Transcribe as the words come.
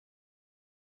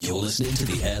You're listening to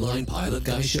the Airline Pilot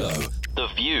Guy Show. The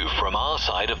view from our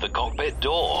side of the cockpit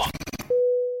door.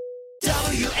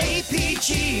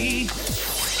 WAPG,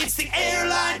 it's the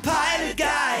Airline Pilot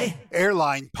Guy.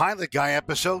 Airline Pilot Guy,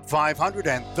 episode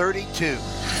 532. Yeah,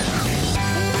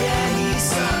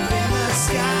 he's up in the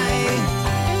sky.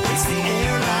 It's the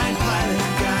Airline Pilot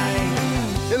Guy.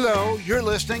 Hello, you're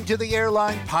listening to the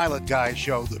Airline Pilot Guy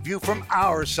Show, the view from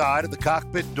our side of the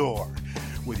cockpit door.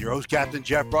 With your host, Captain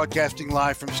Jeff, broadcasting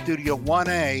live from Studio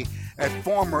 1A at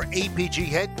former APG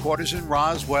headquarters in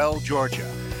Roswell,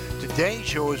 Georgia. Today's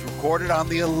show is recorded on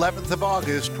the 11th of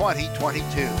August,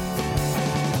 2022. Yeah,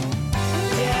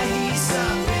 he's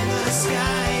up in the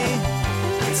sky.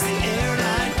 It's the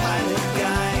Airline Pilot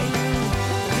Guy.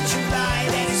 Picture light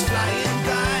and he's flying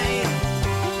by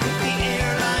with the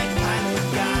Airline Pilot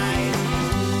Guy.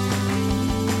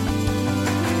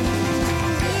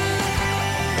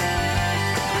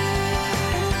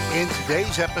 In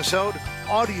today's episode,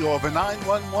 audio of a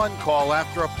 911 call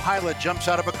after a pilot jumps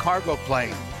out of a cargo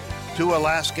plane. Two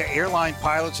Alaska airline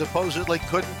pilots supposedly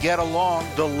couldn't get along,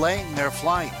 delaying their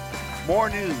flight. More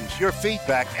news, your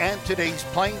feedback, and today's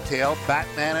plane tale,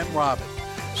 Batman and Robin.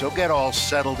 So get all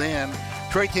settled in.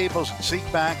 Tray tables and seat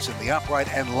backs in the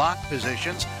upright and locked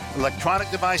positions.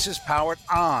 Electronic devices powered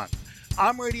on.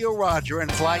 I'm Radio Roger,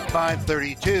 and Flight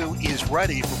 532 is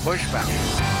ready for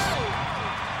pushback.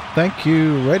 Thank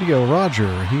you, Radio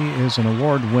Roger. He is an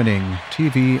award-winning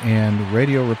TV and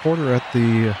radio reporter at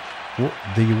the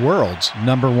world's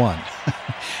number one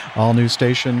all-news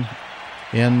station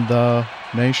in the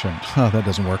nation. Oh, that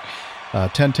doesn't work.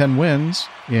 1010 wins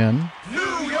in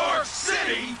New York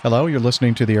City. Hello, you're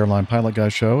listening to the Airline Pilot Guy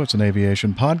Show. It's an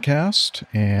aviation podcast,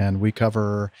 and we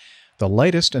cover the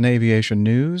latest in aviation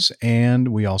news, and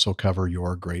we also cover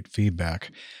your great feedback.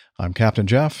 I'm Captain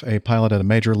Jeff, a pilot at a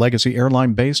major legacy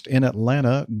airline based in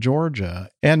Atlanta, Georgia.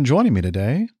 And joining me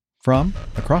today from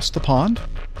across the pond,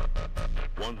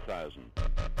 1,000.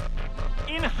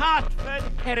 In Hartford,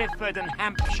 Hereford, and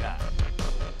Hampshire.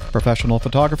 professional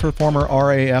photographer, former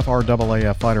RAF,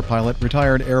 RAAF fighter pilot,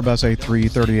 retired Airbus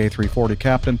A330, A340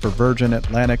 captain for Virgin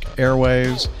Atlantic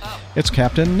Airways. It's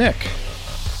Captain Nick.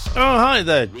 Oh, hi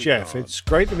there, Jeff. It's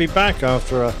great to be back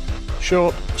after a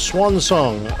short swan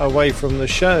song away from the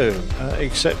show,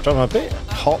 except I'm a bit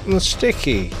hot and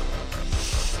sticky.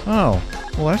 Oh,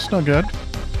 well, that's no good.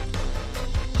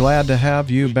 Glad to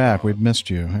have you back. We've missed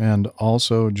you. And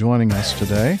also joining us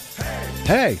today,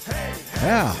 hey,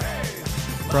 yeah,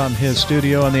 from his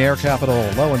studio in the air capital,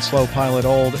 low and slow pilot,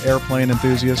 old airplane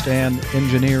enthusiast, and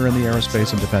engineer in the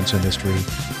aerospace and defense industry,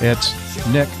 it's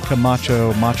Nick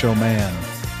Camacho, Macho Man.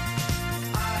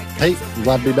 Hey,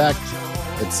 glad to be back.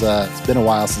 It's been a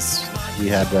while since we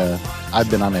had I've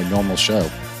been on a normal show,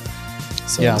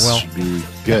 so yeah, this well, should be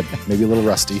good. Maybe a little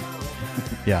rusty.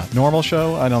 Yeah, normal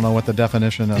show. I don't know what the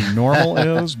definition of normal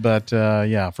is, but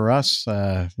yeah, for us,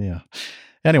 yeah.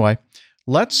 Anyway,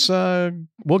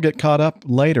 we'll get caught up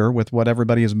later with what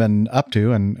everybody has been up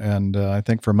to, and I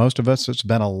think for most of us, it's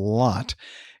been a lot.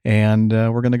 And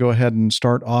we're going to go ahead and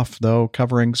start off, though,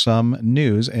 covering some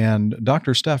news. And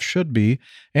Dr. Steph should be,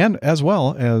 and as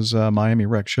well as Miami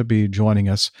Rick, should be joining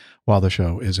us while the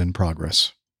show is in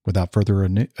progress. Without further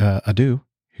ado,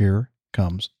 here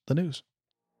comes the news.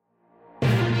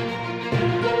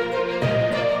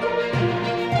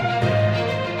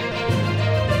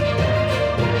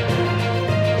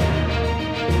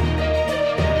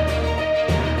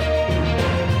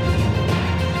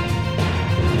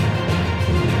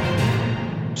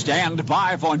 Stand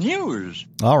by for news.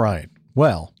 All right.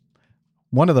 Well,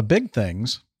 one of the big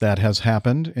things that has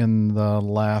happened in the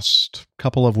last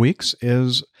couple of weeks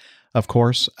is, of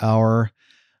course, our,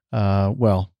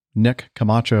 Nick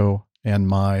Camacho and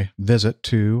my visit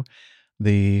to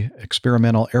the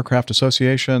Experimental Aircraft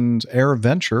Association's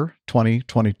AirVenture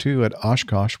 2022 at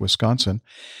Oshkosh, Wisconsin.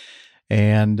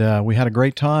 And we had a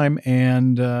great time,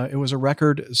 and it was a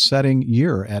record-setting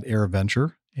year at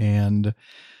AirVenture. And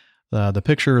the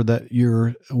picture that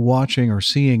you're watching or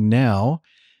seeing now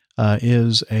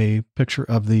is a picture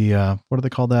of the, what do they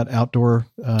call that, outdoor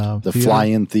the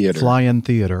fly-in theater. Fly-in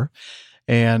theater.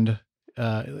 And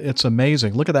it's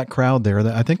amazing. Look at that crowd there.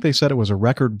 I think they said it was a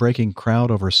record-breaking crowd,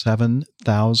 over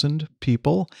 7,000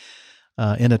 people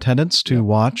in attendance to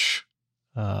watch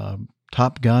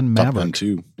Top Gun Maverick. Top Gun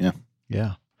 2, yeah.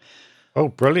 Yeah. Oh,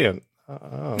 brilliant.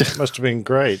 It must have been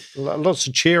great. Lots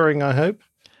of cheering, I hope.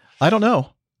 I don't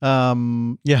know.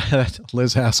 Yeah,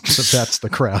 Liz asks if that's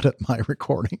the crowd at my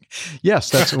recording.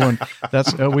 Yes, that's one.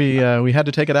 That's we had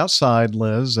to take it outside,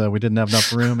 Liz. We didn't have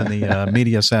enough room in the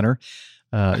media center.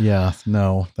 Yeah,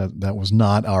 no, that was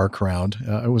not our crowd.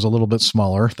 It was a little bit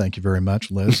smaller. Thank you very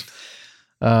much, Liz.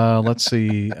 Let's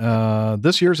see.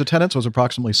 This year's attendance was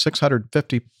approximately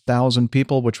 650,000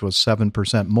 people, which was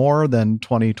 7% more than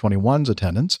 2021's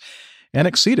attendance, and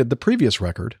exceeded the previous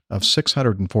record of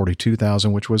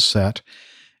 642,000, which was set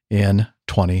in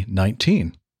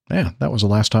 2019. Man, that was the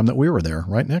last time that we were there,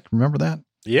 right, Nick? Remember that?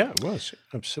 Yeah, it was.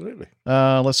 Absolutely.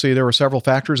 Let's see. There were several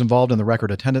factors involved in the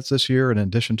record attendance this year. In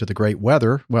addition to the great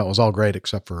weather, well, it was all great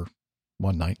except for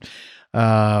one night.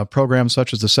 Programs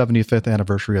such as the 75th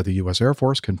anniversary of the U.S. Air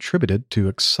Force contributed to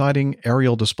exciting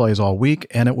aerial displays all week,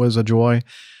 and it was a joy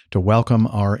to welcome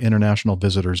our international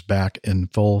visitors back in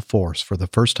full force for the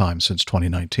first time since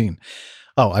 2019.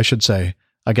 Oh, I should say,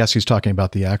 I guess he's talking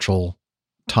about the actual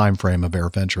time frame of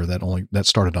AirVenture that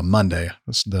started on Monday.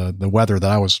 The weather that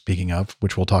I was speaking of,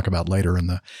 which we'll talk about later in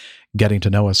the Getting to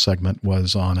Know Us segment,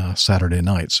 was on a Saturday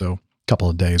night, so a couple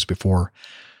of days before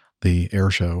the air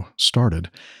show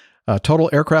started. Total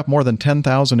aircraft, more than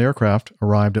 10,000 aircraft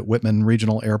arrived at Whitman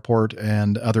Regional Airport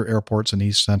and other airports in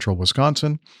east central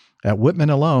Wisconsin. At Whitman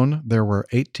alone, there were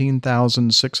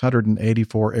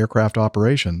 18,684 aircraft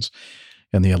operations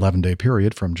in the 11-day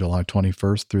period from July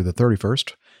 21st through the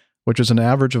 31st, which is an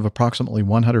average of approximately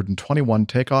 121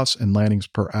 takeoffs and landings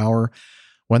per hour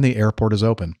when the airport is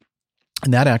open.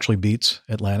 And that actually beats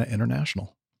Atlanta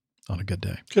International on a good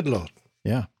day. Good Lord.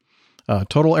 Yeah.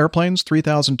 Total airplanes,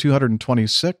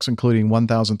 3,226, including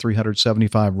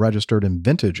 1,375 registered and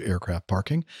vintage aircraft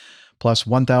parking, plus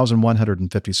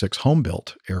 1,156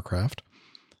 home-built aircraft.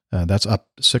 That's up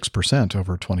 6%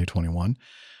 over 2021.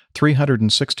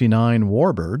 369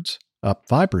 warbirds, up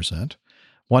 5%.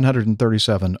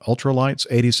 137 ultralights,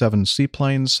 87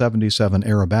 seaplanes, 77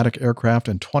 aerobatic aircraft,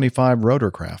 and 25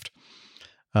 rotorcraft.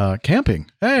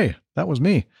 Camping. Hey, that was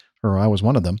me, or I was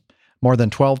one of them. More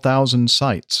than 12,000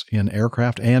 sites in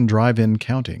aircraft and drive-in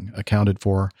counting accounted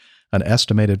for an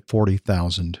estimated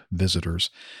 40,000 visitors.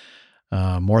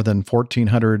 More than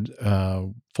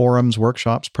 1,400 forums,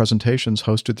 workshops, presentations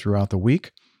hosted throughout the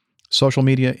week. Social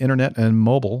media, internet, and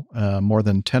mobile, more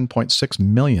than 10.6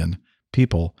 million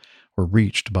people were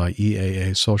reached by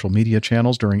EAA social media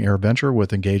channels during AirVenture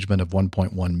with engagement of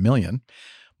 1.1 million.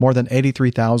 More than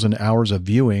 83,000 hours of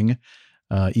viewing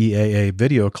EAA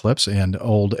video clips and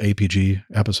old APG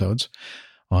episodes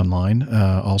online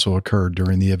also occurred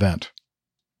during the event.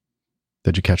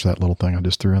 Did you catch that little thing I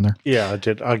just threw in there? Yeah, I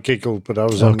did. I giggled, but I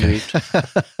was on mute.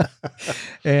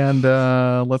 And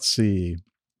let's see.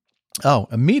 Oh,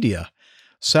 media.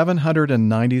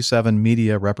 797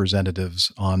 media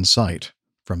representatives on site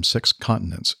from 6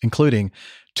 continents, including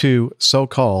 2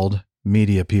 so-called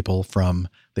media people from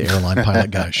the Airline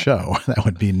Pilot Guy show. That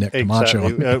would be Nick Camacho.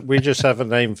 Exactly. We just have a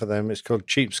name for them. It's called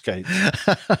cheapskates.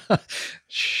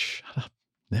 Shut up,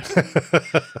 Nick.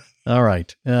 All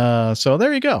right. So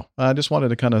there you go. I just wanted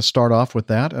to kind of start off with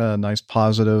that. A nice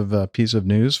positive piece of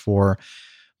news for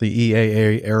the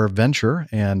EAA AirVenture.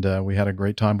 And we had a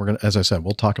great time. We're going to, as I said,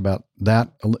 we'll talk about that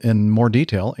in more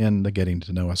detail in the Getting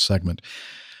to Know Us segment.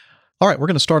 All right. We're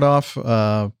going to start off.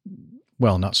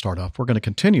 Well, not start off. We're going to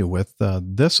continue with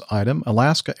this item.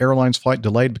 Alaska Airlines flight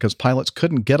delayed because pilots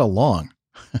couldn't get along.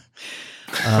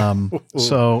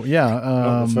 So, yeah.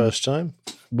 Not the first time.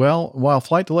 Well, while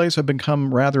flight delays have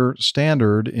become rather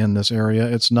standard in this area,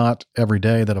 it's not every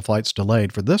day that a flight's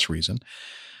delayed for this reason.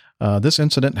 This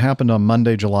incident happened on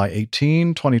Monday, July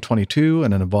 18, 2022,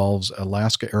 and it involves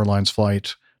Alaska Airlines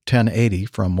Flight 1080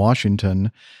 from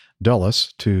Washington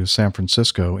Dulles to San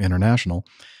Francisco International,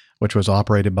 which was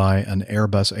operated by an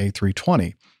Airbus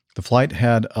A320. The flight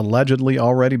had allegedly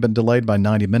already been delayed by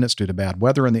 90 minutes due to bad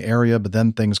weather in the area, but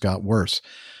then things got worse.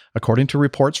 According to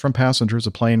reports from passengers,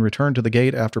 the plane returned to the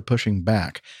gate after pushing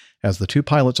back, as the 2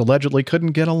 pilots allegedly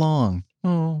couldn't get along.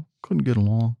 Oh, couldn't get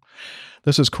along.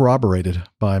 This is corroborated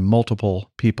by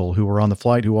multiple people who were on the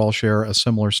flight who all share a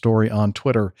similar story on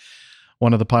Twitter.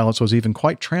 One of the pilots was even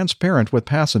quite transparent with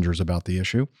passengers about the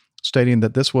issue, stating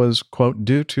that this was, quote,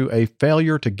 due to a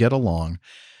failure to get along,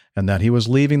 and that he was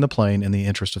leaving the plane in the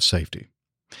interest of safety.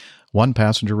 One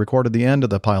passenger recorded the end of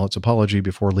the pilot's apology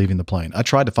before leaving the plane. I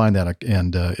tried to find that,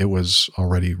 and it was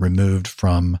already removed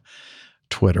from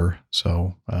Twitter,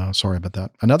 so sorry about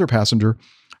that. Another passenger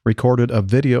recorded a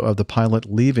video of the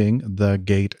pilot leaving the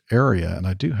gate area, and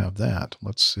I do have that.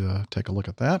 Let's take a look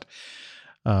at that.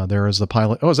 There is the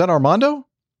pilot. Oh, is that Armando?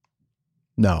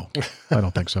 No, I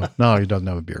don't think so. No, he doesn't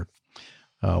have a beard.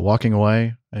 Walking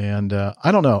away, and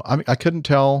I don't know. I couldn't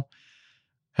tell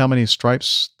how many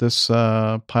stripes this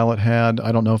pilot had.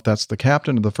 I don't know if that's the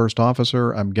captain or the first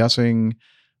officer. I'm guessing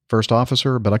first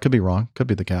officer, but I could be wrong. Could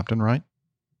be the captain, right?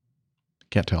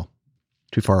 Can't tell.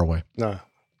 too far away. No.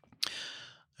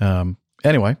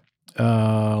 Anyway,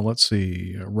 let's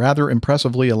see. Rather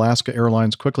impressively, Alaska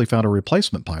Airlines quickly found a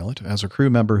replacement pilot, as a crew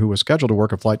member who was scheduled to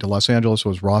work a flight to Los Angeles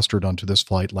was rostered onto this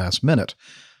flight last minute.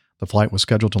 The flight was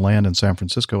scheduled to land in San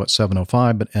Francisco at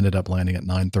 7:05, but ended up landing at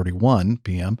 9:31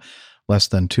 p.m., less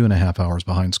than 2.5 hours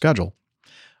behind schedule.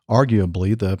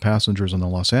 Arguably, the passengers on the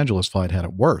Los Angeles flight had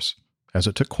it worse, as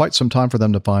it took quite some time for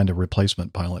them to find a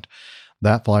replacement pilot.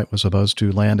 That flight was supposed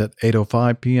to land at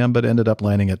 8:05 p.m., but ended up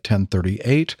landing at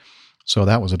 10:38, so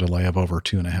that was a delay of over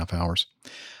 2.5 hours.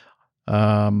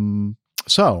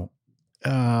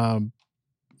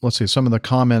 Let's see. Some of the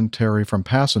commentary from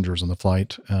passengers on the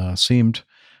flight seemed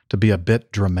to be a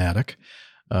bit dramatic.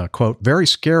 Quote, very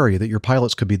scary that your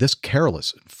pilots could be this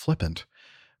careless and flippant.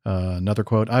 Another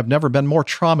quote, I've never been more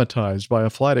traumatized by a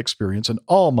flight experience in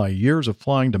all my years of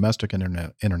flying domestic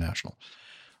and international.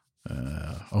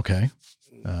 Okay.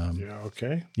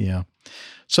 Okay. Yeah.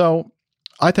 So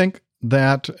I think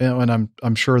that, and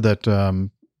I'm sure that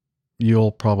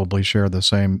you'll probably share the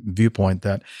same viewpoint,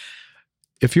 that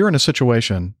if you're in a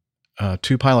situation,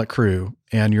 two pilot crew,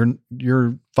 and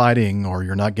you're fighting or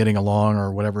you're not getting along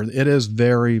or whatever, it is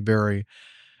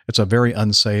it's a very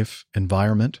unsafe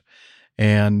environment.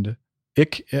 And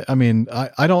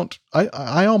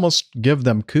I almost give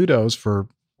them kudos for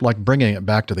like bringing it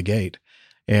back to the gate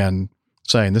and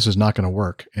saying this is not going to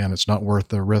work and it's not worth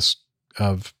the risk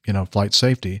of, flight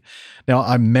safety. Now,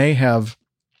 I may have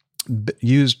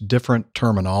used different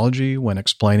terminology when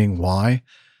explaining why,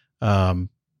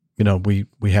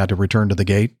 we had to return to the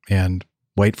gate and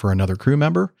wait for another crew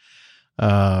member.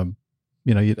 I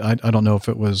don't know if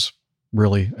it was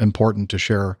really important to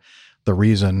share the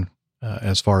reason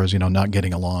as far as, not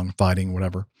getting along, fighting,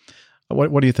 whatever.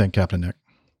 What do you think, Captain Nick?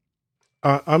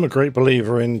 I'm a great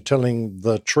believer in telling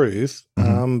the truth,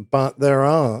 but there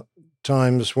are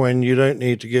times when you don't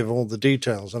need to give all the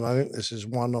details, and I think this is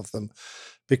one of them,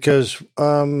 because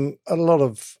a lot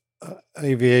of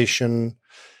aviation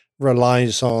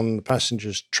relies on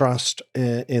passengers' trust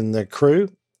in their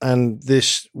crew, and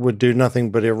this would do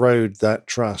nothing but erode that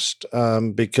trust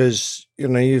because,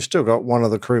 you've still got one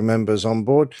of the crew members on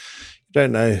board. You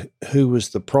don't know who was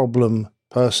the problem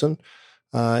person.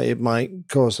 It might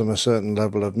cause them a certain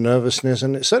level of nervousness,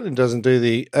 and it certainly doesn't do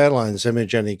the airline's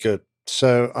image any good.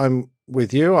 So I'm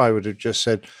with you. I would have just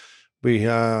said, we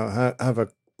have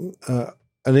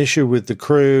an issue with the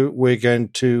crew. We're going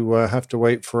to have to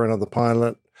wait for another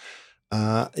pilot.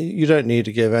 You don't need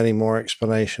to give any more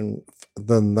explanation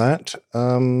than that.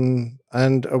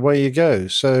 And away you go.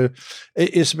 So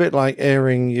it's a bit like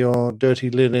airing your dirty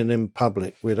linen in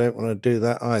public. We don't want to do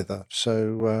that either. So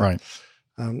right.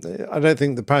 I don't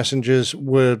think the passengers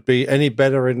would be any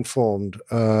better informed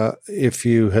if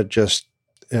you had just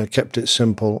kept it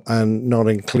simple and not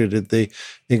included the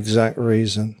exact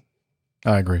reason.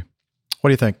 I agree. What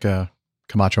do you think,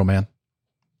 Camacho Man?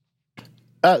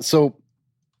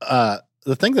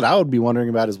 The thing that I would be wondering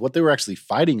about is what they were actually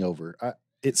fighting over.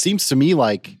 It seems to me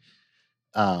like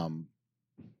there's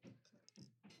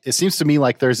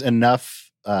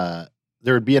enough,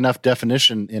 there would be enough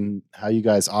definition in how you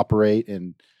guys operate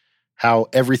and how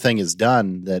everything is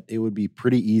done that it would be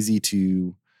pretty easy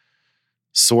to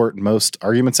sort most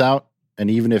arguments out. And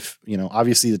even if,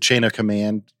 obviously the chain of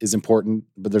command is important,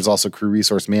 but there's also crew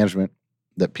resource management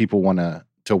that people want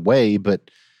to weigh.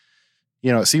 But,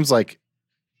 it seems like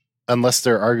unless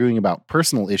they're arguing about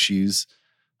personal issues,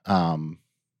 I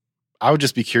would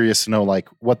just be curious to know like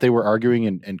what they were arguing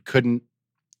and couldn't,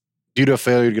 due to a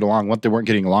failure to get along, what they weren't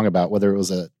getting along about, whether it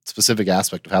was a specific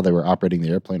aspect of how they were operating the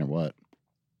airplane or what.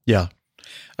 Yeah.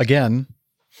 Again,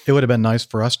 it would have been nice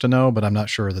for us to know, but I'm not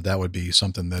sure that would be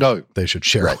something that they should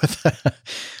share with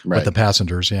the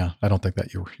passengers. Yeah. I don't think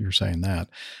that you're saying that.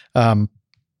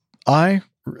 I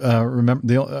remember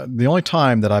the only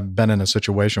time that I've been in a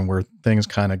situation where things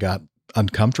kind of got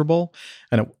uncomfortable,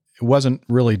 and it wasn't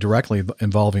really directly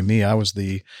involving me. I was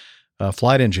the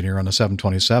flight engineer on the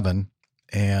 727,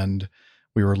 and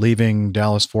we were leaving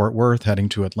Dallas Fort Worth, heading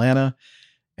to Atlanta,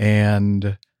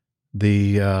 and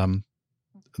the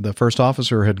first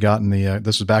officer had gotten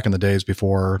this was back in the days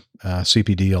before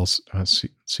CPDLC,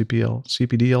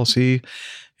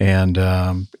 and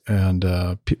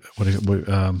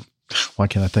why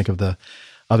can't I think of the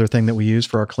other thing that we use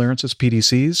for our clearances?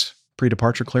 PDCs,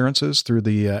 pre-departure clearances through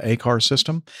the ACAR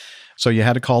system. So you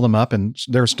had to call them up, and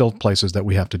there are still places that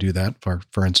we have to do that.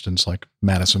 For instance, like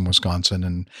Madison, Wisconsin,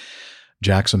 and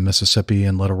Jackson, Mississippi,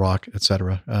 and Little Rock, et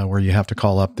cetera, where you have to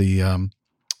call up the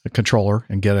controller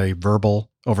and get a verbal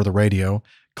over the radio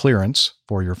clearance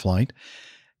for your flight.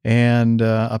 And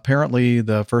apparently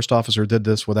the first officer did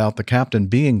this without the captain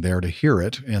being there to hear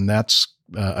it, and that's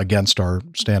against our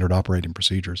standard operating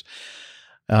procedures.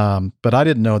 But I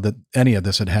didn't know that any of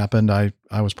this had happened. I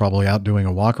was probably out doing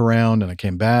a walk around, and I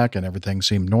came back and everything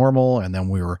seemed normal. And then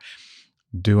we were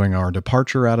doing our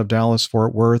departure out of Dallas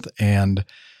Fort Worth, and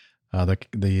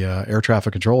the air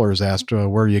traffic controllers asked,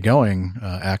 "Where are you going,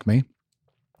 Acme?"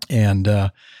 And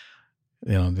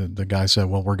the guy said,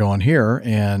 "Well, we're going here."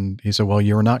 And he said, "Well,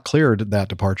 you were not cleared that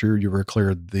departure. You were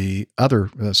cleared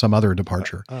some other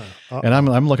departure." And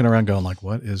I'm looking around going like,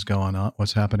 what is going on?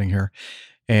 What's happening here?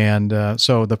 And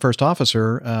so the first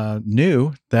officer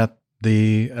knew that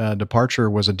the departure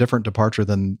was a different departure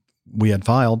than we had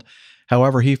filed.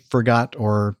 However, he forgot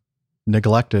or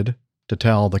neglected to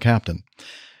tell the captain.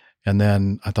 And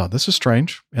then I thought, this is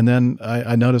strange. And then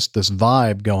I noticed this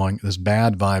bad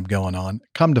vibe going on.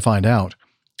 Come to find out,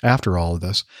 after all of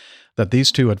this, that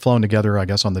these two had flown together, I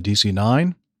guess, on the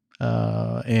DC-9,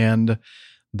 and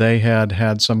they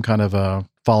had some kind of a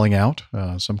falling out,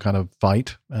 some kind of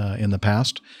fight in the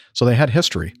past. So they had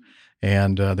history,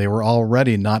 and they were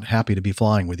already not happy to be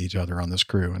flying with each other on this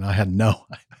crew. And I had no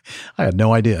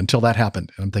idea until that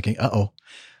happened. And I'm thinking, uh-oh.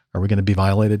 Are we going to be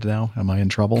violated now? Am I in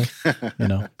trouble?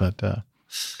 But kind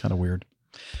of weird.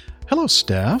 Hello,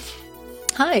 Steph.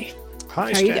 Hi.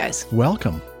 Hi, How are you guys?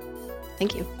 Welcome.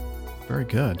 Thank you. Very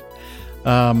good.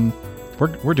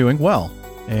 We're doing well,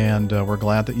 and we're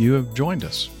glad that you have joined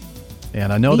us.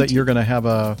 And I know that you're going to have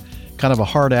a kind of a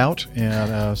hard out at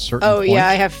a certain point. Yeah,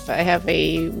 I have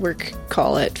a work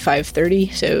call at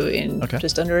 5:30, so in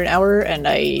just under an hour, and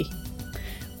I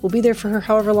will be there for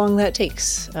however long that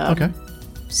takes. Okay.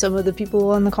 Some of the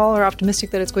people on the call are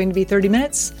optimistic that it's going to be 30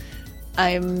 minutes.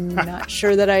 I'm not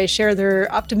sure that I share their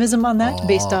optimism on that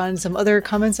based on some other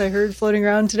comments I heard floating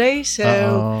around today.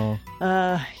 So,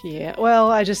 yeah,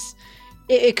 well,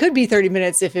 it could be 30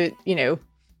 minutes if it,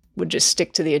 would just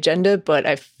stick to the agenda, but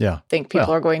I think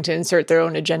people are going to insert their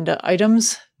own agenda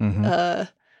items. Mm-hmm.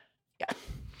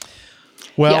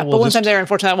 But once I'm there,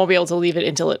 unfortunately, I won't be able to leave it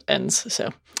until it ends.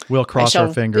 So we'll cross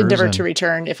our fingers. Endeavor to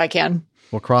return if I can.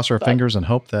 We'll cross our fingers and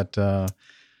hope that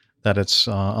it's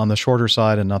on the shorter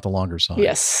side and not the longer side.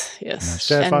 Yes.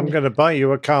 Steph, I'm going to buy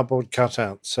you a cardboard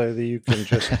cutout so that you can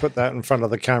just put that in front of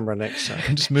the camera next time.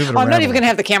 And just move it around. I'm not even going to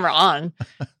have the camera on.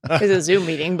 It's a Zoom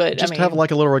meeting, but just have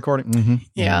like a little recording. Mm-hmm.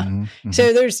 Yeah. Mm-hmm.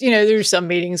 So there's some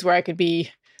meetings where I could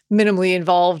be minimally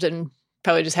involved and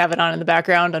probably just have it on in the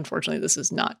background. Unfortunately, this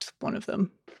is not one of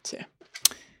them. So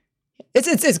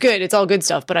it's good. It's all good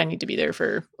stuff, but I need to be there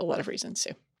for a lot of reasons.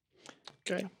 So.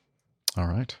 Okay. All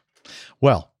right.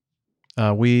 Well,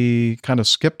 we kind of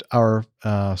skipped our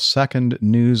second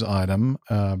news item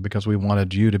because we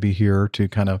wanted you to be here to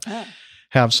kind of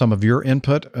have some of your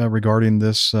input regarding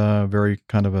this very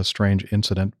kind of a strange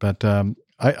incident. But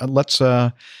I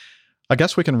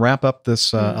guess we can wrap up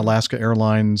this Alaska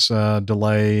Airlines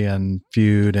delay and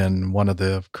feud and one of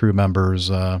the crew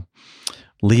members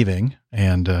leaving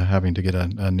and having to get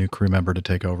a new crew member to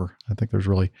take over. I think there's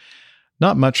really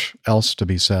not much else to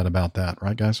be said about that,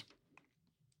 right, guys?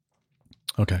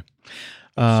 Okay.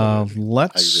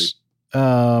 Let's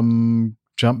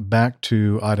jump back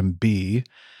to item B.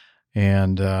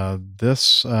 And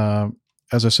this,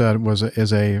 as I said,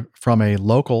 is from a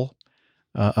local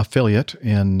affiliate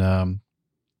in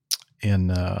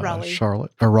Raleigh.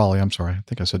 Charlotte, or Raleigh. I'm sorry. I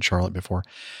think I said Charlotte before.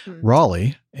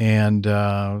 Raleigh. And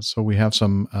so we have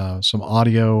some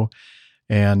audio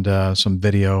and some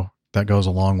video that goes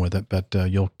along with it, but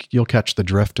you'll catch the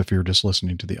drift if you're just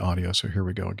listening to the audio. So here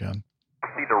we go again.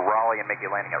 See to Raleigh and make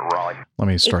you landing at Raleigh. Let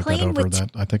me start that over.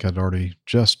 I think I'd already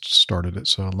just started it.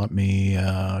 So let me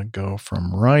go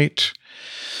from right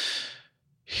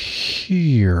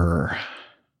here.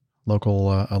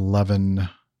 Local 11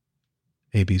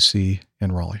 ABC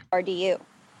in Raleigh. RDU.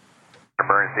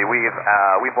 Emergency.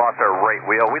 We've lost our right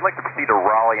wheel. We'd like to proceed to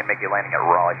Raleigh and make you landing at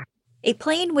Raleigh. A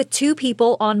plane with 2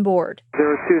 people on board. 02,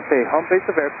 say home base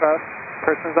of aircraft.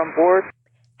 Persons on board.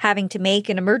 Having to make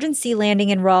an emergency landing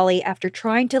in Raleigh after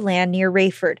trying to land near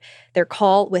Rayford. Their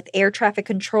call with air traffic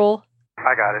control.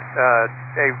 I got it.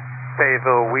 Hey,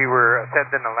 Fayetteville, we were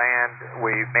attempting to land.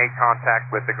 We made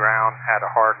contact with the ground, had a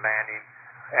hard landing,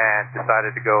 and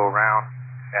decided to go around.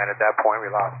 And at that point, we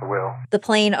lost the wheel. The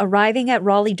plane arriving at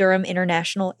Raleigh-Durham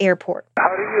International Airport.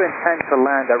 How do you intend to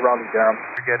land at Raleigh-Durham?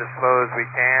 We get as slow as we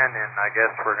can, and I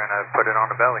guess we're going to put it on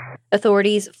the belly.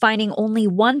 Authorities finding only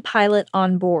one pilot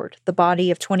on board. The body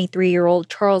of 23-year-old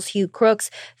Charles Hugh Crooks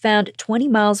found 20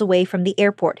 miles away from the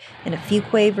airport in a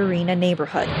Fuquay-Varina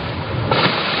neighborhood.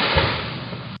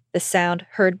 the sound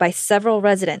heard by several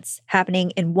residents,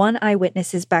 happening in one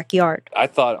eyewitness's backyard. I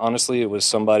thought, honestly, it was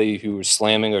somebody who was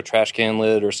slamming a trash can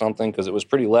lid or something because it was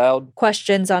pretty loud.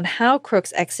 Questions on how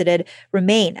Crooks exited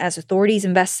remain as authorities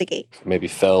investigate. Maybe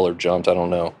fell or jumped, I don't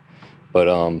know. But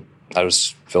I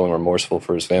was feeling remorseful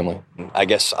for his family. I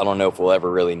guess I don't know if we'll ever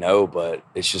really know, but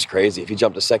it's just crazy. If he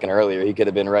jumped a second earlier, he could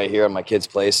have been right here on my kid's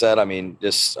play set. I mean,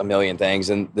 just a million things.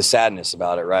 And the sadness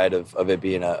about it, right, of it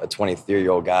being a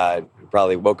 23-year-old guy who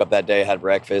probably woke up that day, had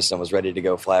breakfast, and was ready to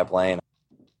go fly a plane.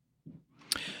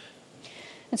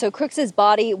 And so Crooks's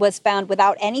body was found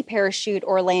without any parachute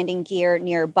or landing gear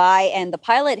nearby, and the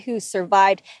pilot who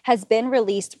survived has been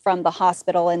released from the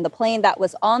hospital, and the plane that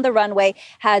was on the runway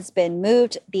has been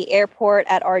moved. The airport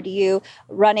at RDU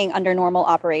running under normal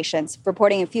operations.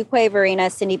 Reporting in Fuquay-Varina,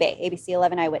 Cindy Bay, ABC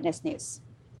 11 Eyewitness News.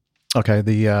 Okay,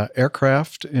 the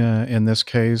aircraft in this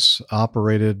case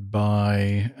operated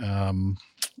by,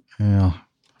 I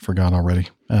forgot already.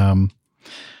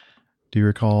 Do you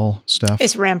recall, Steph?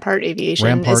 It's Rampart Aviation.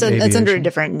 Aviation. It's under a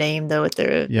different name, though. With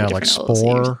their like Spore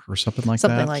LLCs. or something like that.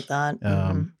 Something like that.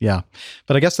 Yeah,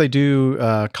 but I guess they do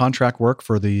contract work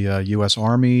for the U.S.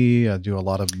 Army. Do a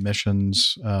lot of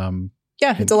missions.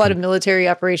 It's a lot of military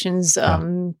operations,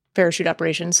 parachute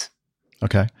operations.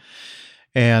 Okay,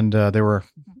 and they were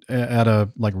at a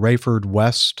like Rayford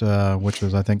West, which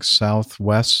was I think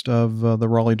southwest of the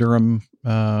Raleigh-Durham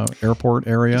airport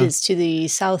area. It is to the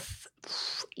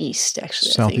southeast,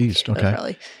 actually. Southeast, I think, okay.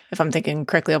 Raleigh, if I'm thinking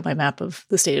correctly on my map of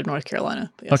the state of North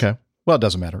Carolina. Yes. Okay, well, it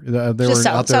doesn't matter. They Just were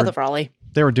south, out there, south of Raleigh.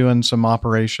 They were doing some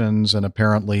operations, and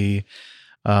apparently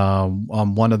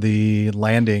on one of the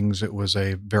landings, it was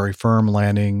a very firm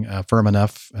landing, firm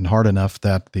enough and hard enough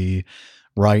that the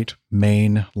right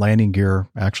main landing gear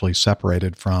actually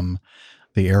separated from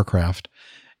the aircraft.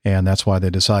 And that's why they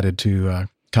decided to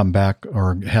come back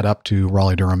or head up to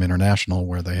Raleigh-Durham International,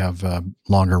 where they have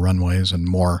longer runways and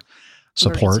more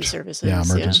support. Emergency services. Yeah,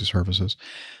 emergency services.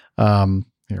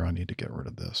 Here, I need to get rid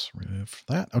of this. Remove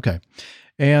that. Okay.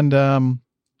 And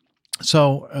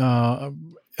so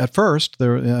at first,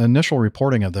 the initial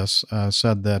reporting of this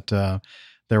said that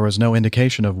there was no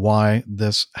indication of why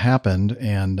this happened,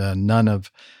 and none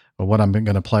of what I'm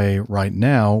going to play right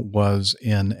now was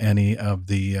in any of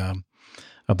the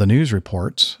news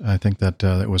reports. I think that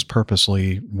it was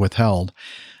purposely withheld.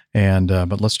 And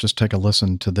but let's just take a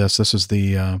listen to this. This is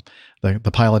the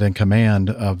pilot in command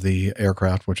of the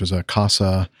aircraft, which is a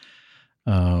CASA.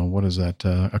 What is that?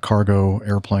 A cargo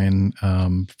airplane.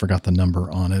 Forgot the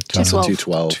number on it.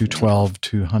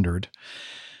 212-200.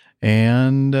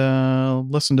 And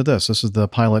listen to this. This is the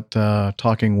pilot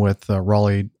talking with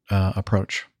Raleigh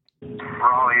Approach.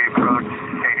 Raleigh Approach,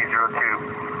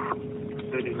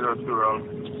 8002. 8002 Road.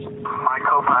 My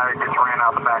co-pilot just ran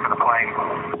out the back of the plane.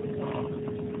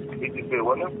 He just did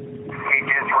what now? He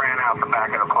just ran out the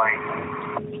back of the plane.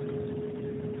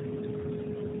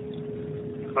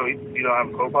 So you don't have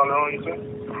a co-pilot on, you said?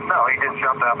 No, he just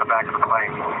jumped out the back of the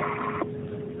plane.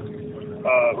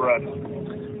 Right.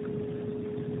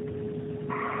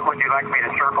 Would you like me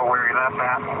to circle where he left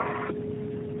at?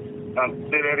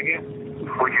 Say that again?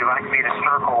 Would you like me to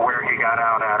circle where he got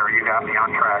out at, or you got me on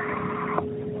track?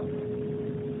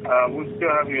 We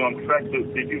still have you on track.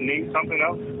 Did you need something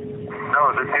else? No,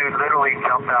 the dude literally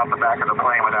jumped out the back of the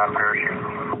plane without a parachute.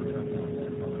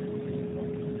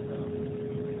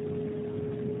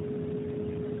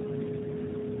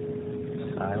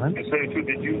 Silence.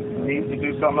 Did you need to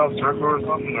do something else, circle or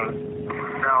something? Or?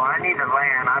 No, I need to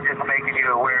land. I'm just making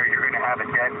you aware you're going to have a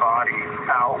dead body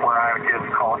out where I just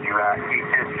called you at. He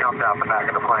just jumped out the back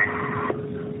of the plane.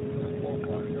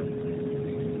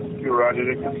 You're right. Did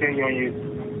it continue on you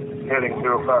heading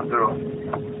 050?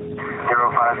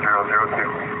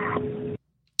 05002.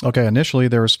 Okay, initially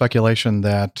there was speculation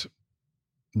that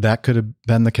could have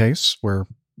been the case, where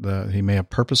he may have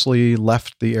purposely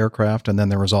left the aircraft, and then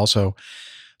there was also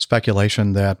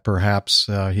speculation that perhaps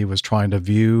he was trying to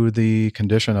view the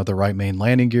condition of the right main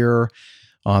landing gear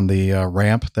on the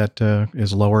ramp that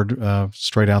is lowered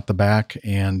straight out the back,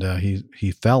 and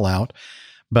he fell out.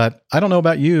 But I don't know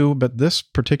about you, but this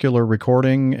particular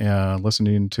recording,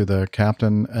 listening to the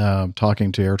captain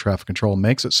talking to air traffic control,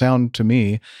 makes it sound to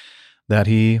me that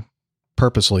he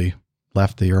purposely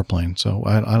left the airplane. So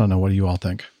I don't know. What do you all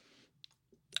think?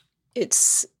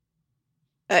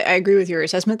 I agree with your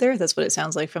assessment there. That's what it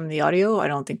sounds like from the audio. I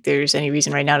don't think there's any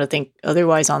reason right now to think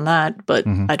otherwise on that, but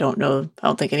I don't know. I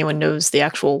don't think anyone knows the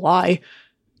actual why.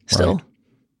 Still, right.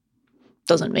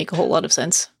 Doesn't make a whole lot of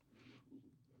sense.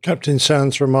 Captain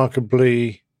sounds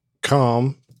remarkably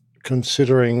calm,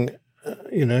 considering,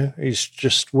 he's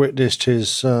just witnessed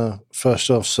his first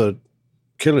officer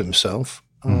kill himself.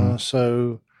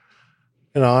 So,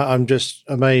 I'm just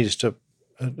amazed at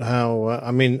how,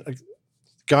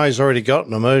 guy's already got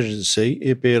an emergency.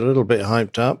 He'd be a little bit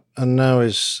hyped up. And now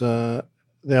the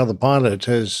other pilot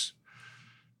has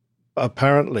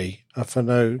apparently, for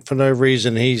no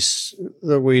reason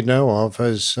that we know of,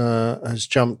 has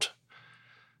jumped.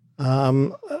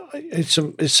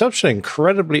 It's such an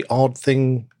incredibly odd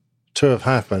thing to have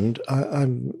happened.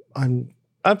 I'm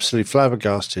absolutely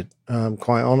flabbergasted,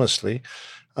 quite honestly.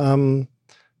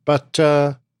 But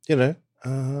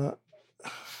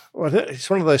it's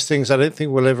one of those things I don't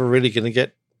think we're ever really going to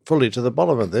get fully to the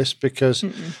bottom of this, because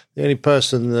the only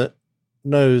person that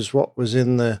knows what was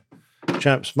in the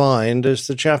chap's mind is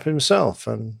the chap himself,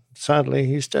 and sadly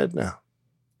he's dead now.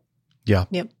 Yeah.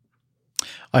 Yep.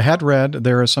 I had read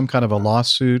there is some kind of a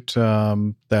lawsuit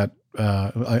that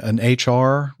an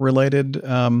HR related,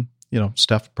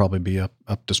 Steph probably be up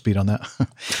to speed on that,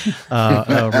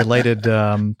 related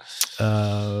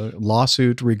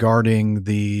lawsuit regarding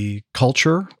the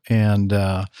culture and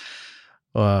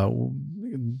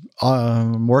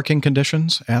working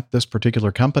conditions at this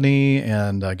particular company.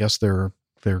 And I guess they're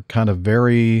kind of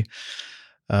very,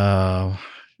 I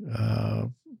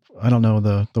don't know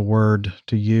the word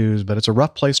to use, but it's a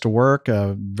rough place to work.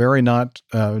 Very not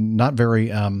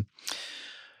very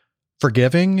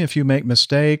forgiving if you make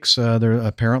mistakes. There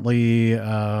apparently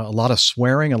a lot of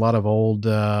swearing, a lot of old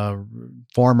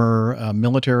former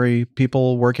military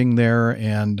people working there,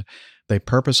 and they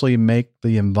purposely make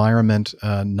the environment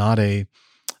not a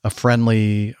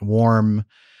friendly, warm,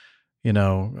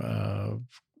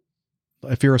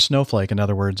 if you're a snowflake, in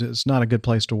other words, it's not a good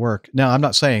place to work. Now, I'm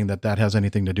not saying that has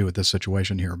anything to do with this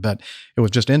situation here, but it was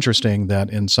just interesting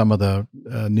that in some of the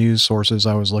news sources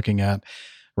I was looking at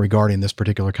regarding this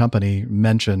particular company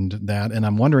mentioned that. And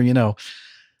I'm wondering,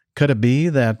 could it be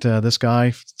that this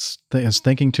guy is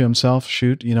thinking to himself,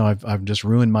 shoot, I've just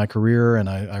ruined my career, and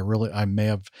I may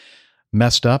have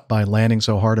messed up by landing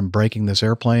so hard and breaking this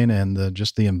airplane, and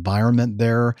just the environment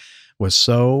there was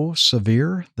so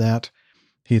severe that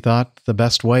he thought the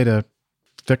best way to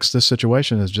fix this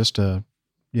situation is just to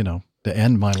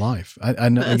end my life. That's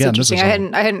again, this is I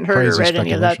hadn't heard or read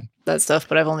any of that stuff,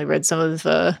 but I've only read some of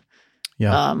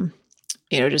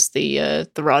just the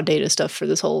raw data stuff for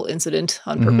this whole incident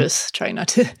on purpose, trying not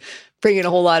to bring in a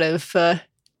whole lot of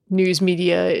news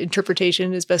media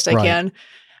interpretation as best I can.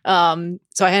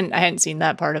 So I hadn't seen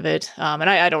that part of it, and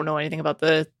I don't know anything about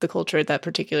the culture at that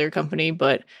particular company,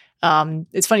 but.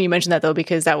 It's funny you mentioned that though,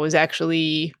 because that was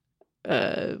actually,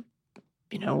 it's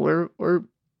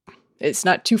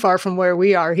not too far from where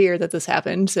we are here that this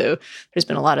happened. So there's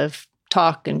been a lot of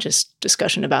talk and just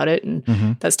discussion about it.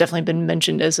 And that's definitely been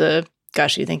mentioned as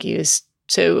gosh, you think he was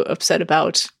so upset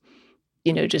about,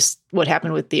 just what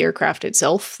happened with the aircraft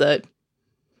itself that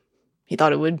he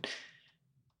thought it would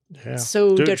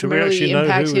detrimentally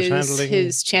impact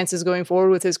his chances going forward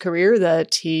with his career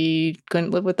that he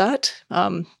couldn't live with that.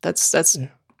 That's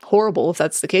horrible if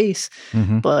that's the case.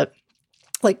 But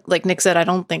like Nick said, I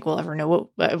don't think we'll ever know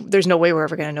there's no way we're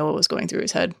ever going to know what was going through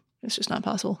his head. It's just not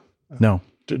possible. No.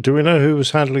 Do we know who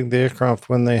was handling the aircraft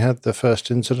when they had the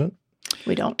first incident?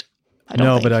 We don't.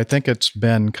 But I think it's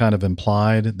been kind of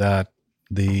implied that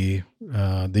the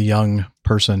young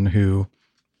person who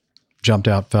jumped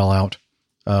out, fell out,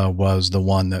 was the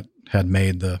one that had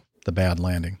made the bad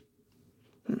landing.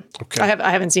 Okay.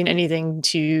 I haven't seen anything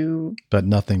but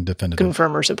nothing definitive,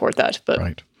 confirm or support that. But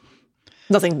right,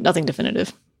 nothing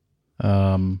definitive.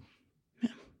 Yeah,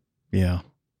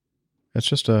 it's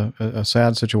just a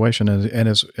sad situation, and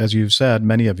as you've said,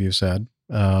 many of you said,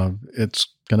 it's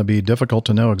going to be difficult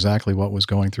to know exactly what was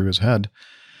going through his head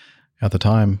at the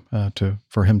time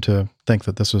for him to think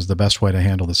that this was the best way to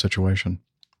handle the situation.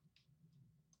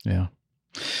 Yeah.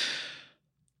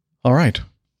 All right.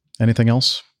 Anything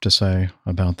else to say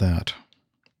about that?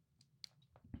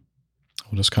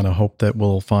 We'll just kind of hope that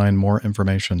we'll find more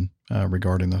information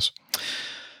regarding this.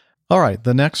 All right.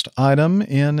 The next item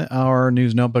in our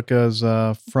news notebook is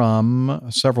from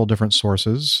several different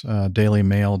sources,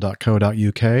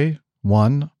 dailymail.co.uk,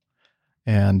 one,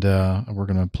 and we're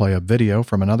going to play a video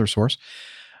from another source.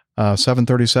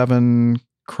 737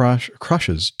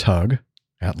 crushes tug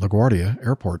at LaGuardia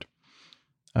Airport.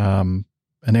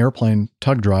 An airplane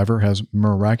tug driver has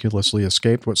miraculously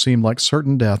escaped what seemed like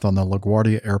certain death on the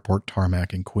LaGuardia Airport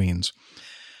tarmac in Queens.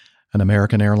 An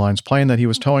American Airlines plane that he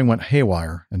was towing went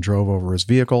haywire and drove over his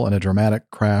vehicle in a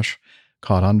dramatic crash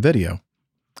caught on video.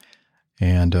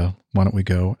 And why don't we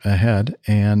go ahead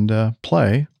and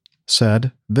play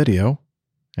said video,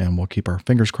 and we'll keep our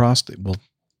fingers crossed that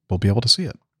we'll be able to see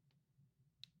it.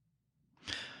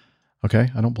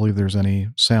 Okay, I don't believe there's any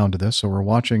sound to this. So we're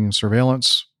watching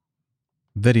surveillance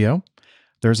video.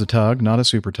 There's a tug, not a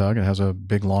super tug. It has a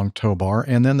big long tow bar.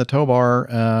 And then the tow bar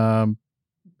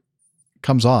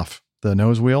comes off the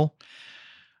nose wheel.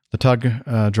 The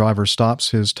tug driver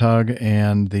stops his tug,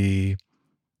 and the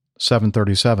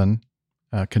 737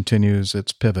 continues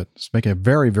its pivot. It's making a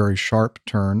very, very sharp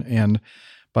turn. And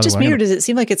by Just the way, me, or does it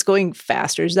seem like it's going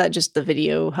faster? Is that just the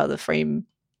video, how the frame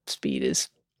speed is?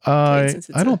 I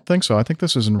don't think so. I think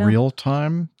this is in real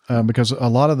time because a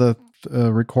lot of the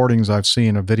recordings I've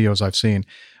seen or videos I've seen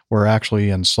were actually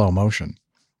in slow motion.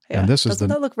 Yeah. And this is Doesn't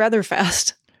that look rather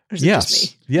fast? Or is it yes,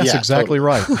 just me? yes, Yeah, exactly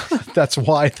totally. right. That's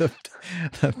why the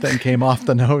thing came off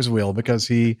the nose wheel, because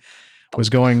he was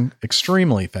going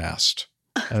extremely fast,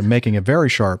 making a very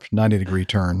sharp 90-degree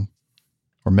turn,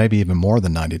 or maybe even more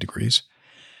than 90 degrees,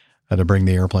 to bring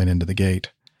the airplane into the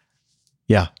gate.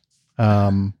 Yeah.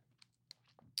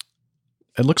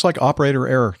 It looks like operator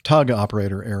error, tug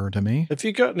operator error to me. Have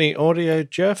you got any audio,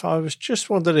 Jeff? I was just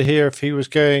wanted to hear if he was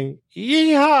going,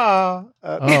 yeehaw,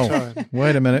 at the time.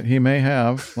 Wait a minute. He may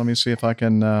have. Let me see if I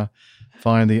can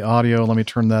find the audio. Let me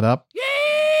turn that up.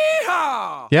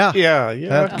 Yeehaw! Yeah. Yeah.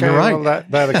 Okay, Okay, you're right. well,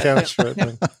 that accounts for it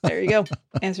then. There you go.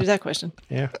 Answers that question.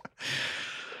 Yeah.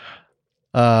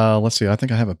 Let's see. I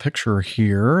think I have a picture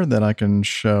here that I can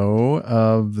show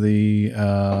of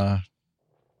the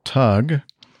tug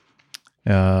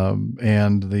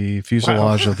and the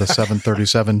fuselage of the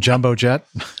 737 jumbo jet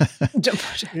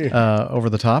over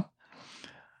the top.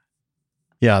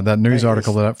 Yeah, that news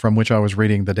article from which I was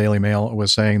reading, the Daily Mail,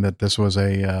 was saying that this was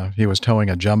he was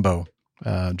towing a jumbo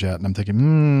jet, and I'm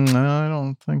thinking, I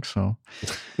don't think so.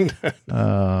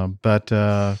 But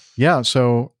yeah,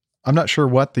 so I'm not sure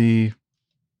what the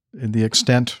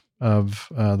extent of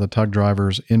the tug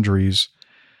driver's injuries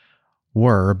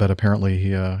were, but apparently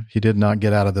he did not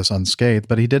get out of this unscathed,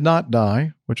 but he did not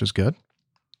die, which is good.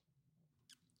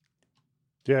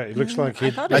 Yeah, it looks like he.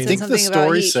 I think the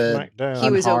story said he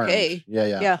was unharmed. okay.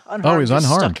 Yeah. Unharmed. Oh, he was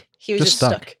unharmed. Stuck. He was just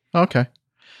stuck. Okay.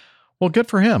 Well, good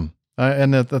for him.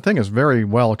 And the thing is very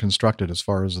well constructed as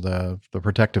far as the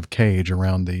protective cage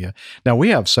around the. Now we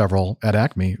have several at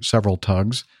Acme, several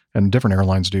tugs, and different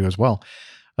airlines do as well.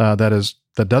 That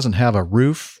doesn't have a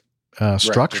roof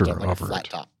structure like over a flat it.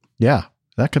 top. Yeah,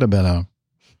 that could have been a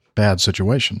bad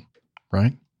situation,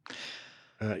 right?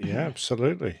 Yeah,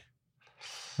 absolutely.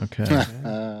 Okay.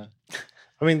 I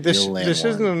mean, this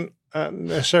isn't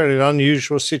necessarily an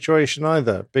unusual situation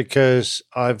either, because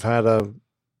I've had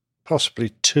possibly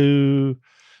 2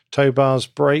 tow bars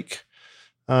break,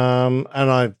 and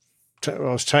I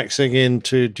was taxiing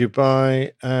into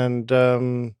Dubai, and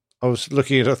I was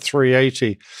looking at a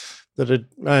 380 that had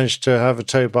managed to have a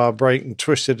tow bar break and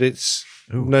twisted its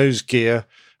nose gear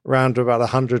around to about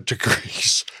 100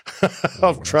 degrees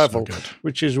of travel,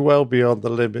 which is well beyond the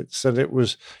limits. And it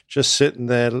was just sitting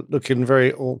there looking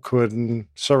very awkward and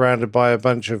surrounded by a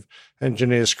bunch of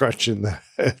engineers scratching their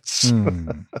heads.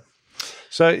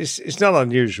 So it's not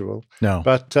unusual. No.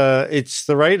 But it's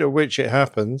the rate at which it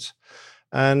happens.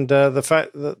 And the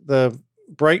fact that the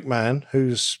brakeman,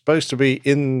 who's supposed to be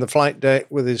in the flight deck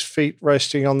with his feet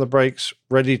resting on the brakes,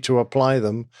 ready to apply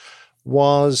them,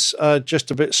 was just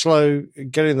a bit slow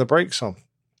getting the brakes on.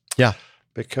 Yeah.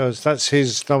 Because that's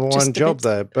his number one job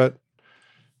there. But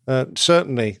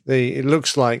certainly it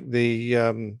looks like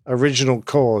the original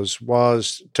cause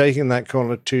was taking that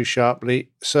corner too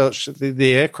sharply, such that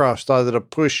the aircraft started to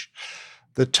push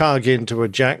the tug into a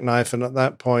jackknife, and at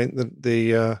that point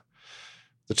the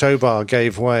tow bar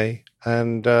gave way,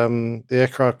 and the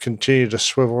aircraft continued to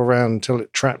swivel around until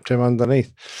it trapped him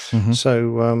underneath. Mm-hmm.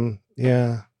 So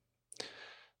yeah.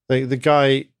 The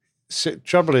guy,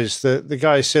 trouble is the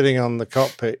guy sitting in the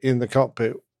cockpit,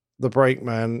 the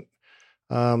brakeman,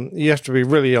 you have to be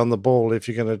really on the ball if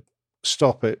you're going to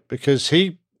stop it, because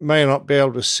he may not be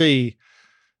able to see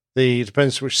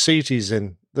depends which seat he's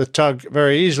in, the tug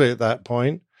very easily at that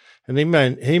point, and he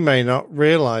may not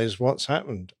realize what's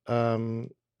happened.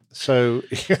 So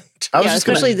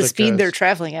especially the speed they're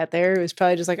traveling at there. It was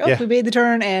probably just like, we made the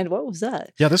turn, and what was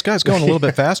that? Yeah, this guy's going a little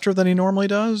bit faster than he normally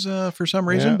does for some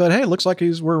reason. Yeah. But hey, it looks like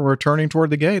we're returning toward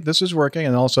the gate. This is working,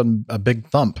 and all of a sudden, a big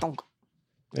thump.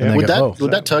 Yeah. Would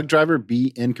that tug driver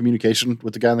be in communication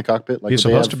with the guy in the cockpit? Like, he's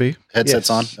supposed to be. Headsets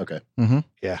Yes. on? Okay. Mm-hmm.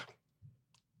 Yeah.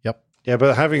 Yep. Yeah,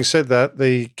 but having said that,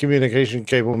 the communication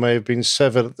cable may have been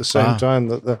severed at the same time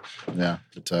that the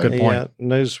good point.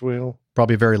 Nose wheel.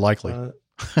 Probably very likely.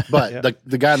 But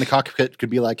the guy in the cockpit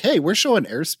could be like, "Hey, we're showing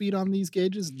airspeed on these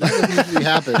gauges. That doesn't usually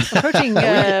happen. Approaching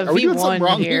are we doing something V1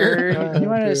 wrong here. here?" You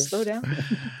want to slow down?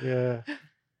 Yeah.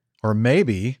 Or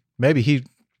maybe he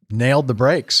nailed the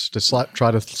brakes to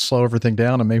try to slow everything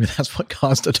down, and maybe that's what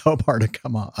caused the tow bar to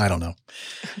come on. I don't know.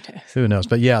 Who knows?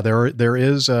 But yeah, there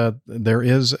is a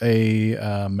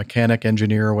mechanic,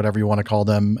 engineer, whatever you want to call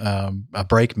them, a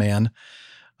brake man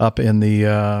up in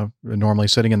the normally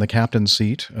sitting in the captain's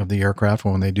seat of the aircraft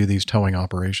when they do these towing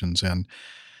operations, and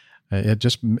it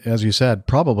just, as you said,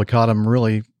 probably caught him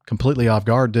really completely off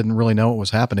guard. Didn't really know what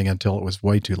was happening until it was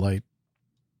way too late.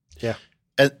 Yeah.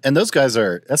 And those guys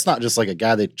that's not just like a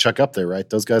guy they chuck up there, right?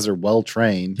 Those guys are well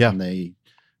trained and they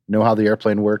know how the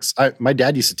airplane works. My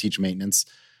dad used to teach maintenance,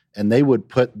 and they would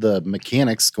put the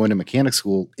mechanics going to mechanic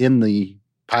school in the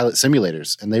pilot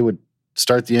simulators, and they would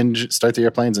start the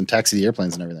airplanes and taxi the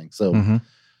airplanes and everything. So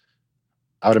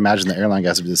I would imagine the airline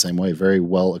guys would be the same way, very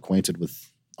well acquainted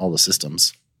with all the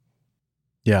systems.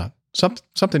 Yeah.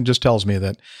 Something just tells me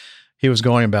that he was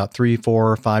going about 3,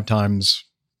 4, 5 times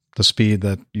the speed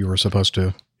that you were supposed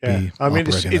to be. I mean,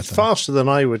 it's faster than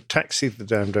I would taxi the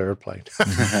damned airplane.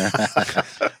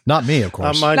 Not me, of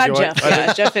course. Not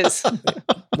Jeff. Jeff is.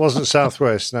 Wasn't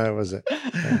Southwest, no, was it?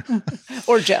 Yeah.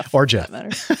 Or Jeff.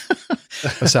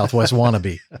 A Southwest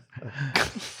wannabe.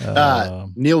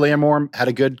 Neil Lamorne had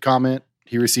a good comment.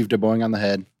 He received a Boeing on the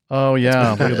head. Oh,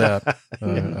 yeah. Look at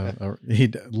that. He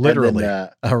literally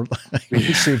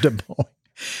received a Boeing.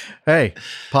 Hey,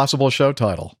 possible show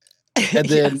title. And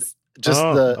then just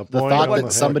the thought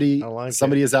that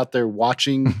somebody is out there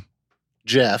watching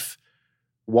Jeff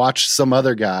watch some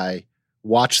other guy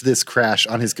watch this crash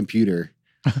on his computer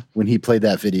when he played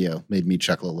that video made me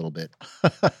chuckle a little bit.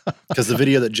 Because the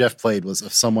video that Jeff played was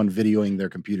of someone videoing their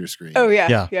computer screen. Oh,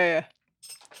 yeah.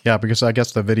 Yeah, because I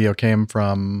guess the video came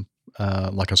from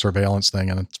like a surveillance thing,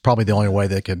 and it's probably the only way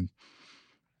they could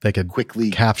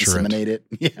quickly capture disseminate it.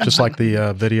 Yeah. Just like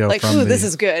the video like, from this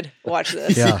is good. Watch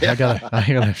this. Yeah, I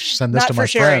gotta send this Not to for my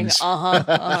sharing. friends.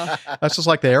 That's just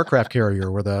like the aircraft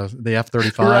carrier where the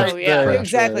F-35. Oh yeah, crashed.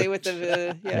 exactly. With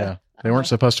the yeah, they weren't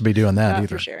supposed to be doing that Not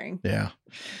either. for sharing. Yeah.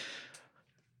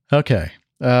 Okay.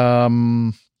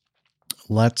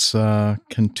 Let's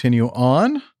continue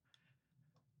on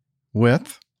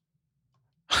with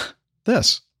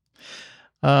this.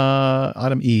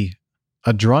 Item E.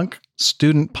 A drunk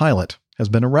student pilot has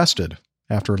been arrested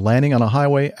after landing on a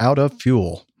highway out of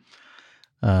fuel.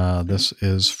 This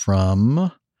is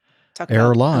from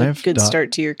Air Live. Good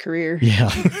start to your career. Yeah.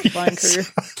 Flying career.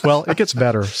 Well, it gets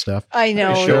better, Steph. I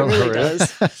know. It really does.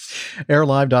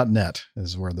 Airlive.net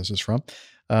is where this is from.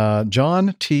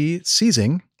 John T.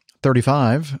 Seizing,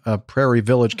 35, of Prairie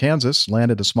Village, Kansas,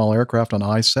 landed a small aircraft on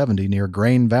I-70 near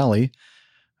Grain Valley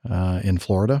in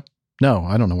Florida. No,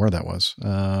 I don't know where that was.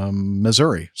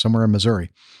 Missouri, somewhere in Missouri,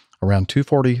 around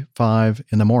 2:45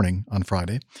 in the morning on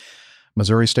Friday.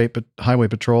 Missouri State Highway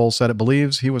Patrol said it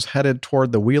believes he was headed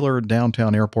toward the Wheeler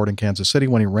Downtown Airport in Kansas City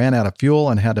when he ran out of fuel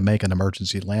and had to make an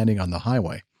emergency landing on the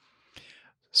highway.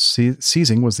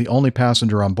 Seizing was the only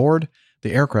passenger on board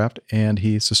the aircraft, and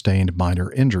he sustained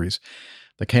minor injuries.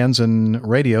 The Kansan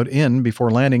radioed in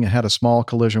before landing and had a small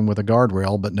collision with a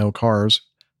guardrail, but no cars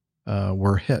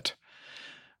were hit.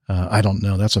 I don't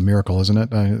know. That's a miracle, isn't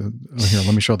it? Here,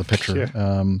 let me show the picture.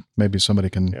 Yeah. Maybe somebody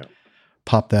can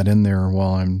pop that in there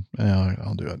while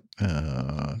I'll do it.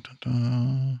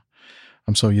 I'm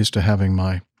so used to having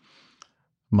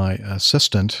my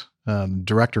assistant,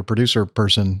 director, producer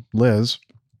person, Liz,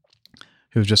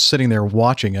 who's just sitting there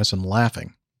watching us and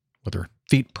laughing with her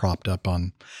feet propped up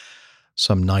on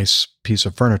some nice piece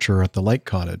of furniture at the lake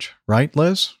cottage. Right,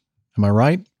 Liz? Am I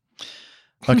right?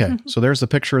 Okay, so there's the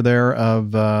picture there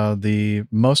of the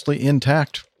mostly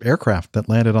intact aircraft that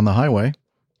landed on the highway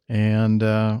and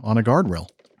on a guardrail,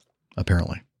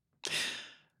 apparently.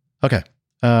 Okay,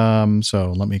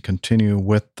 so let me continue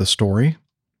with the story.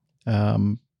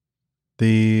 The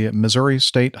Missouri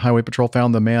State Highway Patrol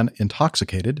found the man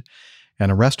intoxicated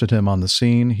and arrested him on the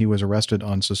scene. He was arrested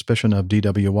on suspicion of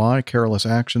DWI, careless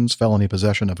actions, felony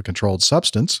possession of a controlled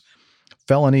substance,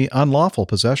 felony unlawful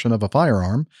possession of a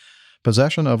firearm,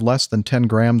 possession of less than 10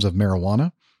 grams of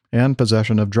marijuana, and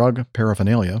possession of drug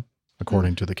paraphernalia,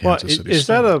 according to the Kansas City. Is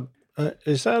that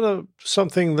a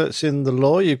something that's in the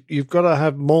law? You've got to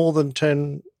have more than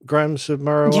 10 grams of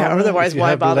marijuana. Yeah, otherwise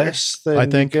why bother? I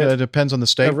think it depends on the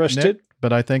state, arrested? Nick,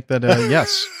 but I think that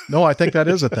yes, no, I think that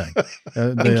is a thing.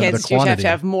 In Kansas, you have to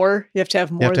have more. You have to have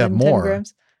more than 10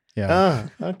 grams. Yeah.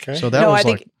 Okay. So that was I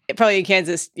think probably in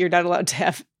Kansas, you're not allowed to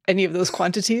have any of those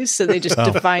quantities, so they just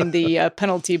define the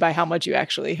penalty by how much you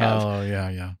actually have. Oh,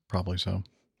 yeah, probably so.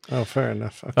 Oh, fair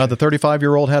enough. Okay. The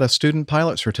 35-year-old had a student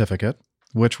pilot certificate,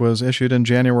 which was issued in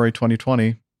January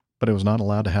 2020 but it was not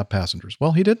allowed to have passengers.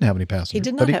 Well, he didn't have any passengers. He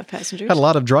did not have passengers. Had a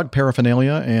lot of drug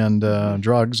paraphernalia and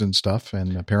drugs and stuff,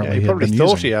 and apparently he had probably been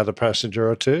thought using. he had a passenger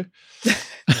or two.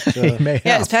 He may have.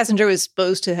 Yeah, his passenger was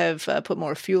supposed to have put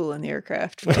more fuel in the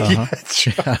aircraft. That's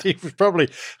right. He was probably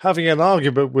having an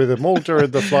argument with him all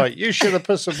during the flight. You should have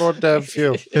put some more damn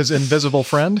fuel. His invisible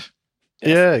friend?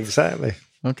 Yeah, exactly.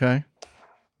 Okay.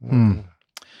 All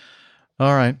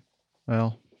right.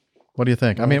 Well, what do you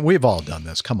think? I mean, we've all done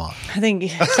this. Come on. I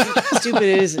think stupid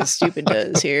is as stupid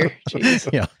does here. Jeez.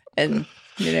 Yeah. And,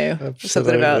 something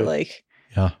Absolutely. about like,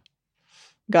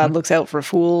 God looks out for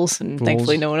fools, and Fools.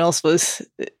 thankfully no one else was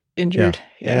injured.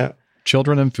 Yeah.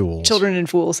 Children and fools. Children and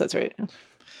fools, that's right.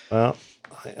 Well,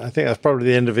 I think that's probably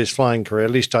the end of his flying career.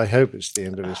 At least I hope it's the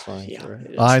end of his flying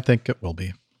career. I think it will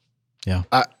be. Yeah.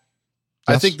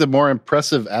 I think the more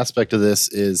impressive aspect of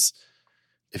this is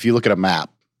if you look at a map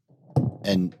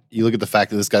and you look at the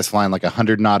fact that this guy's flying like a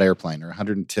 100-knot airplane or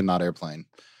 110-knot airplane,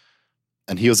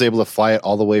 and he was able to fly it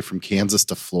all the way from Kansas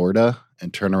to Florida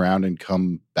and turn around and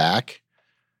come back.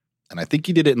 And I think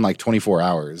he did it in like 24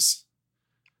 hours.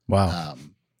 Wow.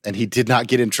 And he did not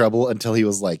get in trouble until he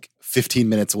was like 15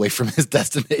 minutes away from his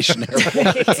destination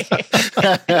airport.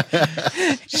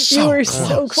 You were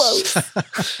so close.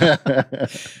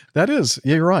 That is,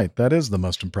 you're right. That is the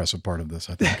most impressive part of this,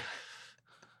 I think.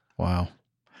 Wow.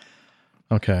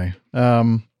 Okay.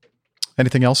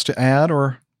 Anything else to add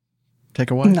or take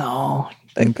away? No,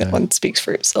 I think that one speaks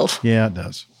for itself. Yeah, it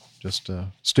does. Just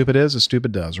stupid is as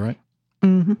stupid does, right?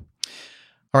 Mm-hmm.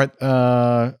 All right.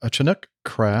 A Chinook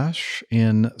crash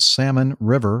in Salmon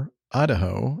River,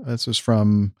 Idaho. This is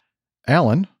from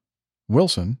Alan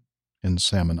Wilson in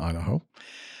Salmon, Idaho.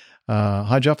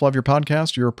 Hi, Jeff. Love your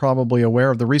podcast. You're probably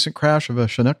aware of the recent crash of a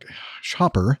Chinook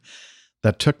chopper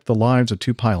that took the lives of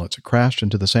 2 pilots. It crashed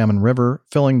into the Salmon River,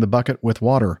 filling the bucket with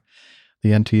water.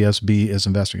 The NTSB is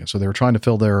investigating. So they were trying to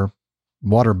fill their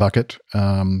water bucket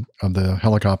of the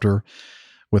helicopter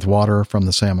with water from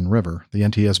the Salmon River. The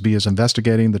NTSB is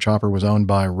investigating. The chopper was owned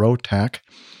by Rotax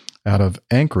out of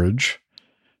Anchorage,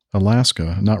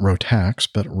 Alaska. Not Rotax,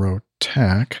 but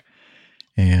Rotax.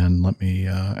 And let me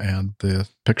add the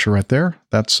picture right there.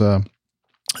 That's the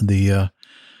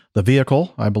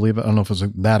vehicle, I believe. I don't know if it was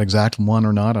that exact one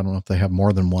or not. I don't know if they have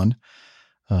more than one.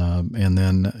 And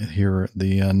then here,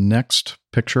 the next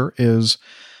picture is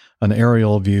an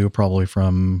aerial view, probably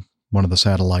from one of the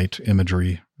satellite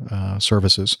imagery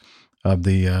services of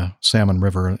the Salmon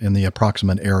River in the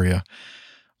approximate area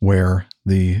where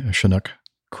the Chinook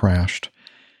crashed.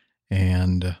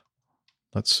 And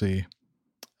let's see.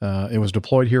 It was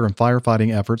deployed here in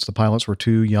firefighting efforts. The pilots were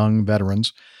 2 young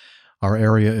veterans. Our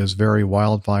area is very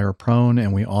wildfire prone,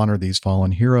 and we honor these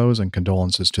fallen heroes and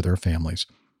condolences to their families.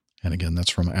 And again,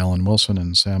 that's from Alan Wilson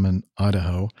in Salmon,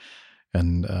 Idaho.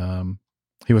 And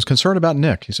he was concerned about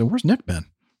Nick. He said, "Where's Nick been?"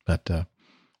 But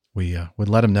we would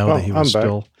let him know that he was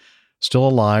still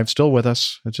alive, still with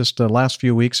us. It's just the last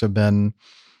few weeks have been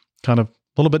kind of a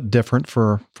little bit different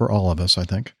for all of us, I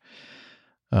think.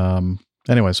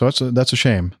 Anyway, so that's a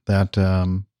shame that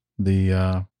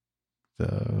the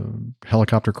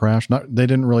helicopter crash. They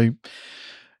didn't really,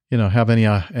 have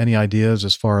any ideas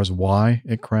as far as why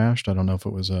it crashed. I don't know if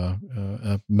it was a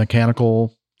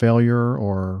mechanical failure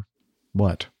or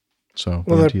what. So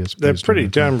they're pretty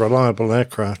damn reliable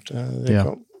aircraft. They've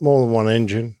got more than one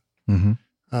engine. Mm-hmm.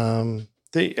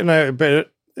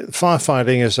 But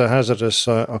firefighting is a hazardous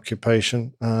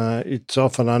occupation. It's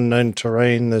often unknown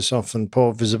terrain. There's often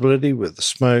poor visibility with the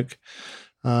smoke.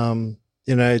 There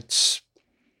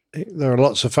are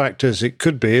lots of factors. It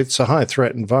could be. It's a high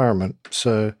threat environment.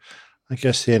 So I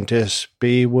guess the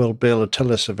NTSB will be able to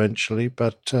tell us eventually,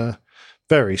 but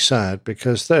very sad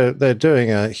because they're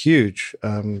doing a huge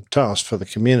task for the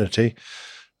community,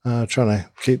 trying to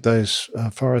keep those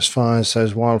forest fires,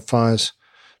 those wildfires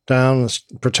down,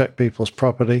 protect people's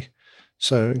property.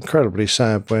 So incredibly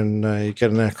sad when you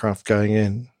get an aircraft going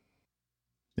in.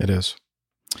 It is.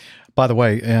 By the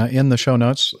way, in the show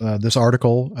notes, this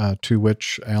article to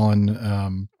which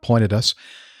Alan pointed us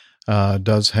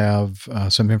does have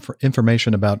some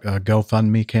information about a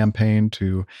GoFundMe campaign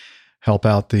to help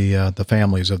out the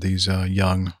families of these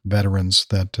young veterans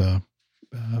that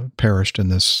perished in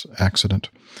this accident.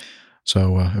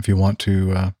 So if you want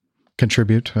to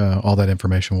contribute, all that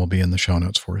information will be in the show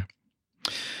notes for you.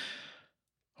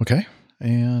 Okay,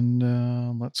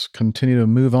 and let's continue to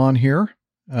move on here.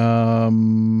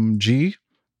 G.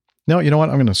 No, you know what?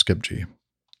 I'm going to skip G.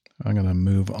 I'm going to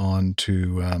move on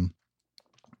to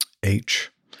H.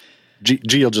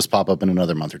 G will just pop up in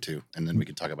another month or two, and then we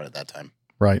can talk about it that time.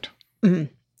 Right.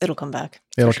 Mm-hmm. It'll come back.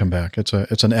 It'll come back. It's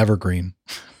an evergreen.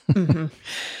 Mm-hmm.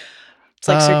 It's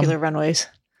like circular runways.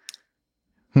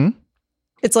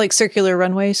 It's like circular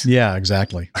runways. Yeah,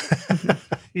 exactly.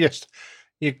 Yes,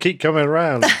 you keep coming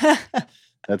around.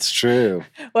 That's true.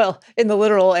 Well, in the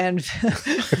literal and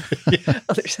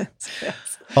other sense.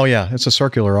 Yes. Oh, yeah. It's a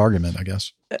circular argument, I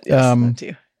guess. Yes, that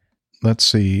too. Let's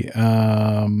see.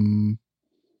 Well,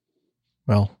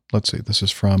 let's see. This is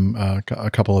from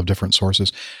a couple of different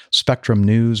sources.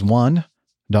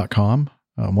 SpectrumNews1.com,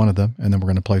 one of them. And then we're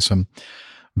going to play some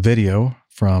video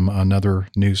from another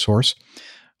news source.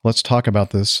 Let's talk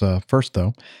about this first,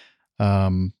 though.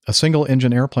 A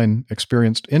single-engine airplane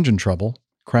experienced engine trouble,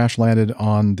 crash landed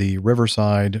on the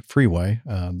Riverside Freeway,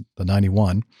 the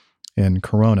 91, in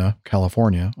Corona,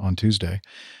 California, on Tuesday,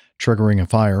 triggering a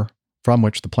fire from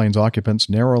which the plane's occupants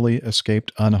narrowly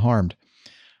escaped unharmed.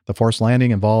 The forced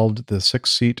landing involved the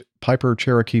 6-seat Piper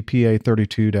Cherokee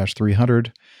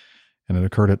PA-32-300, and it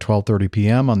occurred at 12:30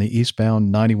 p.m. on the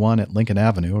eastbound 91 at Lincoln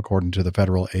Avenue, according to the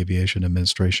Federal Aviation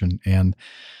Administration and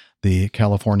the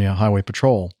California Highway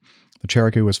Patrol. The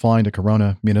Cherokee was flying to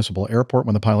Corona Municipal Airport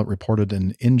when the pilot reported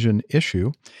an engine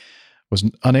issue, was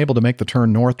unable to make the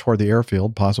turn north toward the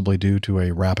airfield, possibly due to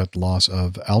a rapid loss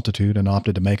of altitude, and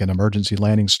opted to make an emergency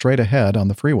landing straight ahead on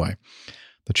the freeway.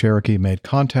 The Cherokee made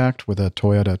contact with a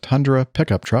Toyota Tundra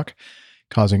pickup truck,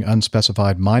 causing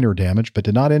unspecified minor damage, but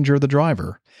did not injure the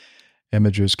driver.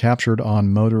 Images captured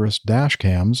on motorist dash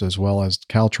cams, as well as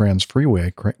Caltrans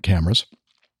freeway cameras,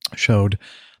 showed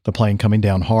the plane coming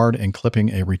down hard and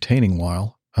clipping a retaining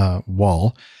wall,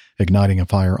 igniting a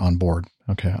fire on board.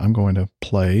 Okay, I'm going to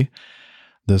play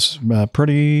this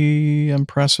pretty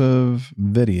impressive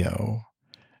video.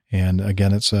 And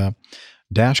again, it's a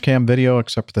dash cam video,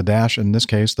 except for the dash. In this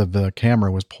case, the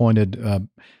camera was pointed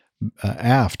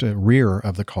aft, rear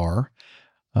of the car.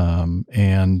 But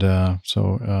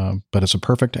it's a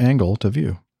perfect angle to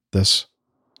view this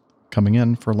coming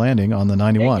in for landing on the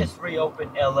 91. They just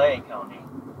reopened LA County.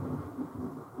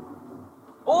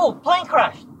 Oh, plane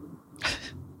crashed.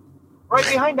 Right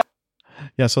behind us.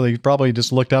 Yeah, so they probably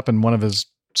just looked up in one of his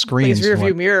screens. His rear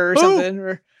view mirror or something.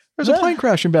 Or, there's a plane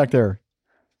crashing back there.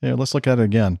 Yeah, let's look at it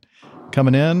again.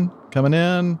 Coming in.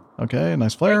 Okay,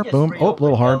 nice flare. Boom. Oh, a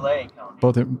little hard.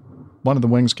 One of the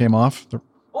wings came off.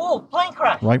 Oh, plane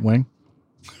crash. Right wing.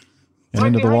 And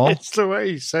into the wall. It's the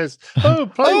way he says,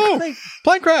 plane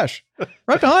crash.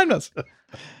 Right behind us.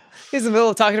 He's in the middle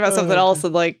of talking about something else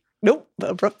and like, nope,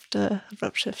 abrupt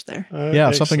shift there.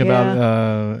 Something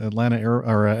about Atlanta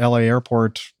or LA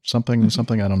airport, something,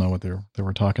 I don't know what they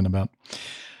were talking about.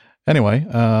 Anyway,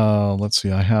 let's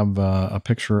see. I have a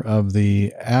picture of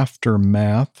the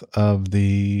aftermath of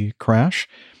the crash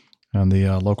and the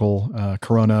local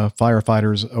Corona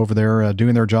firefighters over there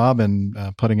doing their job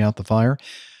and putting out the fire.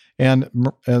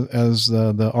 And as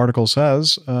the article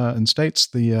says and states,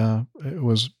 it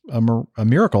was a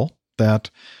miracle that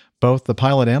both the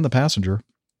pilot and the passenger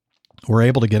were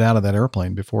able to get out of that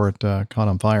airplane before it caught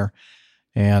on fire,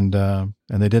 and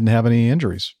they didn't have any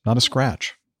injuries, not a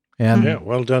scratch. And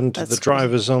well done to the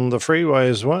drivers on the freeway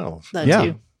as well.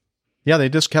 Too. Yeah, they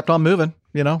just kept on moving.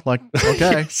 Okay. Well,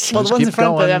 the ones in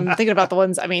front, but I'm thinking about the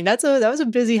ones. I mean, that was a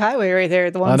busy highway right there.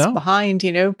 The ones behind,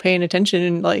 paying attention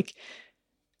and like,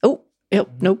 nope,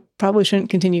 probably shouldn't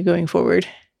continue going forward.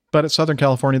 But at Southern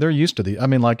California, they're used to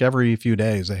like every few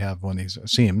days they have one of these, it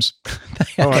seems,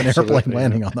 they have an airplane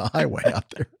landing on the highway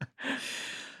out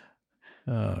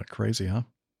there. Crazy, huh?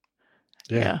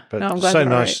 Yeah. But I'm glad so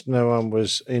nice no one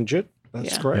was injured.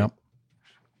 That's great. Yep.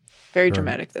 Very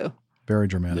dramatic, though. Very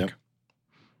dramatic.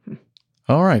 Yep.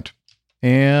 All right.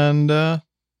 And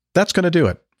that's going to do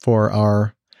it for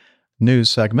our news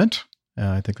segment.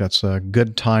 I think that's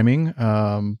good timing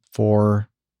for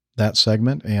that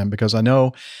segment. And because I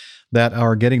know that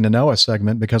our Getting to Know Us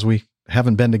segment, because we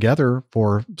haven't been together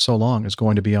for so long, is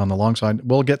going to be on the long side.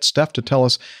 We'll get Steph to tell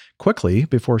us quickly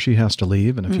before she has to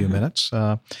leave in a few minutes.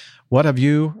 What have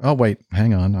you... Oh, wait,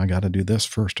 hang on. I got to do this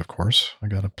first, of course. I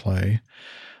got to play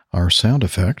our sound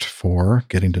effect for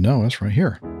Getting to Know Us right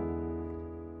here.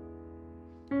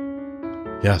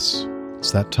 Yes,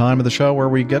 it's that time of the show where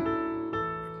we get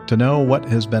to know what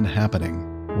has been happening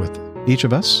with each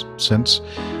of us since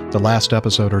the last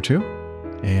episode or two.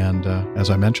 And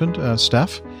as I mentioned,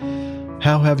 Steph,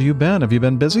 how have you been? Have you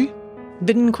been busy?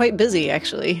 Been quite busy,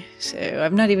 actually. So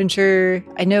I'm not even sure.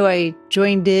 I know I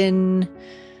joined in,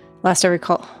 last I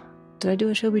recall. Did I do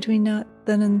a show between now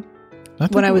then and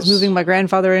when I was moving my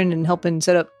grandfather in and helping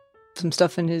set up some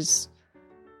stuff in his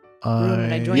room?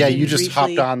 And I joined in you just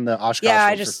briefly. Hopped on the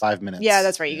Oshkosh for 5 minutes. Yeah,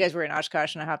 that's right. You guys were in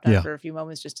Oshkosh and I hopped on for a few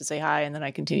moments just to say hi. And then I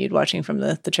continued watching from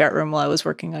the chat room while I was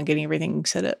working on getting everything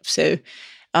set up. So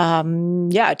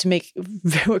To make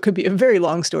what could be a very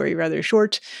long story rather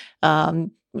short,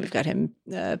 we've got him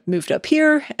moved up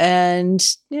here, and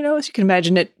as you can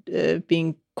imagine, it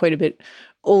being quite a bit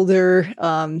older,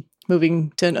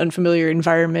 moving to an unfamiliar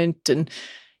environment, and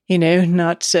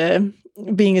not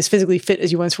being as physically fit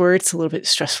as you once were. It's a little bit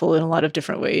stressful in a lot of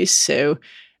different ways. So,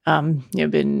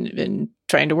 been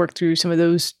trying to work through some of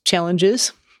those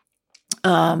challenges,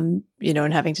 and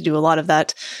having to do a lot of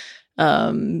that,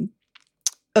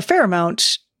 a fair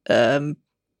amount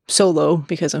solo,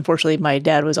 because unfortunately my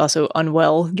dad was also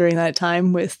unwell during that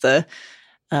time with the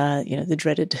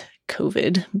dreaded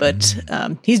COVID, but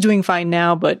he's doing fine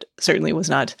now, but certainly was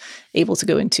not able to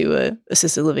go into a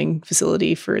assisted living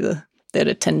facility they had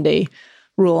a 10-day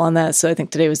rule on that. So I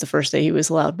think today was the first day he was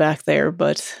allowed back there.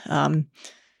 But it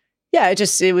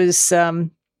was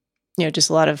just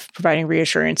a lot of providing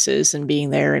reassurances and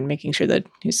being there and making sure that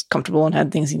he's comfortable and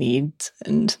had things he needs,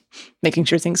 and making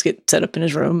sure things get set up in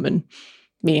his room, and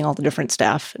meeting all the different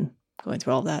staff and going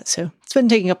through all of that. So it's been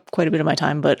taking up quite a bit of my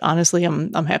time, but honestly,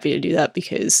 I'm happy to do that,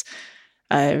 because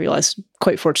I realized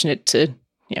quite fortunate to,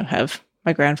 have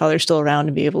my grandfather still around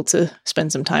and be able to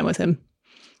spend some time with him,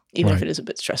 even if it is a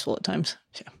bit stressful at times.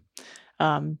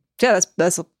 So,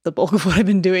 that's the bulk of what I've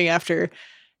been doing after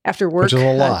work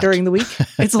during the week.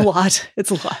 It's a lot.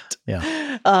 It's a lot.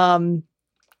 Yeah.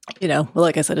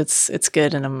 Like I said, it's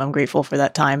good, and I'm grateful for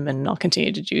that time, and I'll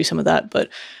continue to do some of that, but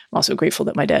I'm also grateful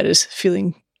that my dad is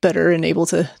feeling better and able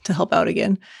to help out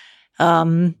again.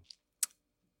 I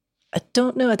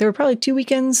don't know. There were probably 2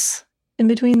 weekends in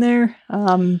between there.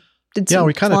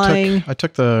 We kind of I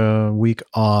took the week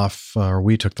off, or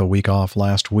we took the week off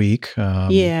last week.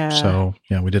 So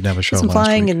we didn't have a show last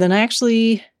flying, week. And then I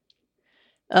actually,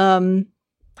 I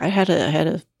had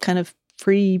a kind of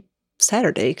free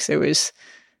Saturday, because there was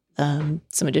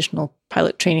some additional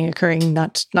pilot training occurring.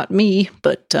 Not me,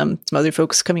 but some other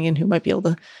folks coming in who might be able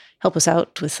to help us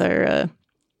out with our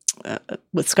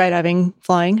with skydiving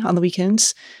flying on the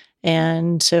weekends.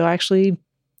 And so I actually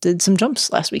did some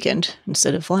jumps last weekend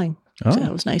instead of flying. So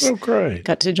that was nice. Oh, great.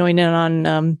 Got to join in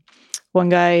on one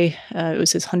guy. It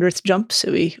was his 100th jump.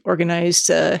 So we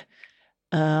organized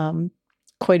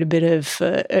quite a bit of,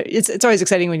 it's always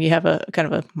exciting when you have a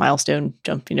kind of a milestone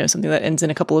jump, something that ends in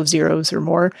a couple of zeros or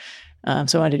more.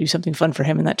 So I wanted to do something fun for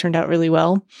him, and that turned out really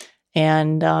well.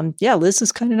 And Liz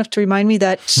was kind enough to remind me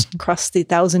that crossed the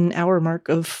 1,000-hour mark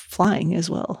of flying as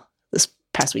well this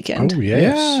past weekend. Oh,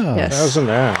 yes. Yeah. Yes. 1,000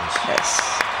 hours.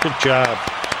 Yes. Good job.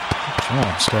 Good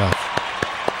job, Steph.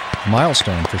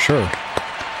 Milestone for sure.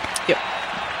 Yep.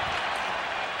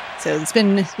 So it's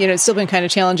been, it's still been kind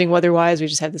of challenging weather-wise. We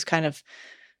just have this kind of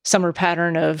summer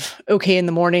pattern of okay in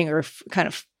the morning, or kind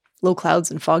of low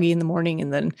clouds and foggy in the morning,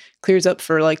 and then clears up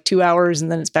for like 2 hours,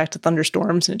 and then it's back to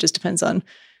thunderstorms. And it just depends on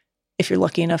if you're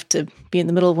lucky enough to be in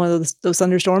the middle of one of those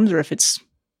thunderstorms, or if it's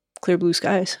clear blue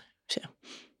skies. So,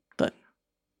 but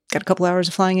got a couple hours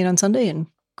of flying in on Sunday and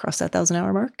cross that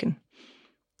 1,000-hour mark, and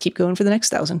keep going for the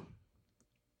next 1,000.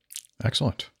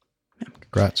 Excellent.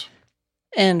 Congrats.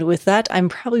 And with that, I'm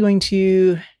probably going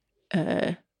to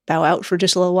bow out for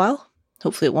just a little while.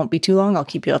 Hopefully it won't be too long. I'll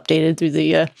keep you updated through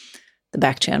the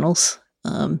back channels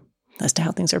as to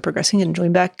how things are progressing, and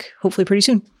join back hopefully pretty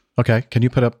soon. Okay. Can you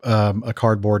put up a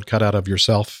cardboard cutout of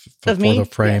yourself for the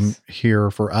frame here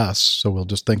for us? So we'll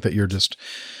just think that you're just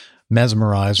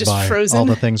mesmerized just by frozen. all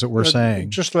the things that we're saying.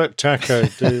 Just let Taco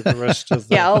do the rest of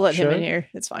the I'll let show. him in here.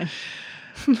 It's fine.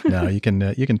 No, you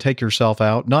can take yourself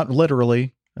out, not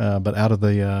literally, but out of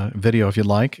the video if you'd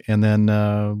like. And then,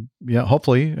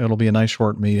 hopefully it'll be a nice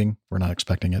short meeting. We're not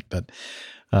expecting it, but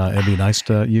it'd be nice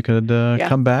you could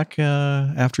come back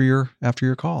after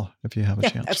your call if you have a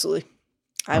chance. Absolutely.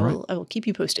 I will keep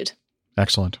you posted.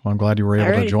 Excellent. Well, I'm glad you were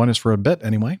able to join us for a bit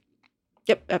anyway.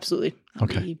 Yep, absolutely. I'll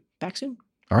be back soon.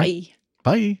 All right.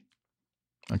 Bye.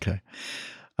 Okay.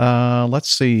 Let's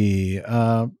see.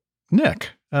 Nick,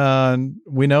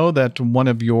 we know that one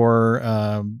of your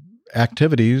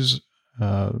activities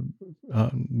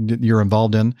you're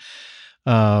involved in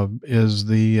is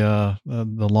the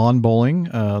lawn bowling,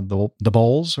 the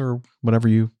bowls, or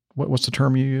whatever what's the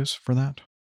term you use for that?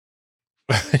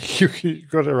 You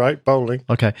got it right, bowling.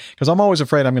 Okay, because I'm always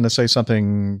afraid I'm going to say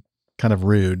something kind of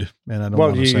rude, and I don't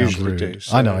want to sound rude. Do,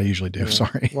 so, I know, I usually do.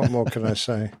 Sorry. What more can I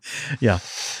say? Yeah,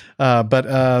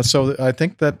 but so I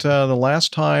think that the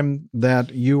last time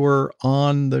that you were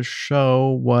on the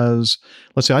show was,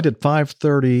 let's see, I did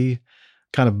 5:30,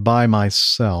 kind of by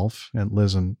myself, and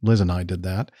Liz and I did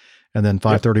that. And then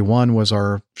 5:31 was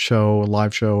our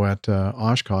live show at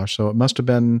Oshkosh. So it must have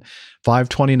been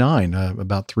 5:29,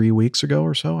 about 3 weeks ago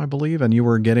or so, I believe. And you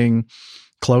were getting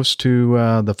close to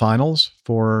the finals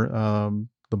for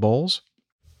the bowls?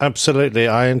 Absolutely.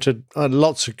 I entered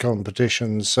lots of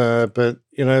competitions, but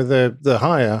the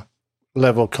higher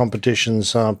level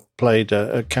competitions are played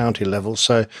at county level.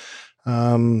 So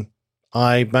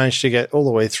I managed to get all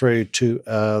the way through to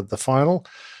the final,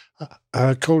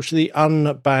 called the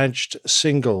unbadged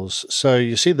singles. So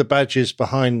you see the badges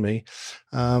behind me.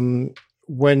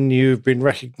 When you've been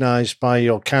recognised by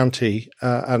your county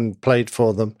and played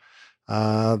for them,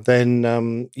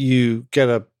 then you get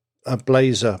a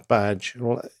blazer badge.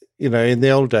 Well, in the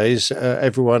old days,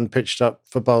 everyone pitched up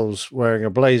for bowls wearing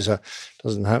a blazer.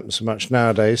 Doesn't happen so much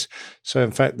nowadays. So, in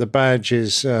fact, the badge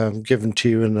is given to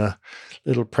you in a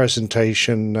little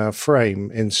presentation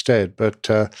frame instead. But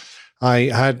I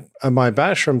had my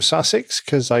badge from Sussex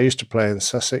because I used to play in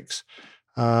Sussex.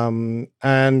 And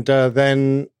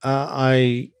then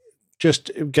I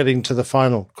just getting to the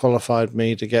final qualified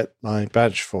me to get my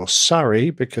badge for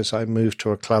Surrey because I moved to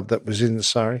a club that was in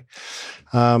Surrey.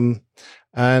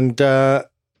 And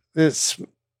it's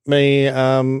me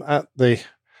at the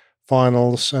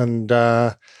finals, and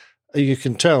you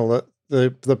can tell that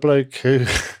the bloke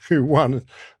who won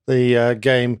the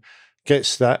game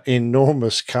gets that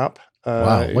enormous cup.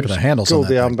 Wow, look at the handles called on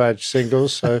that the thing. unbadged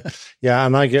singles. So, yeah,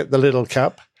 and I get the little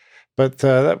cup. But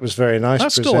that was very nice.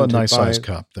 That's still a nice size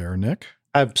cup there, Nick.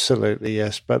 Absolutely,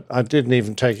 yes. But I didn't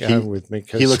even take it home with me.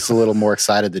 He looks a little more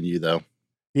excited than you, though.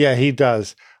 Yeah, he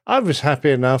does. I was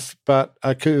happy enough, but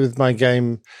I could with my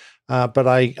game. But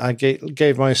I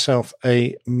gave myself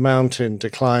a mountain to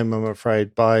climb, I'm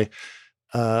afraid, by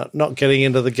not getting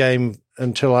into the game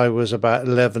until I was about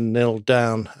 11-0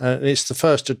 down. It's the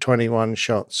first of 21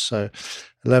 shots, so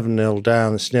 11-0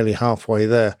 down. It's nearly halfway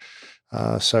there.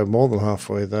 So more than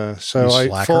halfway there. So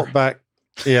I fought back.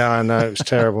 Yeah, I know. It was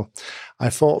terrible. I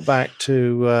fought back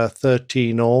to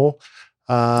 13 all.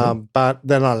 But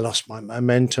then I lost my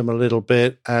momentum a little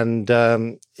bit, and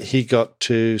he got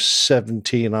to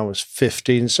 17. I was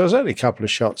 15, so it was only a couple of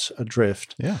shots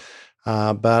adrift. Yeah.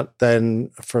 But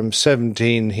then from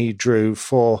 17, he drew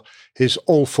for his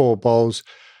all four balls,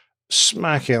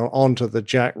 smacking onto the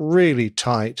jack really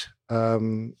tight.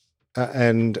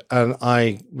 And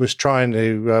I was trying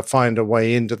to find a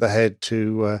way into the head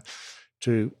to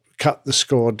cut the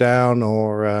score down,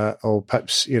 or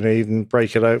perhaps even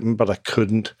break it open, but I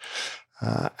couldn't.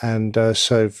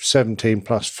 So 17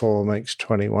 plus 4 makes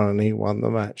 21, and he won the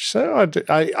match. So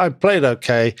I played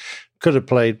okay. Could have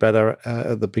played better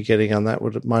at the beginning, and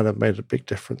that might have made a big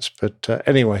difference. But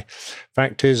anyway,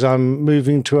 fact is, I'm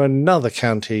moving to another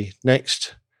county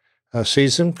next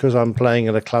season because I'm playing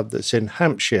at a club that's in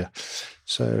Hampshire.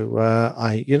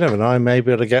 So you never know, I may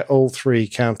be able to get all 3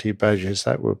 county badges.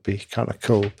 That would be kind of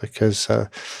cool because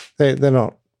they're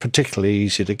not particularly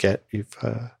easy to get.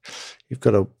 You've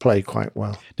got to play quite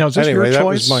well. Now, is this your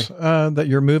choice that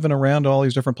you're moving around to all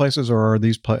these different places, or are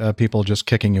these people just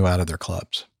kicking you out of their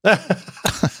clubs?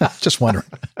 Just wondering.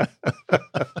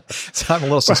 So I'm a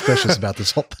little suspicious about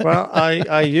this whole thing. Well,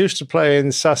 I used to play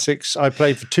in Sussex. I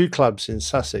played for 2 clubs in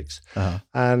Sussex. Uh-huh.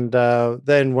 And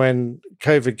then when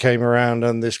COVID came around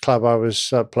and this club I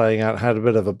was playing at had a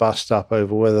bit of a bust up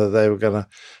over whether they were going to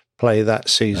play that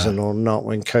season or not,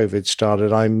 when COVID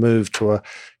started, I moved to a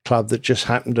club that just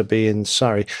happened to be in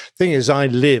Surrey. Thing is, I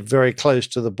live very close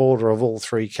to the border of all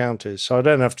 3 counties, so I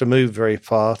don't have to move very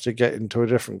far to get into a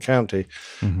different county.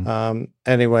 Mm-hmm.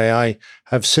 Anyway, I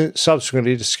have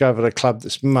subsequently discovered a club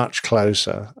that's much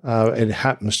closer. It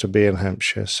happens to be in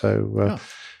Hampshire, so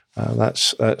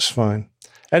that's fine.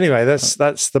 Anyway,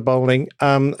 that's the bowling.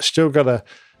 Still got a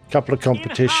couple of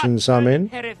competitions I'm in.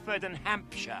 Hereford and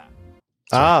Hampshire.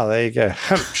 There you go,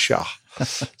 Hampshire.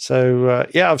 So,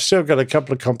 I've still got a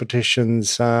couple of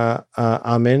competitions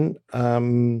I'm in.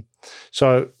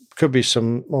 So could be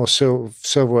some more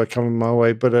silverware coming my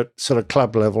way, but at sort of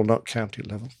club level, not county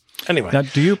level. Anyway. Now,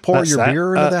 do you pour your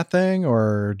beer into that thing,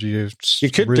 or do you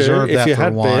reserve that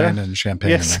for wine and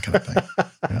champagne and that kind of thing?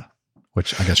 Yeah.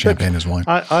 Which I guess champagne is wine.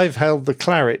 I've held the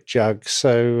claret jug.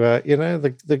 So,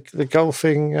 the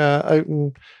golfing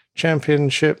Open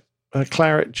Championship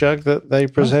claret jug that they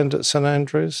present at St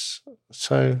Andrews.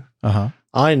 So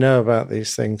I know about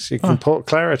these things. You can pour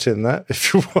claret in that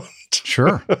if you want.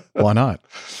 Sure. Why not?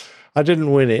 I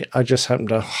didn't win it. I just happened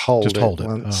to hold it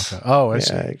once. Oh, I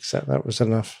see. Yeah, exactly. That was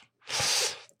enough.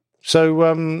 So,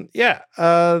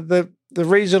 the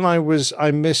reason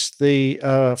I missed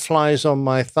the Flies on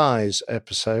My Thighs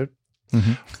episode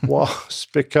was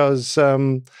because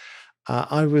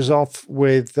I was off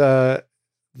with the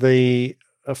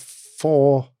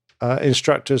 4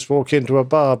 instructors walk into a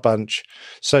bar bunch.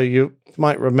 So you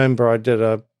might remember I did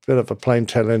a bit of a plain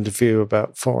tale interview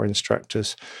about 4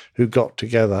 instructors who got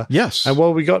together. Yes. And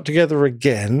well, we got together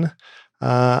again,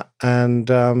 and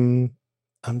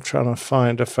I'm trying to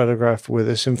find a photograph with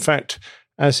us. In fact,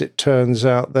 as it turns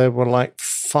out, there were like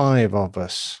 5 of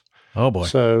us. Oh, boy.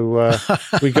 So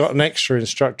we got an extra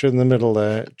instructor in the middle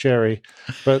there, Jerry.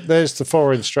 But there's the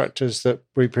 4 instructors that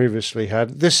we previously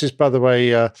had. This is, by the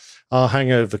way, our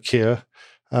hangover cure,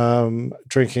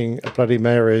 drinking Bloody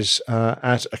Marys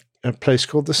at a place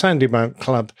called the Sandymount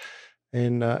Club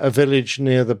in a village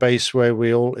near the base where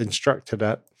we all instructed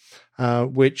at,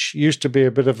 which used to be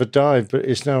a bit of a dive, but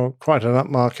is now quite an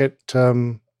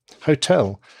upmarket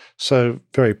hotel. So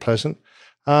very pleasant.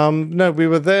 No, we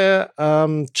were there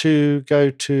to go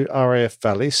to RAF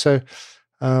Valley. So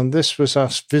this was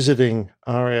us visiting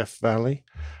RAF Valley.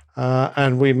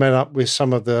 And we met up with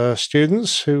some of the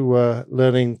students who were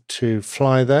learning to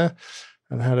fly there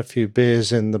and had a few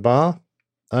beers in the bar.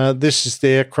 This is the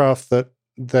aircraft that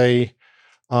they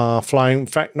are flying. In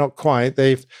fact, not quite.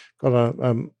 They've got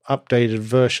an updated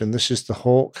version. This is the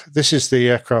Hawk. This is the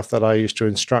aircraft that I used to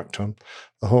instruct on,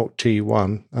 the Hawk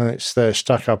T1. And it's there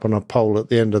stuck up on a pole at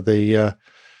the end of the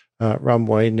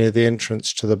runway near the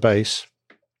entrance to the base.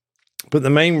 But the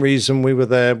main reason we were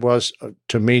there was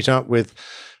to meet up with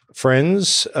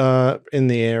friends in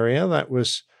the area. That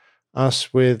was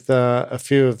us with a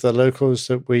few of the locals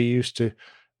that we used to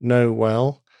know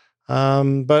well.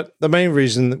 But the main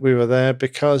reason that we were there,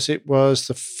 because it was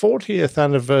the 40th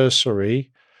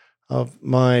anniversary of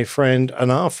my friend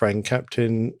and our friend,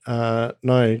 Captain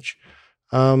Nige.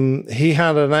 He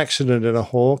had an accident in a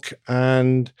Hawk,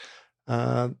 and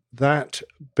that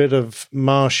bit of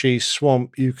marshy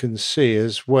swamp you can see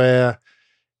is where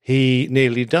he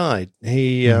nearly died.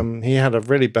 He had a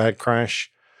really bad crash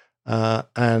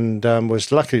and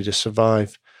was lucky to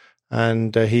survive.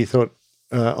 And he thought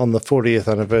on the 40th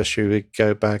anniversary we'd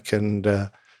go back and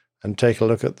take a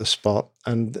look at the spot.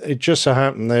 And it just so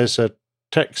happened there's a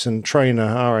Texan trainer,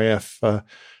 RAF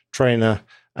trainer,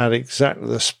 at exactly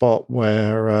the spot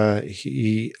where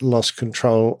he lost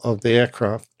control of the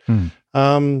aircraft.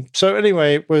 So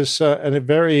anyway, it was a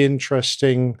very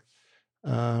interesting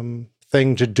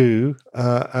thing to do,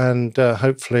 and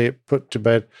hopefully it put to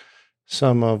bed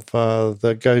some of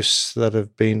the ghosts that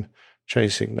have been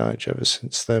chasing Nige ever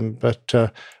since then. But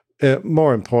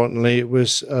more importantly, it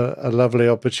was a lovely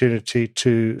opportunity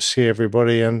to see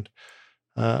everybody and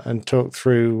talk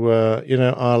through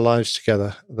our lives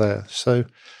together there. So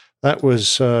that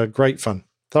was great fun.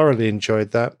 Thoroughly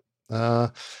enjoyed that.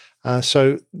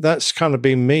 So that's kind of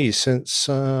been me since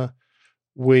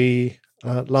we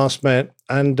last met.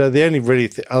 And the only really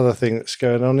other thing that's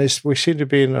going on is we seem to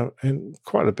be in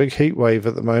quite a big heat wave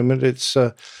at the moment. It's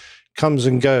comes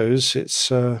and goes.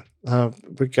 It's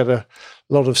we get a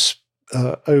lot of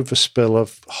overspill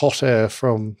of hot air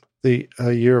from the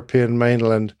European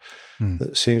mainland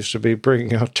that seems to be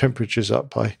bringing our temperatures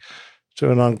up to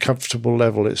an uncomfortable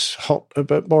level. It's hot,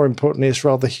 but more importantly, it's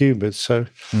rather humid. So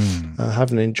I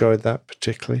haven't enjoyed that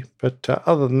particularly. But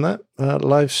other than that,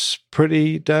 life's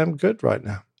pretty damn good right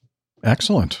now.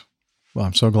 Excellent. Well,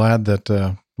 I'm so glad that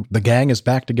the gang is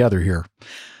back together here.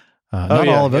 Not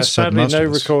all of us, sadly, but most no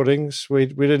of us. recordings. We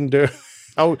didn't do.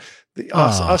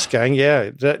 Us gang,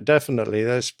 yeah, definitely.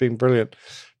 That's been brilliant.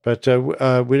 But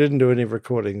we didn't do any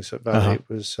recordings at Valley. It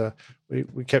was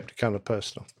we kept it kind of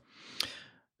personal.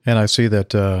 And I see that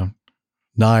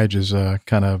Nige is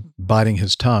kind of biting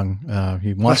his tongue.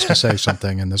 He wants to say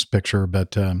something in this picture,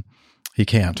 but he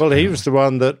can't. Well, he was the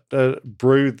one that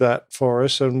brewed that for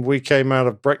us, and we came out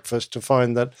of breakfast to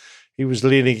find that he was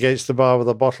leaning against the bar with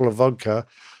a bottle of vodka,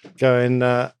 going,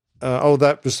 that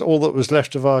was all that was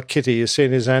left of our kitty. You see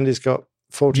in his hand, he's got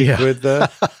 40 quid there.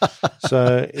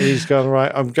 So he's gone,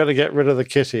 right, I'm going to get rid of the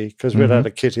kitty, because we'd had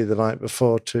a kitty the night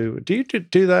before too. Do you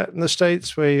do that in the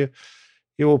States where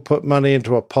you will put money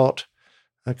into a pot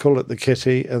and call it the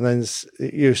kitty, and then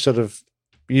you sort of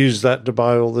use that to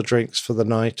buy all the drinks for the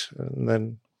night, and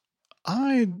then...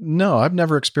 No, I've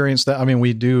never experienced that. I mean,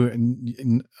 we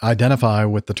do identify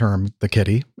with the term the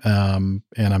kitty, and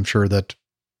I'm sure that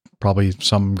probably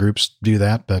some groups do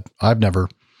that, but I've never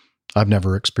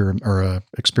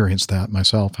experienced that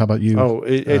myself. How about you? Oh,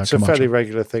 it's a fairly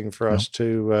regular thing for us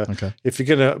to. If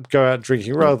you're going to go out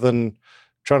drinking, rather than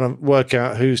trying to work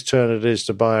out whose turn it is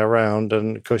to buy a round,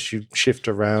 and of course you shift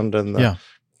around, and the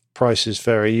prices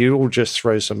vary. You all just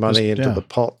throw some money into the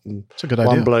pot, and it's a good one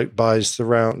idea. bloke buys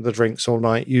the drinks all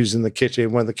night using the kitty,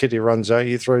 and when the kitty runs out,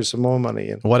 you throw some more money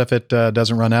in. What if it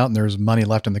doesn't run out and there's money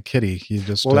left in the kitty? You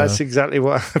just that's exactly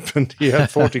what happened. He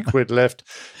had 40 quid left,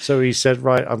 so he said,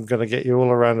 "Right, I'm going to get you all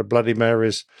around a Bloody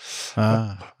Mary's,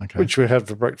 which we had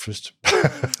for breakfast."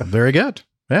 Very good.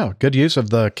 Yeah, good use of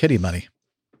the kitty money.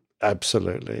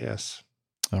 Absolutely, yes.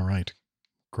 All right,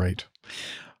 great.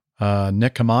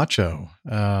 Nick Camacho.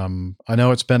 I know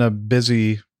it's been a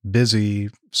busy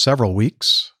several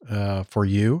weeks for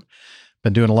you.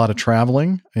 Been doing a lot of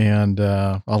traveling, and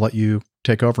I'll let you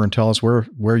take over and tell us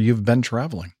where you've been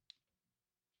traveling.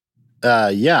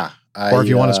 Yeah. Or if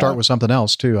you want to start with something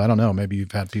else too. I don't know. Maybe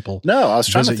you've had people. No, I was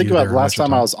trying to think about the last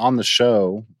time I was on the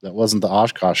show. That wasn't the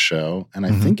Oshkosh show. And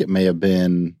I think it may have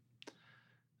been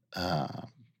 3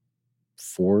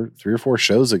 or 4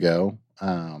 shows ago.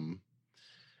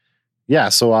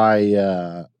 So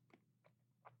I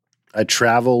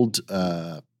traveled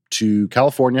to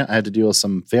California. I had to deal with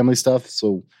some family stuff.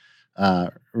 So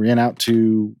ran out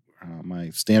to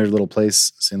my standard little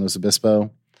place, San Luis Obispo.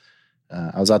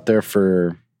 I was out there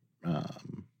for,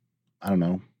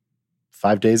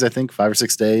 5 days, I think, 5 or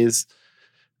 6 days.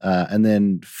 And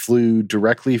then flew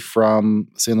directly from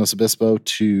San Luis Obispo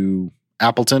to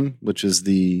Appleton, which is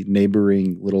the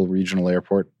neighboring little regional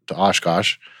airport to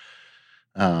Oshkosh.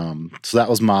 So that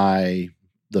was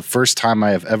the first time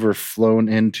I have ever flown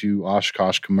into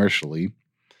Oshkosh commercially.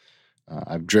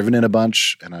 I've driven in a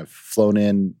bunch, and I've flown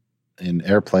in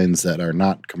airplanes that are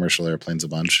not commercial airplanes a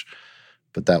bunch.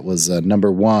 But that was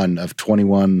number 1 of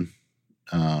 21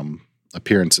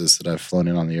 appearances that I've flown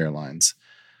in on the airlines.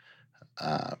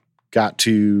 Got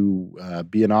to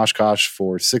be in Oshkosh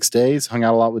for 6 days, hung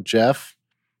out a lot with Jeff,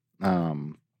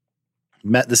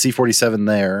 met the C-47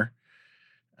 there.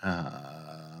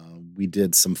 We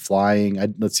did some flying. I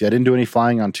didn't do any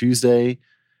flying on Tuesday.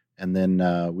 And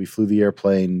then we flew the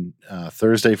airplane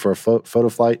Thursday for a photo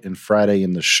flight and Friday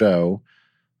in the show.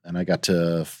 And I got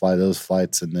to fly those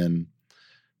flights. And then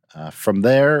from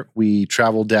there, we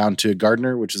traveled down to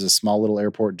Gardner, which is a small little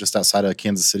airport just outside of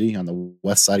Kansas City, on the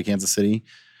west side of Kansas City.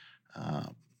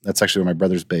 That's actually where my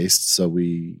brother's based. So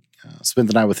we spent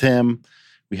the night with him.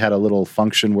 We had a little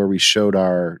function where we showed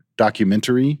our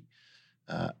documentary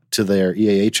to their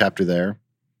EAA chapter there.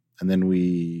 And then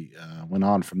we went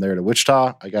on from there to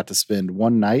Wichita. I got to spend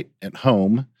one night at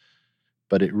home,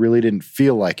 but it really didn't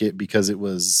feel like it because it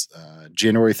was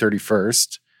January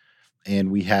 31st.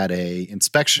 And we had an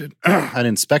inspection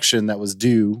that was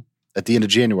due at the end of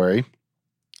January.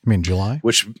 I mean, July?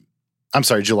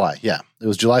 July. Yeah. It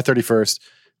was July 31st.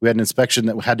 We had an inspection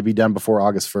that had to be done before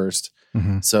August 1st.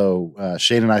 Mm-hmm. So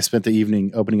Shane and I spent the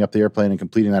evening opening up the airplane and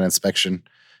completing that inspection.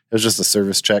 It was just a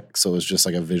service check. So it was just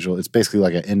like a visual. It's basically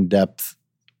like an in-depth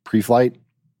pre-flight.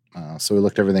 So we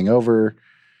looked everything over.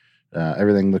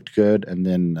 Everything looked good. And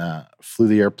then flew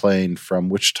the airplane from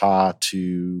Wichita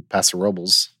to Paso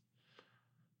Robles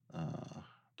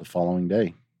the following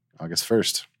day, August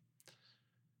 1st.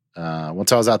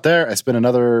 Once I was out there, I spent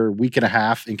another week and a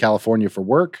half in California for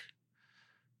work.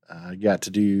 I got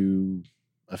to do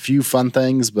a few fun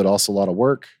things, but also a lot of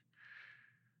work.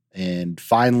 And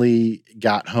finally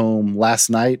got home last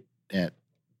night at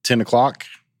 10 o'clock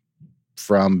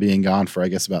from being gone for, I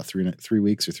guess, about 3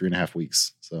 weeks or 3.5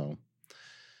 weeks. So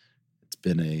it's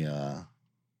been a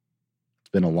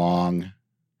long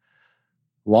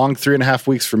 3.5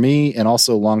 weeks for me, and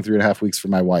also a long 3.5 weeks for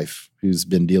my wife, who's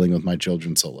been dealing with my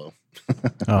children solo.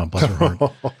 Oh, bless her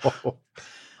heart.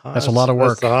 That's a lot of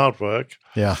work. That's the hard work.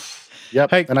 Yeah. Yep.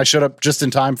 Hey. And I showed up just in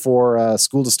time for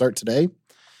school to start today.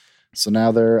 So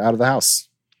now they're out of the house.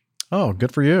 Oh,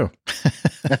 good for you.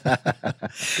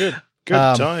 Good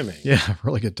timing. Yeah,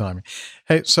 really good timing.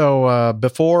 Hey, so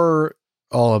before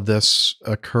all of this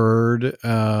occurred,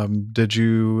 did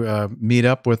you meet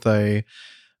up with a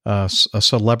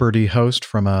celebrity host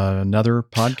from another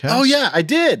podcast? Oh yeah, I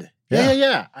did.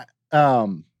 Yeah.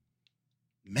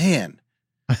 Man,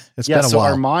 it's been a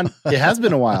while. Armando, it has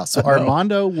been a while. So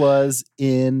Armando was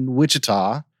in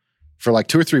Wichita for like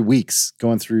 2 or 3 weeks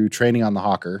going through training on the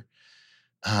Hawker.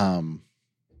 I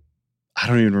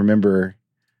don't even remember.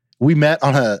 We met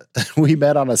on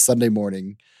a Sunday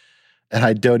morning, and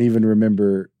I don't even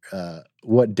remember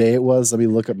what day it was. Let me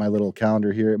look at my little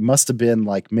calendar here. It must have been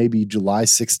like maybe July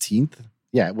 16th.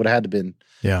 Yeah, it would have had to been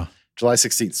July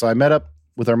 16th. So I met up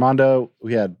with Armando.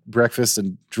 We had breakfast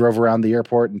and drove around the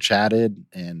airport and chatted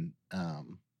and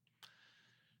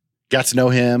got to know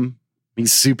him.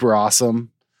 He's super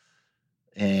awesome.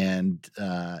 And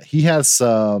he has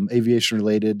some aviation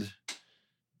related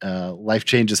life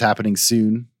changes happening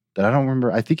soon that I don't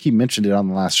remember. I think he mentioned it on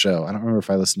the last show. I don't remember if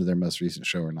I listened to their most recent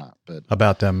show or not. But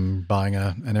about them buying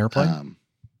an airplane.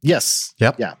 Yes.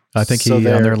 Yep. Yeah. I think on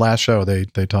their last show he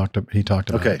talked about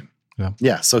okay. it. Yeah.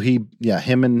 Yeah. So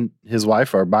him and his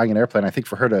wife are buying an airplane, I think,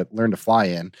 for her to learn to fly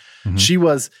in. Mm-hmm. She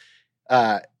was,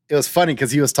 it was funny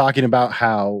because he was talking about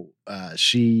how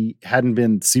she hadn't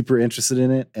been super interested in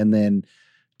it and then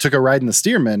took a ride in the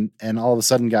Stearman and all of a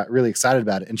sudden got really excited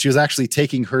about it. And she was actually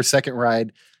taking her second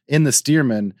ride in the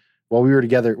Stearman while we were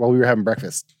together, while we were having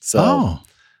breakfast. So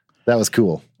that was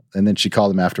cool. And then she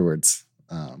called him afterwards.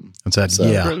 And said,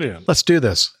 brilliant. Let's do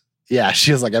this. Yeah.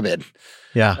 She was like, I'm in.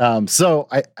 Yeah. So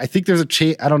I think there's a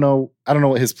chance. I don't know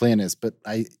what his plan is, but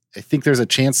I think there's a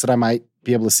chance that I might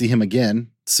be able to see him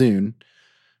again soon.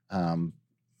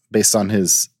 Based on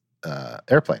his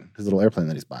airplane, his little airplane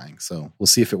that he's buying. So we'll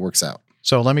see if it works out.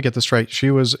 So let me get this straight.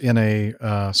 She was in a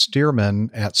Stearman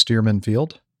at Stearman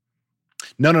Field?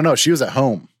 No. She was at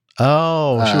home.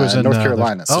 Oh, she was in North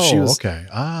Carolina. So she was, okay.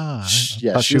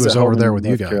 She was over there with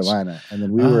you guys. Carolina, and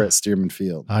then we were at Stearman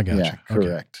Field. I got you.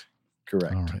 Correct. All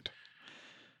right.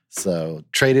 So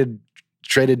traded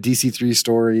DC-3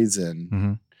 stories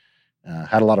and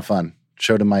had a lot of fun.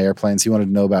 Showed him my airplanes. He wanted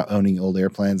to know about owning old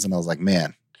airplanes, and I was like,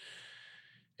 man,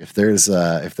 if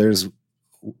there's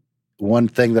one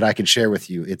thing that I can share with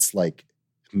you, it's like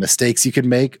mistakes you can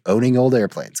make owning old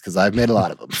airplanes, because I've made a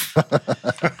lot of them.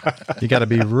 You got to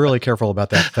be really careful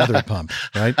about that feather pump,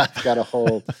 right? I've got a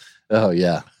whole. Oh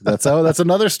yeah, that's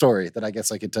another story that I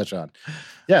guess I could touch on.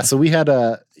 Yeah, so we had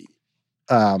a.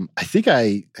 I think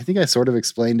I sort of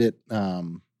explained it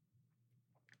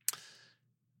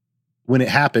when it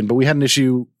happened, but we had an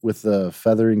issue with the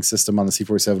feathering system on the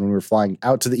C-47 when we were flying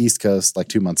out to the East Coast like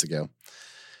 2 months ago.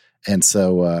 And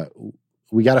so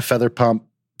we got a feather pump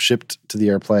shipped to the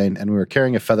airplane, and we were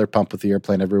carrying a feather pump with the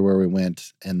airplane everywhere we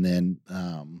went. And then,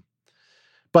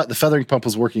 but the feathering pump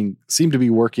didn't seem to be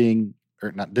working.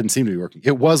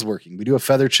 It was working. We do a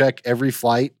feather check every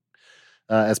flight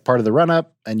as part of the run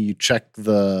up, and you check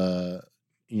the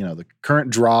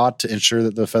current draw to ensure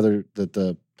that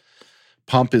the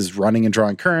pump is running and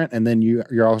drawing current. And then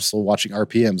you're also watching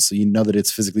RPMs. So you know that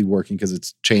it's physically working because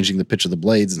it's changing the pitch of the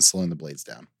blades and slowing the blades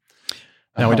down.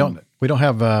 Now we don't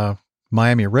have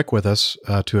Miami Rick with us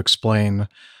to explain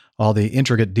all the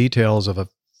intricate details of a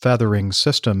feathering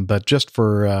system, but just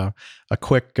for a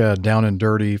quick down and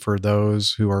dirty for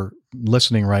those who are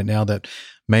listening right now that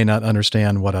may not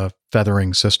understand what a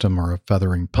feathering system or a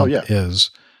feathering pump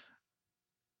is.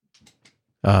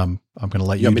 I'm going to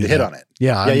let you want me to hit on it.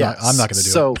 Yeah. I'm not going to do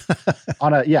it. So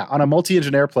on a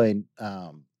multi-engine airplane,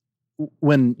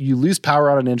 when you lose power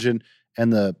on an engine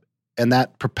and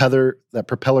that propeller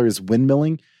is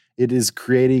windmilling, it is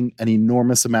creating an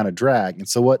enormous amount of drag. And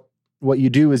so what you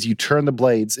do is you turn the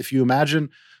blades. If you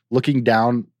imagine looking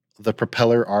down the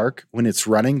propeller arc when it's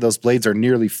running, those blades are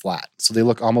nearly flat. So they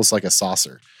look almost like a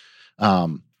saucer.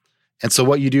 And so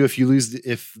what you do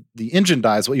if the engine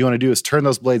dies, what you want to do is turn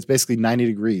those blades basically 90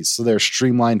 degrees. So they're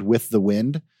streamlined with the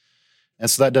wind. And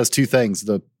so that does two things.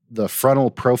 The frontal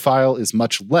profile is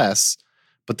much less,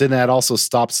 but then that also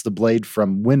stops the blade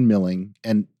from windmilling.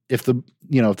 And if the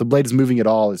blade is moving at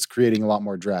all, it's creating a lot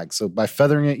more drag. So by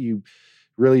feathering it, you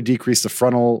really decrease the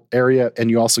frontal area, and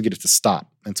you also get it to stop.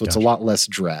 And so it's a lot less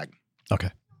drag. Okay.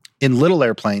 In little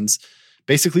airplanes,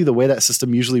 basically the way that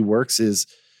system usually works is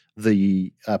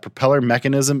the propeller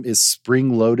mechanism is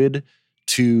spring loaded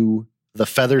to the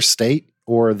feather state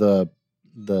or the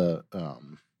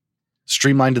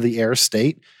streamlined to the air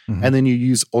state. Mm-hmm. And then you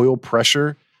use oil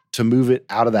pressure to move it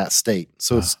out of that state.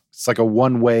 So it's like a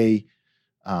one-way,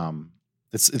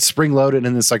 it's spring loaded,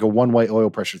 and it's like a one-way oil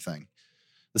pressure thing.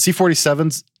 The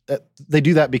C-47s, they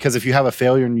do that because if you have a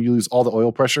failure and you lose all the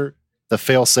oil pressure, the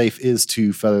fail safe is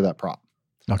to feather that prop.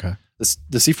 Okay.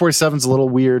 The C-47 is a little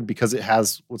weird because it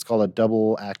has what's called a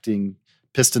double acting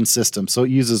piston system. So it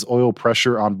uses oil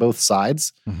pressure on both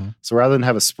sides. Mm-hmm. So rather than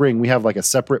have a spring, we have like a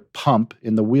separate pump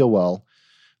in the wheel well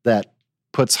that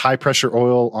puts high pressure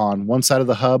oil on one side of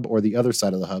the hub or the other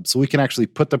side of the hub. So we can actually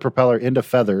put the propeller into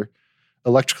feather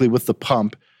electrically with the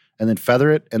pump and then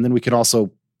feather it. And then we can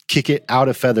also kick it out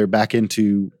of feather back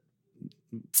into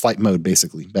flight mode,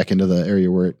 basically back into the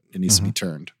area where it needs to be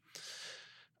turned.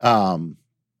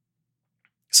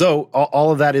 So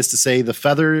all of that is to say the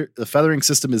feathering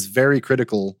system is very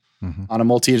critical on a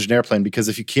multi-engine airplane, because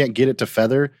if you can't get it to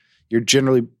feather, you're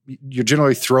generally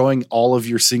throwing all of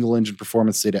your single engine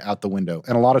performance data out the window.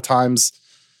 And a lot of times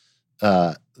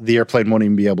the airplane won't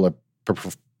even be able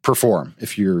to perform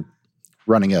if you're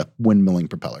running a windmilling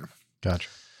propeller. Gotcha.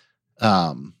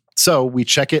 So we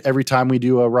check it every time we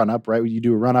do a run up, right? You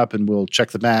do a run up and we'll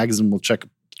check the mags and we'll check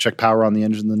check power on the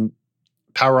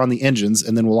engines,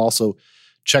 and then we'll also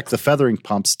check the feathering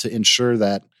pumps to ensure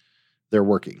that they're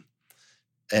working.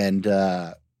 And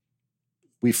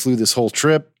we flew this whole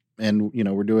trip, and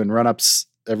we're doing run-ups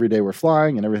every day we're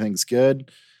flying, and everything's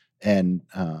good. And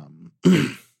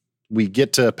we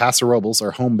get to Paso Robles,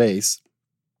 our home base,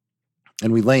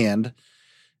 and we land,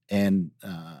 and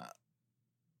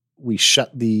we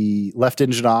shut the left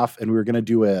engine off, and we were going to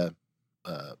do a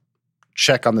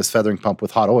check on this feathering pump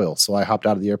with hot oil. So I hopped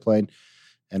out of the airplane,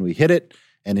 and we hit it,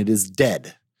 and it is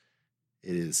dead.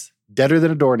 It is deader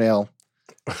than a doornail.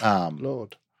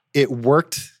 Lord. It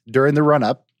worked during the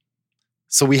run-up,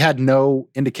 so we had no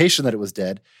indication that it was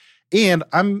dead. And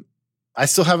I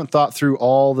still haven't thought through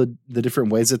all the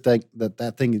different ways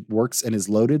that thing works and is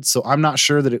loaded. So I'm not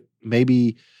sure that it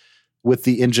maybe with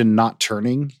the engine not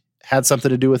turning had something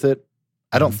to do with it.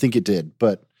 I don't think it did,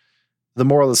 but the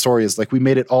moral of the story is we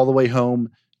made it all the way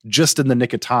home just in the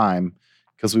nick of time,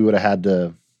 because we would have had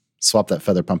to swap that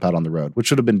feather pump out on the road,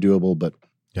 which would have been doable, but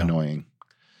annoying.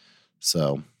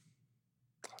 So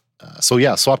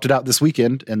swapped it out this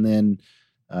weekend, and then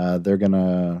they're going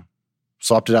to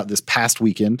swapped it out this past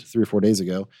weekend, 3 or 4 days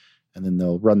ago, and then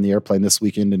they'll run the airplane this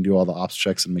weekend and do all the ops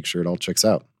checks and make sure it all checks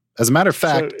out. As a matter of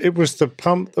fact, so it was the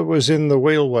pump that was in the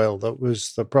wheel well that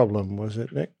was the problem, was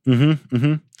it, Nick? Mm-hmm.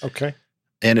 Mm-hmm. Okay.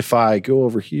 And if I go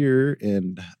over here,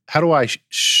 and how do I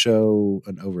show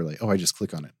an overlay? Oh, I just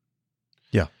click on it.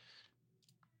 Yeah.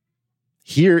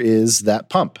 Here is that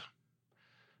pump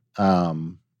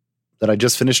that I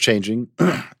just finished changing.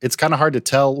 It's kind of hard to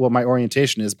tell what my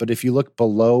orientation is, but if you look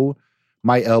below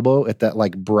my elbow at that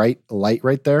bright light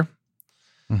right there,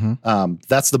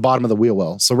 that's the bottom of the wheel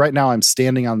well. So right now I'm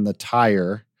standing on the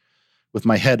tire with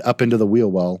my head up into the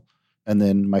wheel well, and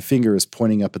then my finger is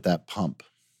pointing up at that pump.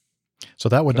 So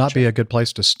that would not be a good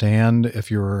place to stand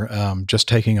if you're just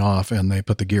taking off and they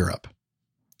put the gear up.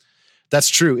 That's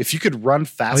true. If you could run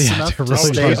fast enough to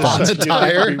really stay on the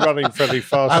tire, you'd be running fairly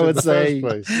fast. I would in the say,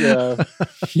 first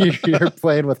place. you're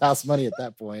playing with house money at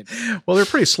that point. Well, they're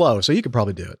pretty slow, so you could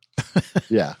probably do it.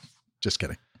 Yeah. Just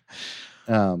kidding.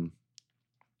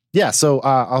 Yeah. So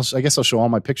I guess I'll show all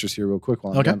my pictures here real quick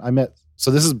while I'm done.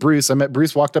 So this is Bruce. I met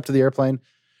Bruce, walked up to the airplane,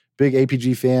 big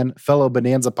APG fan, fellow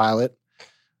Bonanza pilot.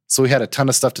 So we had a ton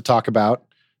of stuff to talk about.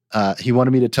 He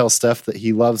wanted me to tell Steph that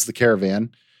he loves the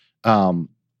Caravan.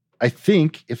 I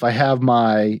think if I have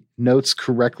my notes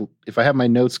correct,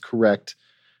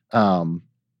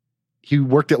 he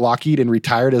worked at Lockheed and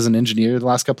retired as an engineer the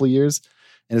last couple of years,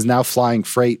 and is now flying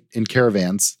freight in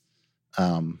Caravans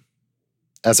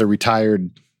as a retired,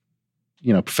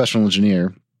 professional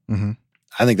engineer. Mm-hmm.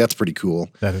 I think that's pretty cool.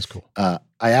 That is cool. I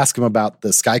asked him about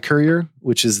the Sky Courier,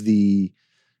 which is the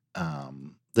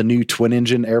new twin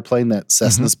engine airplane that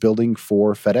Cessna's building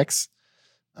for FedEx.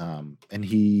 And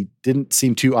he didn't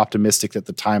seem too optimistic that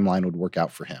the timeline would work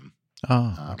out for him.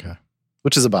 Oh, okay.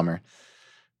 Which is a bummer.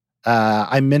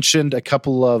 I mentioned a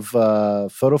couple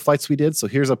of photo flights we did. So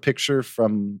here's a picture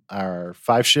from our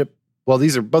 5-ship. Well,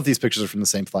 both these pictures are from the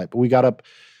same flight, but we got up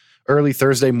early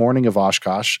Thursday morning of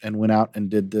Oshkosh and went out and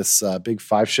did this big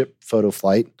 5-ship photo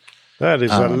flight. That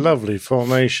is a lovely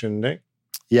formation, Nick.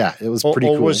 Yeah, it was pretty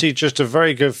cool. Or was he just a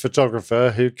very good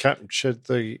photographer who captured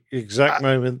the exact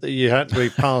moment that you had to be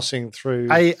passing through?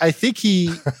 I think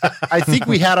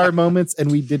we had our moments and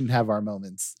we didn't have our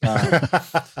moments.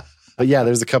 But yeah,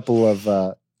 there's a couple of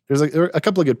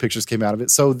good pictures came out of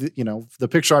it. So the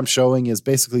picture I'm showing is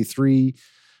basically 3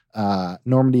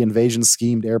 Normandy invasion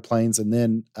schemed airplanes, and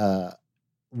then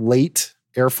late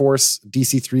Air Force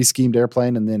DC-3 schemed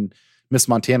airplane, and then Miss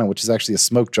Montana, which is actually a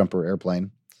smoke jumper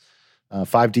airplane.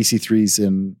 5 DC-3s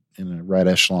in a right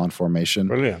echelon formation.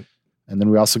 Brilliant. And then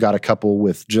we also got a couple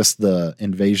with just the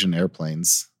invasion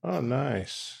airplanes. Oh,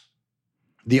 nice.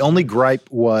 The only gripe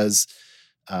was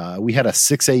we had a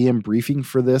 6 a.m. briefing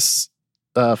for this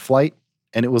flight,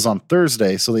 and it was on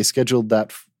Thursday, so they scheduled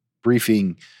that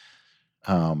briefing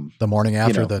the morning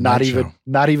after the night show.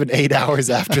 Not even 8 hours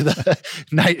after the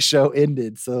night show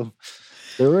ended. So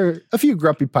there were a few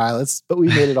grumpy pilots, but we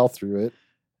made it all through it.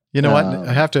 You know what?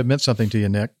 I have to admit something to you,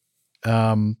 Nick.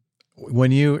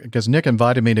 Because Nick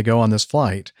invited me to go on this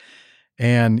flight,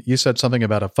 and you said something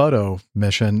about a photo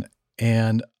mission,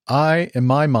 and in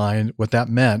my mind, what that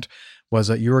meant was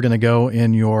that you were going to go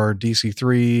in your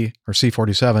DC-3 or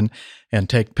C-47 and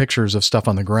take pictures of stuff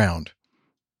on the ground.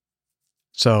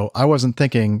 So I wasn't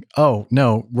thinking, oh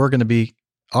no,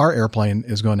 our airplane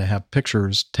is going to have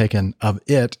pictures taken of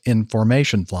it in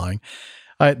formation flying.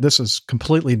 This is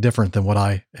completely different than what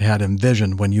I had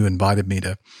envisioned when you invited me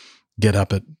to get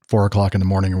up at 4:00 in the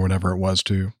morning or whatever it was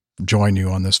to join you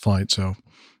on this flight. So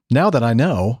now that I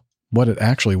know, what it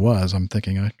actually was, I'm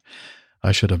thinking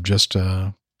I should have just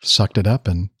sucked it up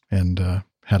and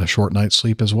had a short night's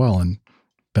sleep as well and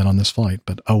been on this flight.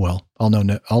 But oh well,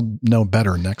 I'll know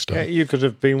better next time. Yeah, you could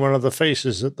have been one of the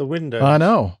faces at the window. I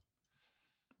know,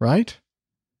 right?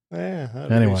 Yeah.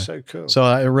 That'd Anyway, be so cool. So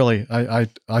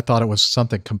I thought it was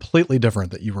something completely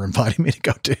different that you were inviting me to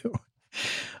go to.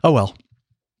 Oh well,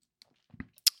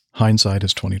 hindsight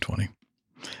is 20/20.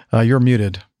 You're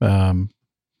muted,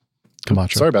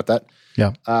 Camacho. Sorry about that.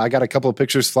 Yeah. I got a couple of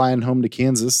pictures flying home to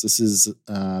Kansas. This is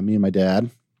me and my dad.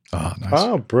 Oh, nice.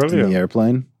 Oh, brilliant. In the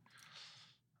airplane.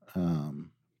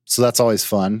 So that's always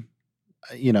fun.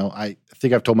 I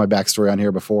think I've told my backstory on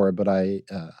here before, but I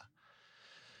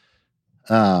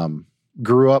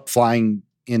grew up flying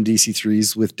in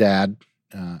DC-3s with Dad,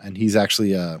 and he's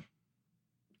actually a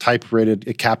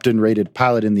captain-rated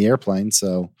pilot in the airplane.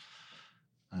 So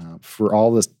for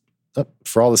all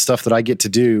the stuff that I get to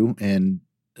do and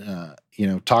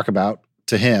talk about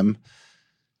to him,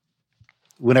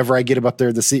 whenever I get him up there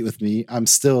in the seat with me, I'm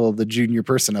still the junior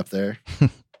person up there.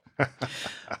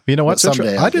 You know what?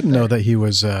 Someday I didn't know that he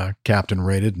was captain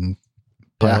rated and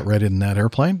pilot rated in that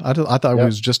airplane. I thought it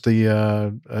was just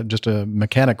a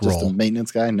mechanic role, just a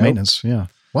maintenance guy. No maintenance. Yeah.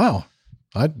 Wow.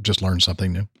 I just learned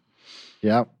something new.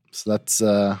 Yeah. So that's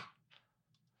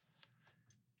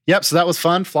Yep. So that was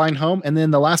fun flying home. And then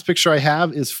the last picture I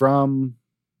have is from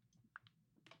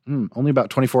only about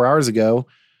 24 hours ago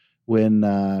when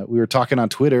we were talking on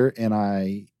Twitter, and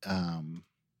I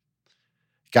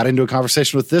got into a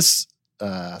conversation with this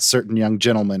certain young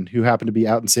gentleman who happened to be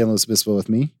out in San Luis Obispo with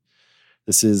me.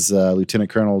 This is Lieutenant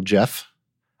Colonel Jeff.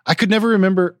 I could never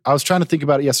remember. I was trying to think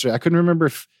about it yesterday. I couldn't remember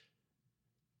if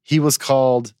he was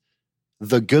called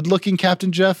the good-looking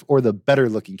Captain Jeff or the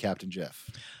better-looking Captain Jeff.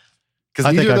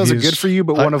 Because neither of those are good for you,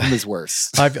 but one of them is worse.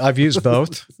 I've used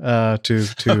both to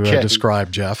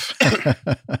describe Jeff.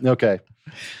 Okay.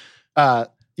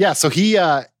 Yeah. So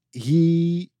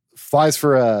he flies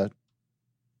for a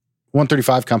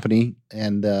 135 company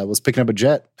and was picking up a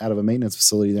jet out of a maintenance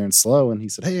facility there in SLO. And he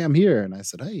said, "Hey, I'm here." And I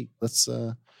said, "Hey, let's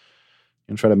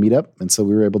try to meet up." And so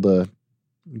we were able to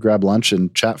grab lunch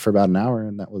and chat for about an hour,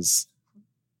 and that was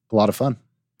a lot of fun.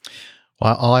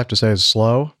 Well, all I have to say is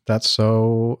SLO. That's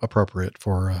so appropriate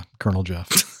for Colonel Jeff.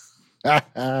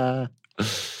 As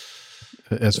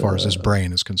far as his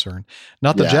brain is concerned.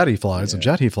 Not the jet he flies. The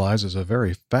jet he flies is a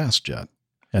very fast jet.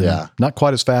 And not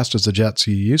quite as fast as the jets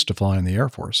he used to fly in the Air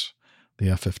Force, the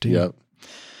F-15. Yep.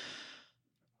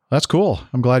 That's cool.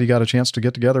 I'm glad you got a chance to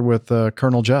get together with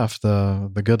Colonel Jeff,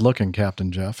 the good-looking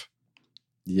Captain Jeff.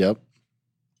 Yep.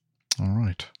 All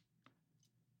right.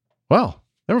 Well,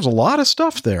 there was a lot of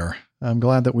stuff there. I'm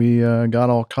glad that we got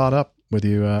all caught up with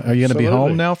you. Are you going to be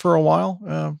home now for a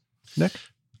while, Nick?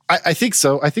 I think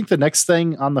so. I think the next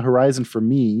thing on the horizon for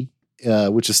me,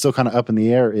 which is still kind of up in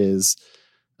the air, is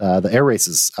the air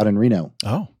races out in Reno.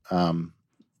 Oh.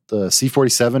 The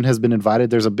C-47 has been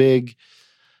invited. There's a big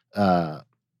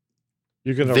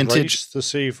you're going to race the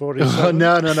C-47?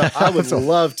 No. I would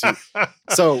love to.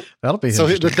 So that'll be so.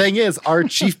 The thing is, our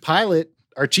chief pilot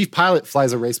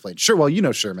flies a race plane. Sure. Well, you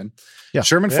know Sherman. Yeah.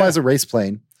 Sherman flies a race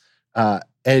plane.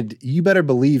 And you better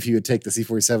believe he would take the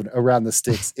C-47 around the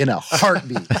sticks in a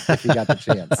heartbeat if he got the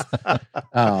chance.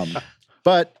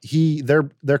 But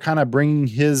they're kind of bringing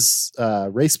his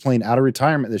race plane out of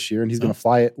retirement this year, and he's going to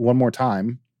fly it one more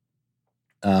time.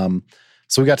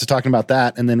 So we got to talking about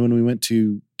that, and then when we went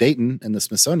to Dayton and the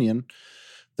Smithsonian,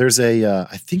 there's I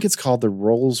think it's called the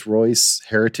Rolls-Royce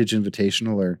Heritage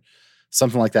Invitational or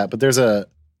something like that. But there's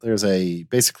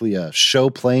basically a show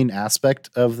plane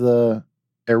aspect of the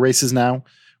air races now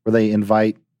where they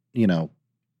invite,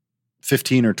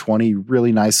 15 or 20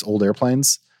 really nice old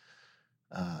airplanes.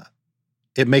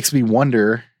 It makes me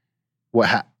wonder what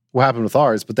happened with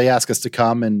ours, but they ask us to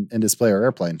come and display our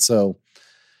airplane. So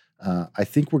I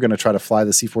think we're going to try to fly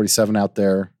the C-47 out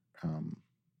there.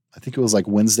 I think it was like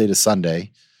Wednesday to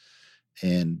Sunday.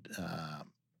 And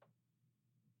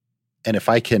if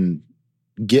I can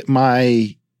get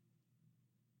my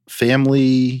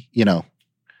family,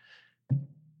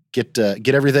 get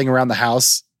everything around the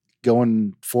house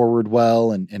going forward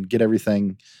well and get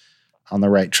everything on the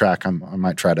right track, I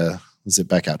might try to zip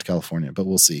back out to California, but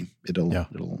we'll see. It'll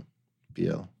be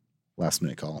a last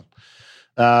minute call.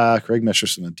 Craig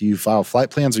Messerson, do you file flight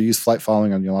plans or use flight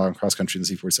following on your long cross country in the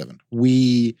C-47?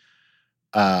 We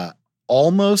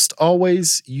almost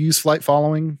always use flight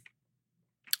following.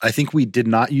 I think we did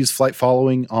not use flight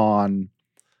following on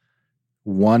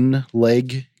one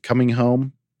leg coming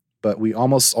home, but we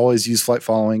almost always use flight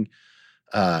following.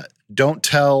 Don't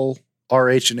tell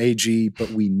RH and AG, but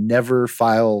we never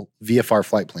file VFR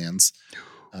flight plans.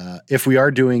 If we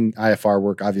are doing IFR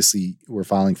work, obviously we're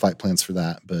filing flight plans for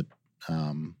that, but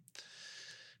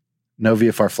no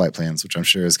VFR flight plans, which I'm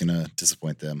sure is going to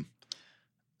disappoint them.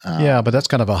 Yeah, but that's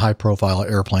kind of a high profile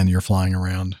airplane you're flying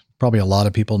around. Probably a lot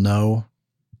of people know,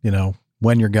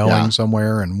 when you're going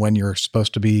somewhere and when you're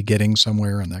supposed to be getting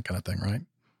somewhere and that kind of thing, right?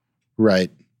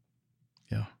 Right.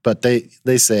 Yeah. But they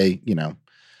say,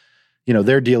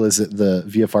 their deal is that the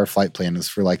VFR flight plan is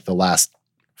for like the last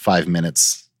 5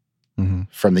 minutes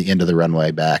from the end of the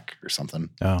runway back or something.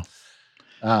 Oh.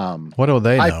 What do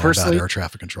they know about air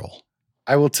traffic control?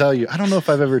 I will tell you, I don't know if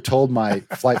I've ever told my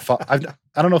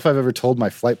I don't know if I've ever told my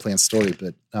flight plan story,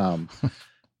 but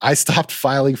I stopped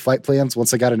filing flight plans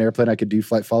once I got an airplane I could do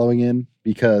flight following in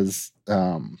because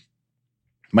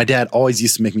my dad always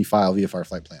used to make me file VFR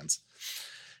flight plans.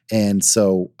 And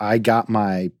so I got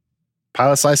my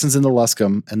pilot's license in the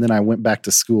Luscombe, and then I went back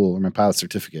to school, or my pilot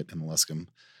certificate in the Luscombe.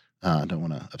 I don't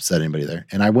want to upset anybody there.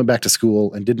 And I went back to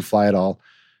school and didn't fly at all.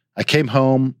 I came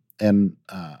home and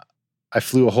I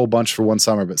flew a whole bunch for one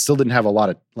summer, but still didn't have a lot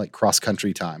of like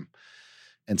cross-country time.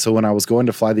 And so when I was going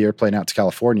to fly the airplane out to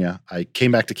California, I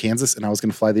came back to Kansas and I was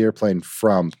going to fly the airplane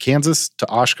from Kansas to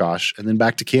Oshkosh and then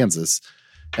back to Kansas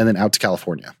and then out to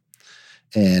California.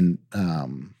 And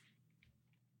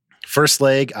first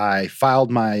leg, I filed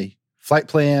my flight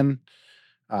plan.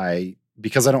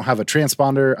 Because I don't have a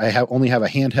transponder, I only have a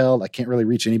handheld. I can't really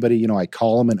reach anybody. I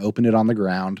call them and open it on the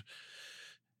ground.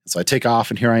 So I take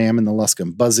off and here I am in the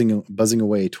Luscombe buzzing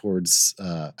away towards,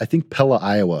 I think Pella,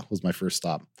 Iowa was my first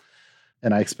stop.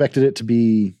 And I expected it to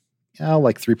be,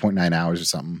 like 3.9 hours or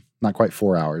something, not quite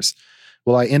 4 hours.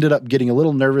 Well, I ended up getting a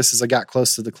little nervous as I got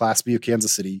close to the Class B of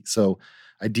Kansas City. So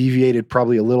I deviated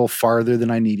probably a little farther than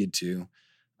I needed to.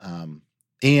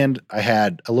 And I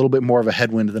had a little bit more of a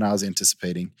headwind than I was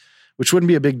anticipating, which wouldn't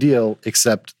be a big deal,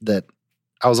 except that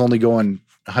I was only going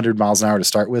 100 miles an hour to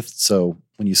start with. So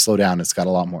when you slow down, it's got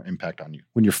a lot more impact on you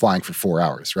when you're flying for 4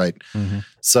 hours, right? Mm-hmm.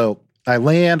 So I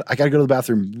land, I got to go to the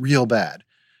bathroom real bad.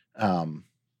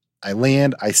 I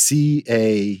land, I see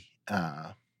a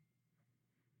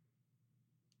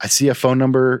phone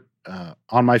number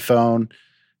on my phone,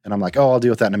 and I'm like, oh, I'll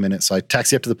deal with that in a minute. So I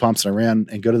taxi up to the pumps and I ran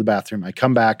and go to the bathroom. I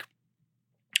come back,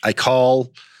 I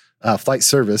call flight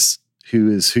service,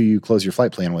 who you close your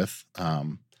flight plan with.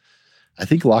 I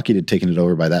think Lockheed had taken it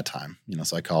over by that time,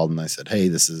 so I called and I said, hey,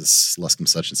 this is Luscombe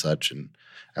such and such. And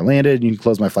I landed and you can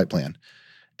close my flight plan.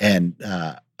 And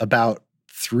about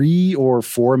 3 or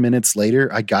 4 minutes later,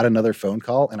 I got another phone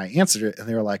call and I answered it and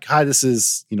they were like, hi, this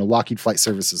is, Lockheed Flight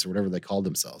Services or whatever they called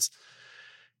themselves.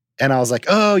 And I was like,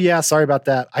 oh yeah, sorry about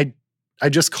that. I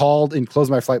just called and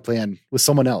closed my flight plan with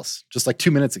someone else just like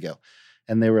 2 minutes ago.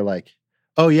 And they were like,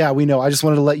 oh yeah, we know. I just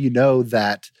wanted to let you know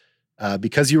that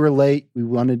because you were late, we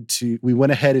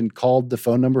went ahead and called the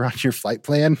phone number on your flight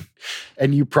plan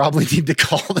and you probably need to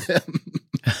call them.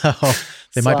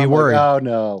 They might be worried. Like, oh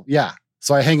no. Yeah.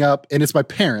 So I hang up and it's my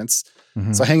parents.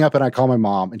 Mm-hmm. So I hang up and I call my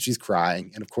mom and she's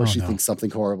crying. And of course she thinks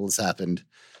something horrible has happened.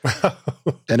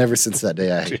 And ever since that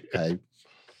day, I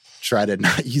try to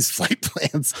not use flight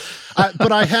plans.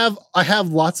 But I have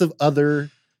lots of other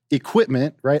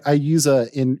equipment, right? I use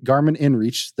Garmin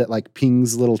InReach that like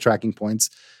pings little tracking points,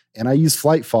 and I use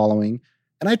flight following,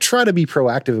 and I try to be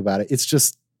proactive about it. It's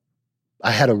just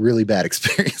I had a really bad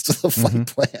experience with the flight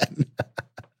plan.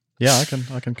 Yeah, I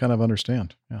can kind of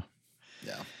understand. Yeah.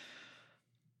 Yeah.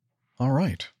 All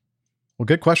right. Well,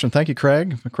 good question. Thank you,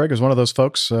 Craig. Craig is one of those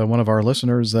folks, one of our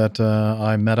listeners that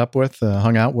I met up with,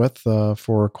 hung out with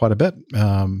for quite a bit,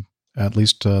 at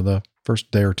least the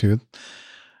first day or two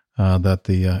that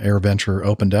the AirVenture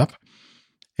opened up.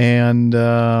 And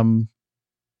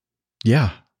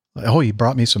yeah. Oh, he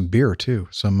brought me some beer too,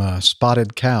 some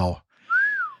Spotted Cow.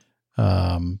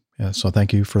 Yeah, so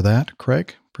thank you for that,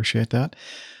 Craig. Appreciate that.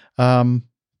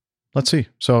 Let's see.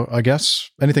 So I guess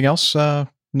anything else,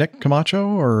 Nick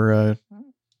Camacho, or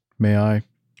may I? I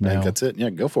think that's it. Yeah,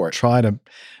 go for it. Try to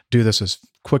do this as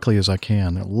quickly as I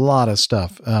can. A lot of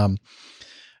stuff.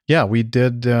 Yeah, we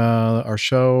did our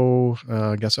show.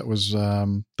 I guess it was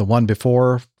the one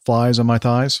before Flies on My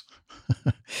Thighs,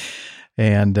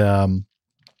 and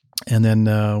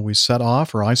then we set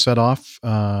off, or I set off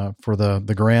for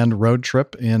the grand road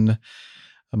trip in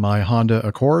my Honda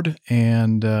Accord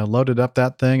and loaded up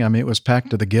that thing. I mean, it was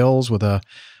packed to the gills with a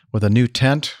new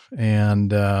tent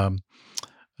and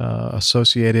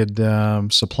associated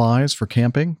supplies for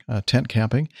camping, tent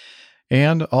camping,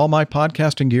 and all my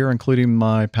podcasting gear, including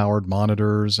my powered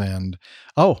monitors and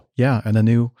a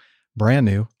brand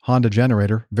new Honda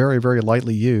generator, very, very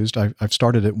lightly used. I've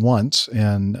started it once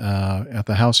and at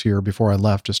the house here before I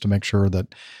left, just to make sure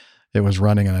that it was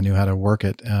running and I knew how to work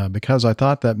it, because I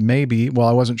thought that maybe, well,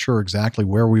 I wasn't sure exactly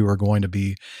where we were going to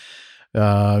be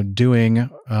doing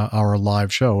our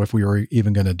live show, if we were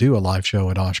even going to do a live show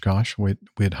at Oshkosh. We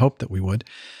had hoped that we would.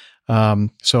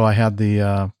 So I had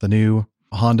the new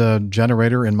Honda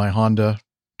generator in my Honda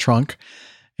trunk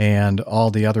and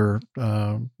all the other,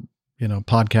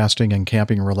 podcasting and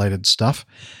camping related stuff.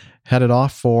 Headed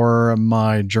off for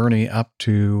my journey up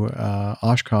to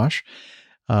Oshkosh.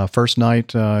 First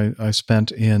night I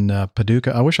spent in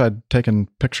Paducah. I wish I'd taken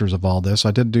pictures of all this.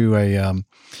 I did do a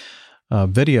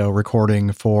video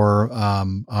recording for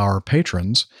our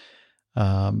patrons,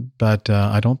 but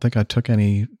I don't think I took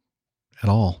any at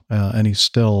all, any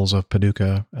stills of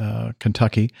Paducah,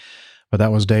 Kentucky. But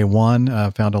that was day one.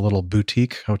 Found a little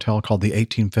boutique hotel called the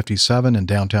 1857 in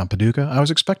downtown Paducah. I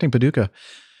was expecting Paducah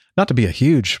not to be a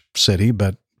huge city,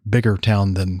 but bigger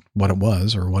town than what it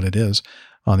was or what it is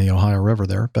on the Ohio River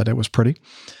there, but it was pretty.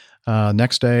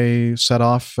 Next day, set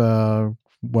off,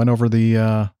 went over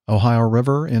the Ohio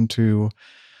River into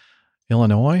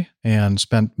Illinois and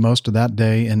spent most of that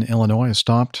day in Illinois. I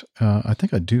stopped. I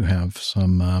think I do have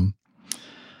some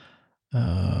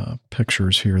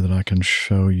pictures here that I can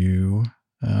show you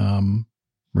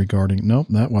regarding. Nope,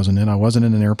 that wasn't it. I wasn't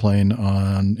in an airplane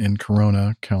in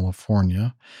Corona,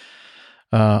 California.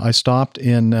 I stopped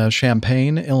in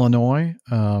Champaign, Illinois,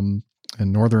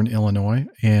 in northern Illinois,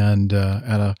 and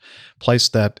at a place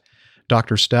that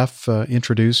Dr. Steph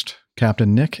introduced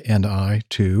Captain Nick and I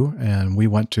to, and we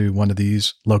went to one of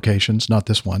these locations, not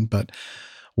this one, but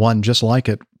one just like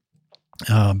it,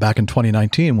 back in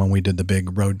 2019 when we did the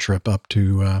big road trip up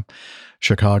to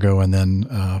Chicago and then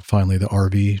finally the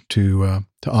RV to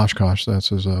Oshkosh.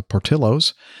 That's as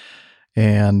Portillo's.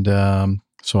 And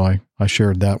so I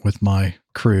shared that with my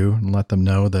crew and let them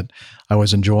know that I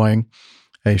was enjoying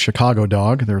a Chicago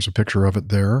dog. There's a picture of it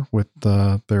there with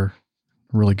their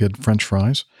really good French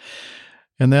fries.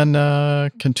 And then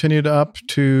continued up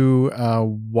to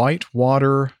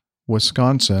Whitewater,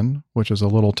 Wisconsin, which is a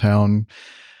little town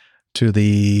to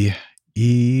the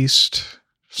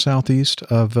southeast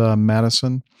of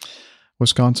Madison,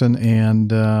 Wisconsin, and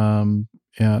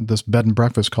this bed and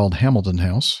breakfast called Hamilton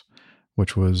House,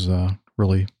 which was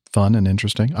really fun and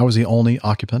interesting. I was the only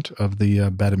occupant of the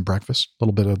bed and breakfast. A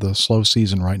little bit of the slow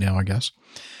season right now, I guess.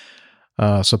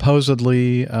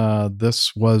 Supposedly,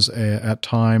 this was at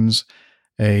times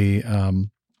a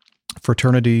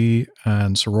fraternity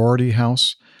and sorority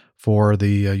house for the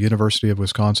University of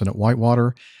Wisconsin at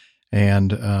Whitewater.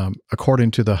 And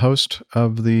according to the host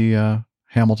of the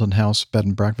Hamilton House Bed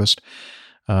and Breakfast,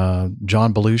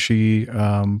 John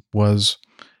Belushi was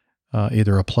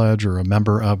either a pledge or a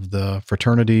member of the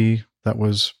fraternity that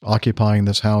was occupying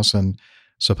this house, and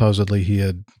supposedly he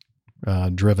had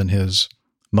driven his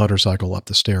motorcycle up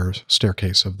the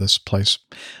staircase of this place.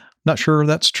 Not sure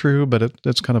that's true, but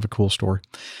it's kind of a cool story.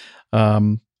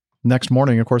 Next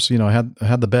morning, of course, I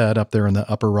had the bed up there in the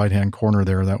upper right-hand corner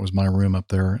there. That was my room up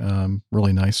there.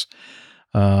 Really nice.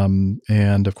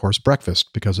 And of course, breakfast,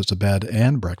 because it's a bed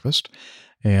and breakfast.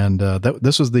 And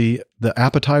this is the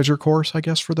appetizer course, I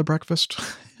guess, for the breakfast.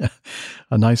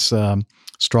 A nice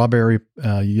strawberry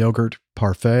yogurt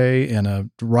parfait and a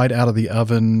right out of the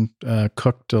oven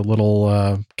cooked a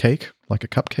little cake, like a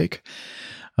cupcake.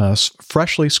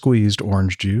 Freshly squeezed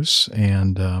orange juice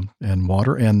and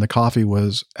water, and the coffee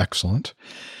was excellent.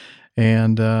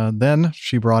 And then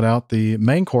she brought out the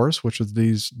main course, which is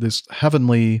this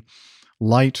heavenly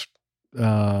light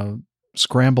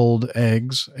scrambled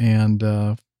eggs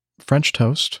and French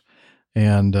toast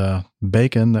and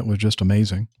bacon that was just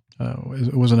amazing.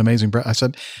 It was an amazing bread. I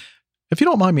said, if you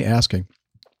don't mind me asking,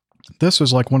 this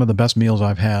is like one of the best meals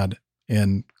I've had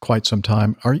in quite some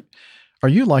time. Are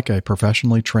you like a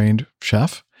professionally trained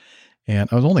chef? And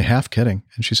I was only half kidding.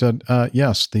 And she said,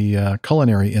 yes, the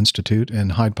Culinary Institute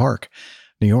in Hyde Park,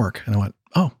 New York. And I went,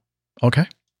 oh, okay.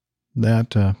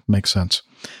 That makes sense.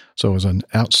 So it was an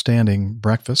outstanding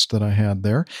breakfast that I had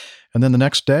there. And then the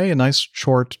next day, a nice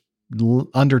short,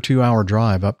 under 2-hour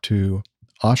drive up to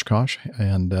Oshkosh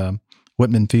and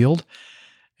Whitman Field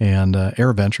and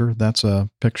AirVenture. That's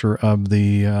a picture of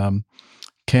the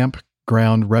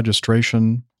campground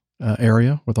registration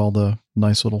area with all the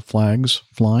nice little flags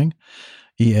flying,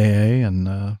 EAA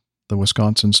and the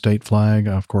Wisconsin state flag,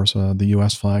 of course, the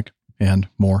U.S. flag, and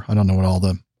more. I don't know what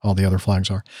all the other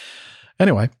flags are.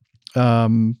 Anyway,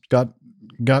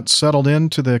 got settled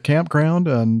into the campground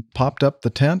and popped up the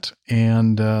tent,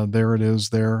 and there it is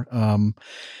there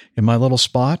in my little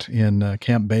spot in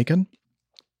Camp Bacon.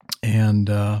 And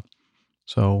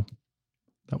so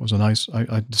that was a nice,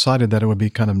 I decided that it would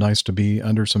be kind of nice to be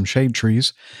under some shade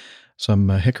trees. some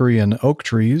hickory and oak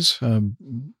trees,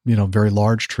 very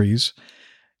large trees.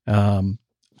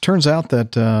 Turns out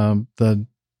that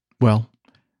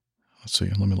let's see,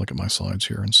 let me look at my slides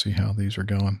here and see how these are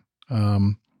going.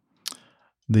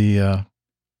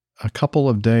 A couple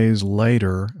of days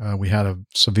later, we had a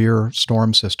severe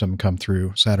storm system come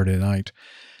through Saturday night,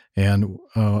 and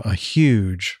a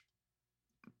huge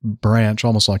branch,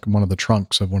 almost like one of the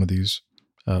trunks of one of these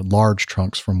large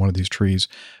trunks from one of these trees,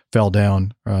 fell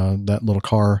down. That little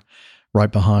car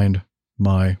right behind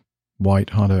my white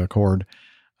Honda Accord,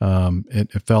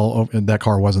 it fell over. That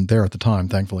car wasn't there at the time,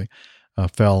 thankfully.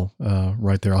 Fell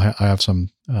right there. I have some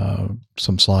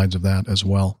slides of that as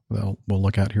well that we'll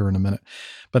look at here in a minute.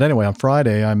 But anyway, on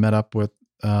Friday, I met up with,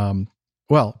 let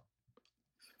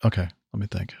me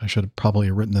think. I should have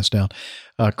probably written this down.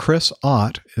 Chris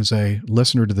Ott is a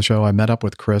listener to the show. I met up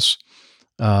with Chris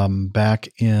back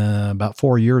in about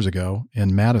 4 years ago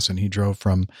in Madison. He drove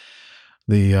from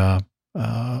the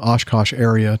Oshkosh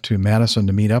area to Madison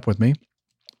to meet up with me.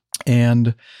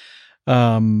 And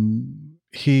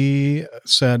he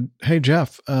said, "Hey,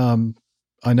 Jeff,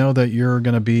 I know that you're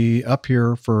going to be up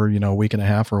here for, a week and a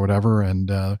half or whatever.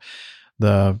 And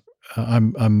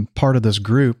I'm part of this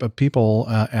group of people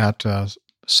at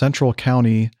Central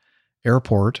County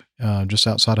Airport, just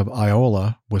outside of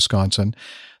Iola, Wisconsin,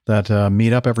 that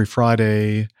meet up every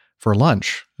Friday for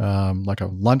lunch, like a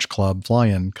lunch club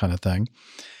fly-in kind of thing.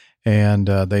 And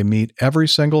they meet every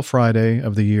single Friday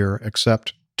of the year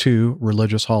except 2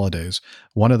 religious holidays,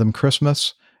 one of them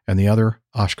Christmas and the other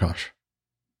Oshkosh."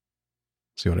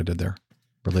 See what I did there?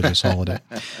 Religious holiday.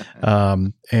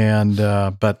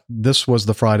 But this was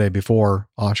the Friday before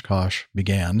Oshkosh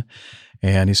began.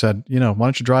 And he said, why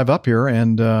don't you drive up here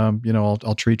and,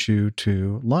 I'll treat you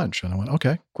to lunch. And I went,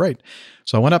 okay, great.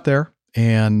 So I went up there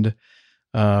and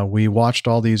we watched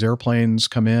all these airplanes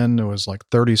come in. It was like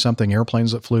 30 something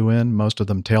airplanes that flew in, most of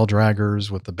them tail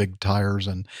draggers with the big tires.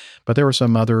 But there were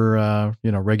some other,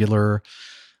 regular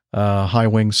high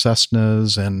wing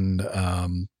Cessnas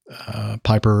and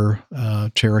Piper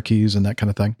Cherokees and that kind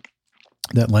of thing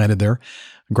that landed there.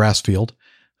 Grass field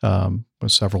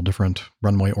with several different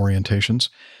runway orientations,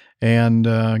 and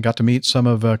got to meet some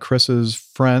of Chris's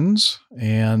friends.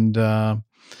 And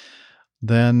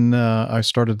then I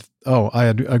started. I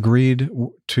had agreed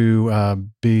to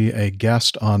be a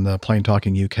guest on the Plane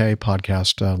Talking UK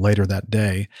podcast later that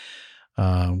day,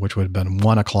 which would have been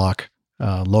 1:00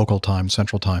 local time,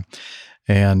 Central Time,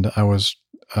 and I was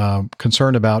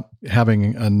concerned about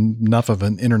having enough of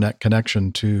an internet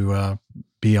connection to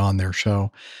be on their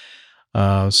show.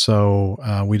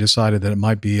 So we decided that it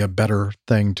might be a better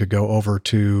thing to go over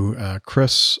to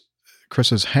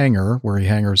Chris's hangar, where he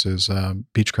hangars his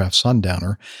Beechcraft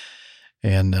Sundowner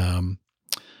in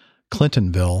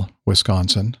Clintonville,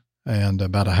 Wisconsin, and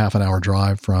about a half an hour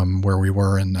drive from where we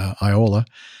were in Iola.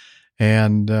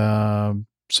 And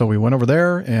so we went over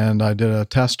there, and I did a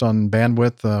test on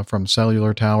bandwidth from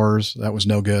cellular towers. That was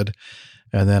no good.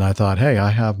 And then I thought, hey, I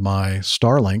have my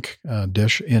Starlink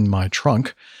dish in my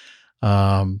trunk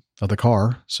of the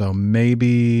car, so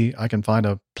maybe I can find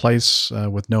a place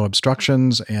with no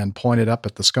obstructions and point it up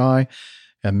at the sky,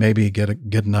 and maybe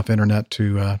get enough internet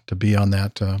to be on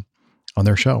that on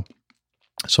their show.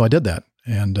 So I did that,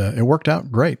 and it worked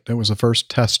out great. It was the first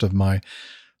test of my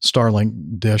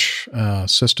Starlink dish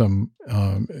system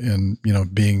in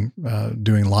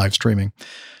doing live streaming.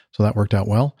 So that worked out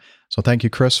well. So thank you,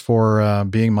 Chris, for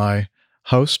being my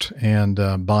host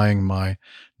and buying my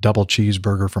double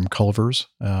cheeseburger from Culver's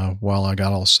while I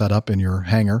got all set up in your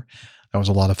hangar. That was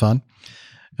a lot of fun.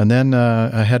 And then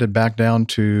I headed back down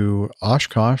to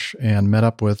Oshkosh and met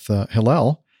up with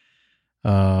Hillel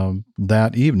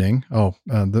that evening.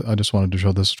 I just wanted to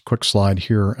show this quick slide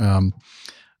here.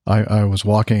 I was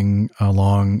walking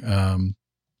along,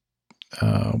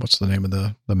 what's the name of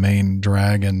the main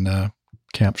drag in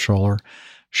Camp Scholler?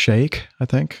 Shake, I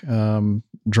think,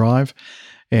 drive.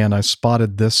 And I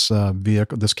spotted this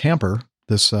vehicle, this camper,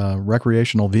 this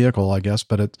recreational vehicle, I guess,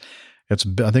 but I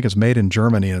think it's made in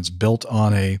Germany, and it's built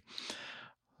on it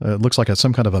looks like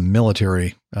some kind of a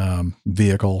military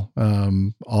vehicle,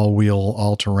 all-wheel,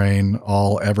 all-terrain,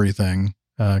 all-everything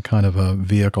kind of a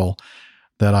vehicle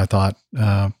that I thought,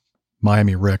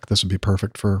 Miami Rick, this would be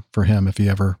perfect for him if he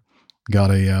ever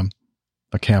got a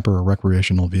camper or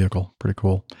recreational vehicle. Pretty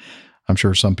cool. I'm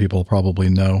sure some people probably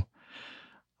know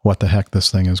what the heck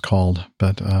this thing is called.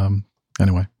 But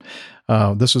anyway,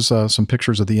 this is some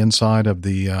pictures of the inside of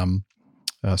the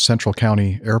Central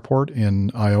County Airport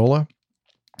in Iola.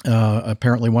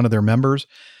 Apparently one of their members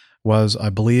was, I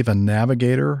believe, a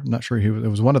navigator. I'm not sure it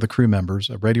was one of the crew members,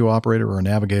 a radio operator or a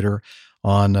navigator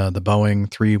on the Boeing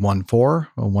 314,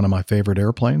 one of my favorite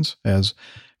airplanes, as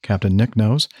Captain Nick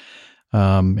knows.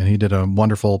 And he did a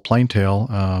wonderful plane tale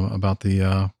about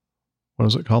the, what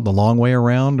is it called? The long way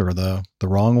around, or the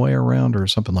wrong way around, or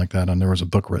something like that. And there was a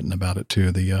book written about it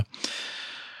too.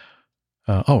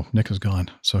 Nick is gone,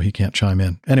 so he can't chime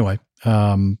in. Anyway,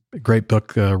 great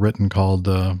book written called,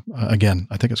 again,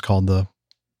 I think it's called the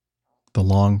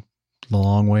long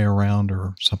way around,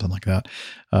 or something like that.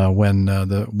 When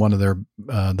one of their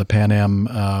the Pan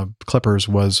Am Clippers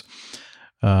was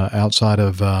outside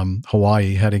of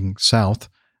Hawaii heading south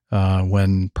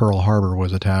when Pearl Harbor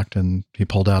was attacked, and he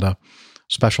pulled out a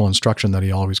special instruction that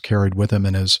he always carried with him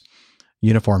in his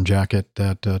uniform jacket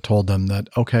that told them that,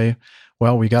 okay,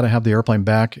 well, we got to have the airplane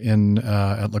back in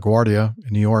at LaGuardia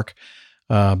in New York,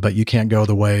 but you can't go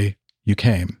the way you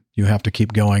came. You have to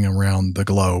keep going around the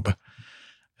globe,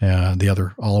 all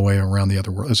the way around the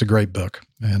other world. It's a great book,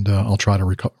 and I'll try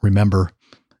to remember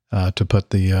to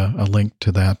put a link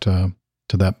to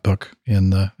that book in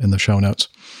the show notes.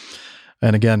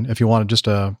 And again, if you wanted just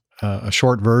a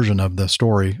short version of the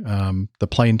story, the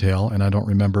plane tale, and I don't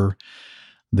remember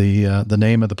the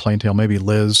name of the plane tale. Maybe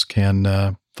Liz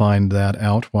can find that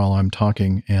out while I'm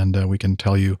talking, and we can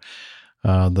tell you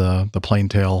the plane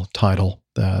tale title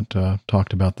that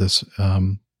talked about this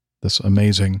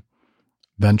amazing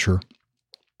venture.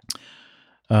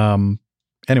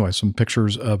 Anyway, some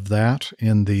pictures of that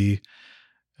in the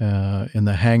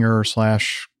hangar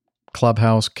 /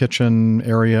 clubhouse kitchen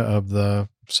area of the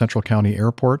Central County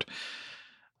Airport.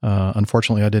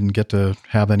 Unfortunately, I didn't get to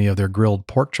have any of their grilled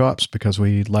pork chops because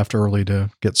we left early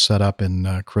to get set up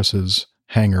in Chris's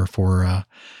hangar for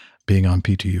being on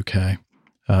PTUK,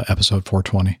 episode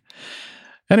 420.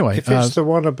 Anyway. If it's the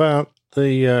one about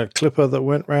the clipper that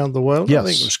went round the world, yes. I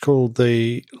think it was called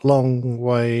the Long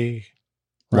Way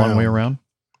Round. Long Way Around?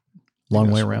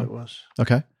 Long Way Around. It was.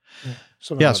 Okay.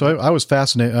 Yeah, so I was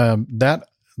fascinated.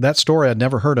 That story I'd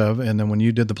never heard of. And then when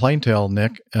you did the plane tale,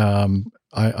 Nick,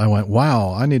 I went,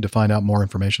 wow, I need to find out more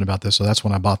information about this. So that's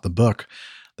when I bought the book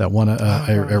that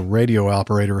a radio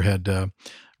operator had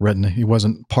written. He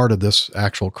wasn't part of this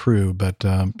actual crew, but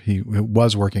he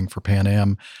was working for Pan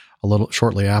Am a little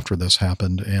shortly after this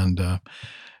happened, and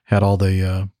had all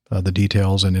the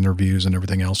details and interviews and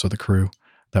everything else of the crew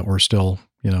that were still,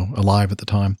 alive at the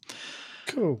time.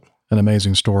 Cool. An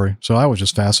amazing story. So I was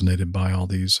just fascinated by all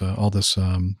this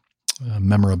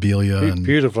memorabilia and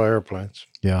beautiful airplanes.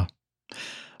 Yeah.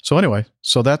 So anyway,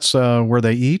 so that's where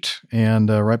they eat, and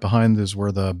right behind is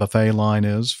where the buffet line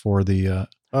is for the.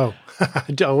 I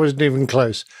wasn't even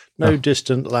close. No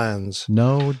distant lands.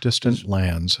 No distant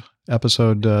lands.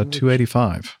 Episode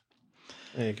 285.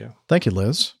 There you go. Thank you,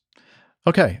 Liz.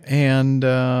 Okay, and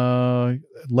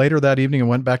later that evening, I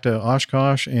went back to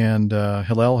Oshkosh, and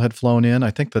Hillel had flown in, I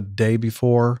think the day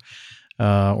before,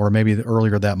 or maybe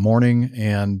earlier that morning,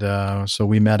 and so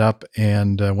we met up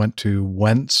and went to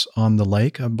Wentz on the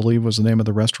Lake, I believe was the name of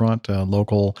the restaurant.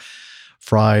 Local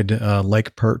fried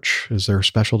lake perch is their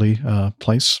specialty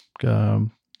place,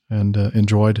 and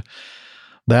enjoyed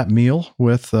that meal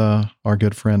with our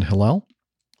good friend Hillel.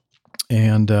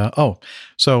 And,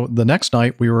 so the next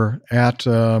night we were at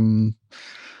the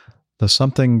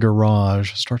something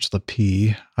garage, starts with a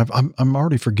P. I'm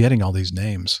already forgetting all these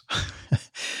names.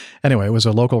 Anyway, it was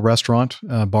a local restaurant,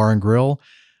 bar and grill,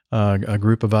 a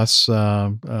group of us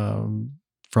from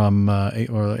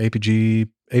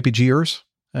APGers.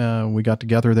 We got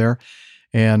together there.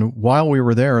 And while we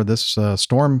were there, this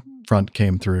storm front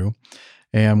came through.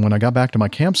 And when I got back to my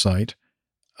campsite,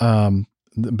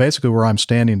 basically where I'm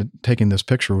standing taking this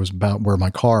picture was about where my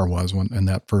car was in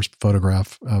that first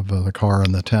photograph of the car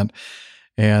and the tent.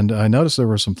 And I noticed there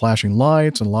were some flashing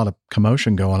lights and a lot of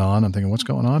commotion going on. I'm thinking, what's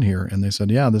going on here? And they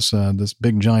said, yeah, this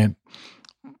big giant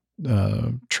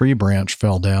tree branch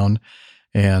fell down.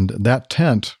 And that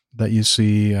tent that you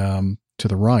see to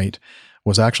the right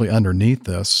was actually underneath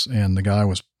this. And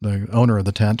the owner of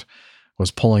the tent was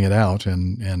pulling it out,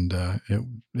 and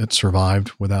it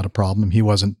survived without a problem. He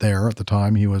wasn't there at the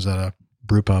time. He was at a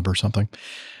brew pub or something.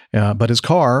 But his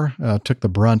car took the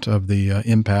brunt of the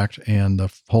impact, and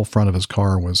the whole front of his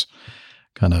car was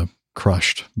kind of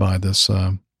crushed by this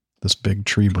big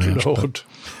tree branch.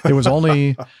 It was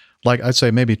only, I'd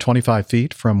say maybe 25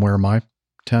 feet from where my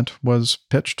tent was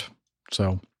pitched.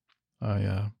 So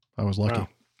I was lucky. Wow.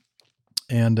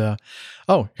 And,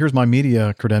 here's my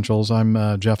media credentials.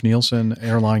 I'm Jeff Nielsen,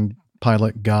 airline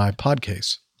pilot guy,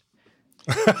 Podcase.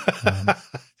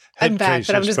 I'm back,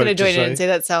 but I'm just going to join in and say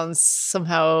that sounds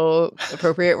somehow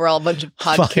appropriate. We're all a bunch of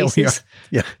podcases.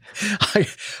 Yeah.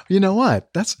 You know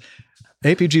what? That's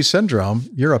APG syndrome.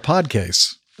 You're a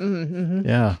podcase. Mm-hmm.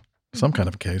 Yeah. some kind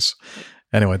of a case.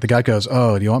 Anyway, the guy goes,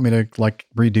 "Oh, do you want me to like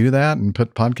redo that and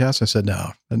put podcasts?" I said,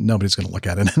 "No, nobody's going to look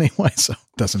at it anyway, so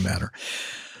it doesn't matter."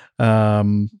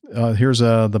 Here's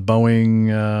the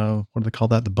Boeing. What do they call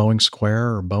that? The Boeing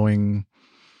Square or Boeing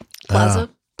Plaza?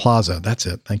 Plaza. That's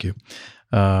it. Thank you.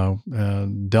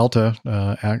 Delta,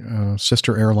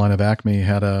 sister airline of Acme,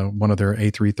 had one of their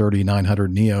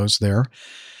A330-900 Neos there,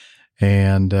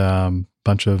 and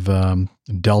bunch of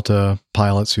Delta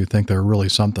pilots who think they're really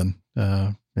something.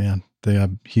 Man, they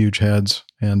have huge heads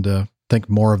and think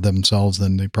more of themselves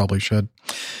than they probably should.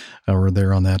 Were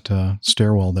there on that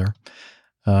stairwell there.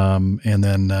 And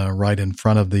then right in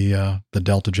front of the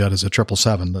Delta jet is a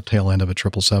 777, the tail end of a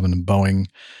 777, and Boeing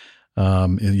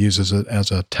it uses it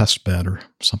as a test bed or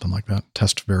something like that,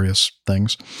 test various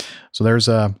things. So there's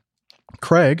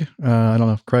Craig. I don't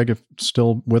know if Craig is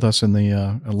still with us in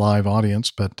the live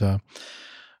audience, but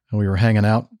we were hanging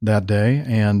out that day,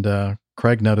 and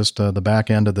Craig noticed the back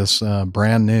end of this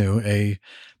brand new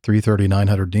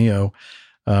A330-900 Neo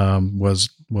was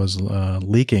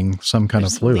leaking some kind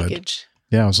of fluid. Leakage.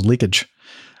 Yeah, it was leakage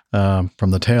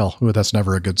from the tail. Ooh, that's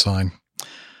never a good sign.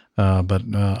 But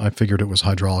I figured it was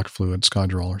hydraulic fluid,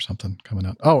 Skydrol or something coming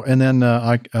out. Oh, and then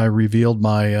I revealed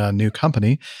my new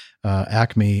company,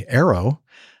 Acme Aero,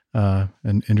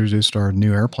 and introduced our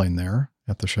new airplane there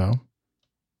at the show.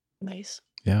 Nice.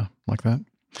 Yeah, like that.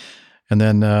 And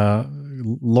then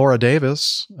Laura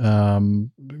Davis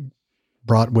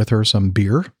brought with her some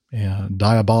beer,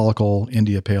 Diabolical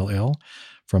India Pale Ale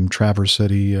from Traverse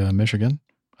City, Michigan.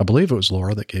 I believe it was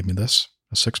Laura that gave me this,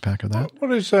 a 6-pack of that.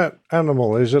 What is that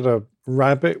animal? Is it a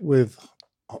rabbit with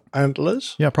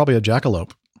antlers? Yeah, probably a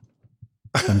jackalope,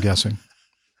 I'm guessing.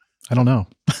 I don't know.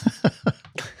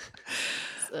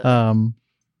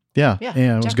 Yeah,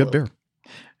 it was good beer.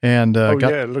 And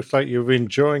it looks like you're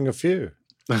enjoying a few.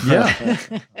 Yeah,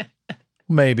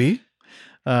 maybe.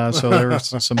 So there were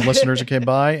some listeners who came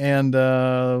by, and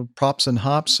Props and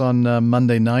Hops on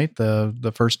Monday night,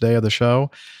 the first day of the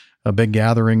show, a big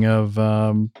gathering of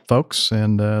folks,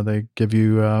 and they give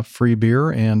you free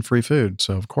beer and free food.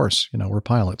 So of course, we're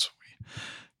pilots. We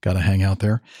got to hang out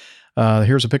there.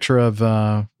 Here's a picture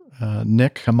of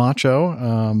Nick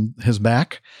Camacho, his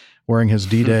back, wearing his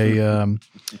D-Day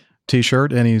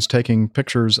T-shirt, and he's taking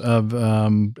pictures of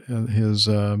his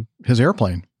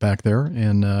airplane back there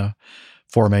in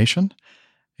formation.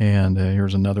 And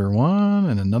here's another one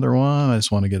and another one. I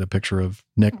just want to get a picture of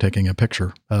Nick taking a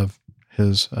picture of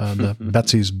his the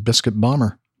Betsy's Biscuit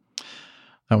Bomber.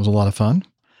 That was a lot of fun.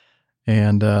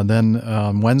 And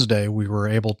then Wednesday we were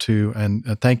able to,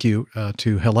 and thank you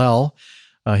to Hillel.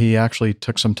 He actually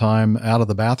took some time out of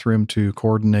the bathroom to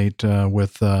coordinate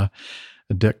with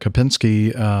Dick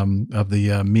Kopinski of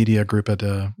the media group at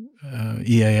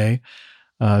EAA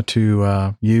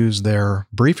to use their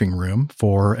briefing room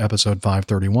for episode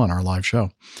 531, our live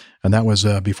show. And that was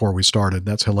before we started.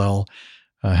 That's Hillel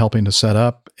helping to set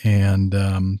up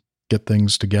and get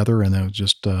things together. And it was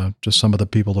just some of the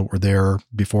people that were there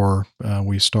before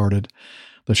we started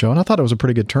the show. And I thought it was a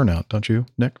pretty good turnout, don't you,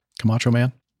 Nick Camacho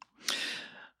Man?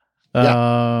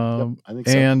 I think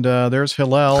so. And there's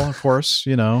Hillel, of course,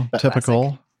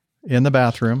 typical in the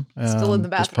bathroom. Still in the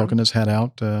bathroom. Just poking his head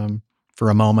out for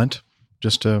a moment,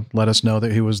 just to let us know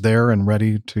that he was there and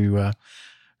ready to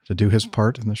do his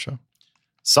part in the show.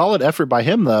 Solid effort by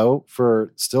him, though,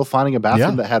 for still finding a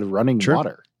bathroom that had running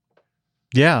water.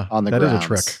 Yeah, on the that grounds. is a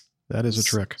trick. That is a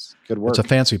trick. Good work. It's a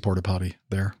fancy porta potty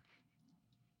there.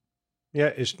 Yeah,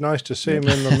 it's nice to see him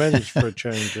in the men's for a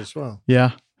change as well.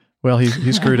 Yeah. Well,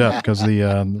 he screwed up because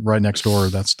the right next door,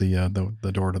 that's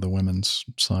the door to the women's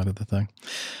side of the thing.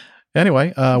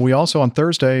 Anyway, we also on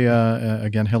Thursday,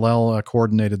 again, Hillel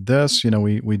coordinated this.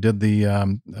 We did he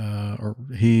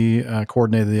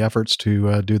coordinated the efforts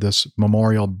to do this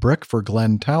memorial brick for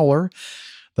Glenn Towler,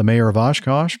 the mayor of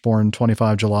Oshkosh, born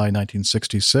 25 July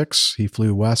 1966. He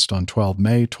flew west on 12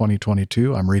 May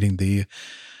 2022. I'm reading the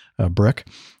brick.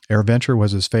 AirVenture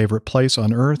was his favorite place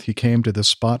on Earth. He came to this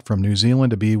spot from New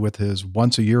Zealand to be with his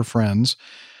once-a-year friends.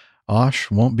 Osh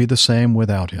won't be the same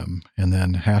without him. And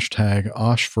then hashtag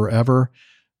Osh forever,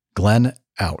 Glenn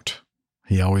out.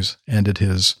 He always ended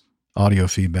his audio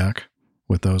feedback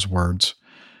with those words.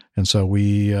 And so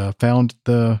we found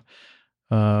the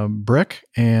brick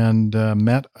and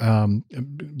met.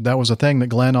 That was a thing that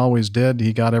Glenn always did.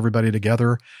 He got everybody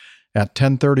together at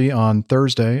 10:30 on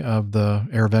Thursday of the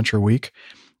AirVenture week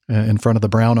in front of the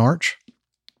Brown Arch.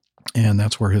 And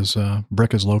that's where his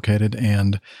brick is located.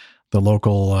 And the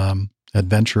local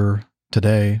Adventure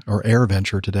Today or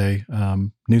AirVenture Today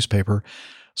newspaper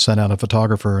sent out a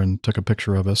photographer and took a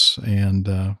picture of us and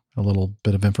a little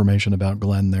bit of information about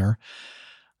Glenn there.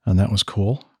 and that was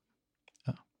cool.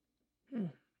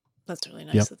 That's really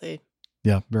nice that they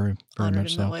very, very honored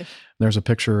much him so. that way. There's a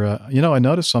picture. I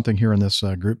noticed something here in this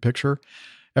group picture.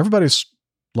 Everybody's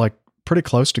like pretty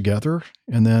close together.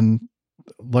 And then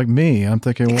like me, I'm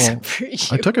thinking, well,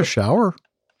 I took a shower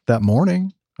that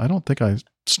morning. I don't think I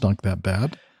stunk that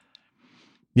bad.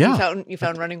 Yeah. You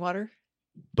found running water?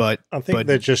 But I think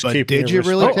they're just keeping. Did you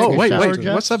really? Wait.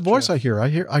 What's that voice I hear? I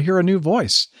hear a new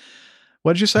voice.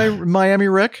 What did you say, Miami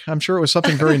Rick? I'm sure it was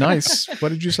something very nice. What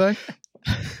did you say?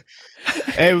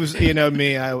 It was,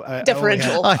 me. I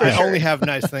deferential. I only have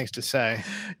nice things to say.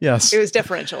 Yes, it was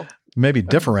deferential. Maybe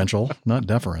differential, not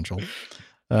deferential.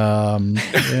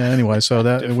 Anyway, so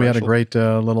that we had a great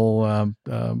little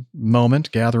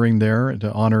moment gathering there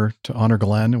to honor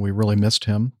Glenn, and we really missed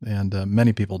him, and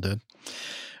many people did.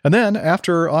 And then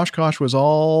after Oshkosh was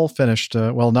all finished,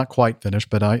 well, not quite finished,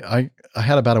 but I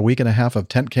had about a week and a half of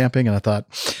tent camping, and I thought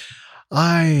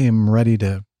I am ready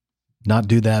to not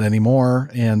do that anymore.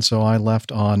 And so I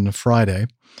left on Friday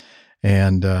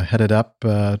and headed up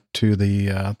to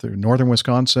the northern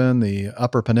Wisconsin, the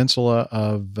upper peninsula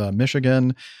of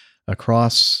Michigan,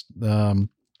 across, I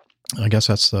guess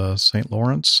that's the St.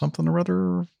 Lawrence, something or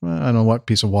other. I don't know what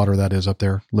piece of water that is up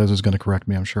there. Liz is going to correct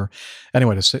me, I'm sure.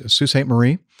 Anyway, to Sault Ste.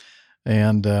 Marie.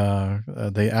 And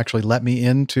they actually let me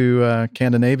into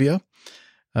Scandinavia.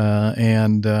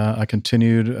 And I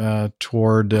continued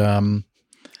toward...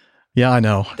 yeah, I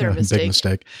know. Big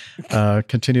mistake.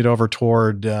 Continued over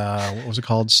toward, what was it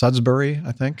called? Sudbury,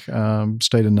 I think.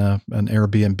 Stayed in an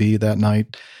Airbnb that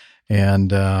night.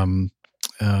 And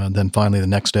then finally the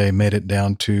next day made it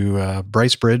down to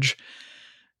Bracebridge,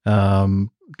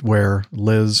 where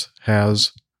Liz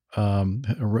has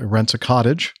rents a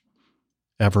cottage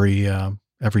every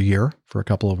year for a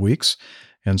couple of weeks.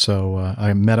 And so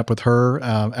I met up with her,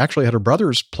 actually at her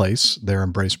brother's place there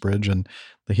in Bracebridge, and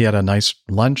he had a nice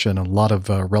lunch, and a lot of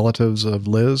relatives of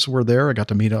Liz were there. I got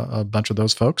to meet a bunch of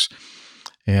those folks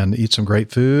and eat some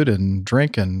great food and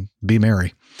drink and be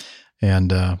merry.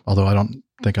 And although I don't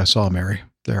think I saw Mary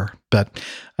there, but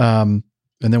and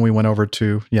then we went over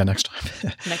to next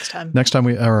time.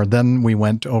 Then we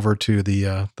went over to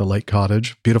the Lake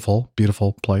Cottage.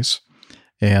 Beautiful place.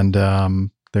 And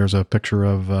there's a picture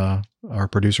of our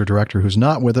producer director who's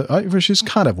not with us. She's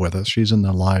kind of with us. She's in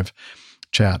the live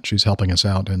chat. She's helping us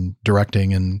out and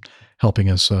directing and helping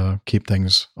us keep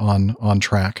things on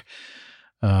track.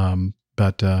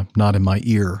 But not in my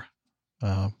ear.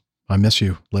 I miss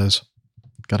you, Liz.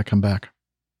 Got to come back.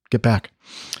 Get back.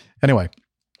 Anyway,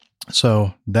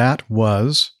 so that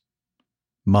was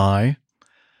my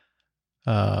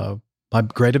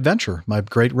great adventure, my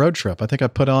great road trip. I think I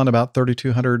put on about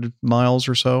 3,200 miles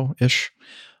or so-ish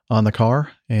on the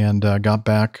car, and got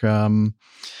back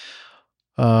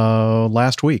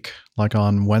last week, like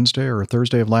on Wednesday or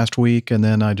Thursday of last week. And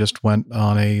then I just went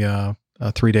on a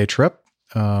 3-day trip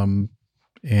and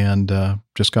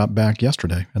just got back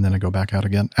yesterday. And then I go back out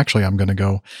again. Actually, I'm going to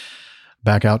go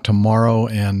back out tomorrow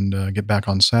and get back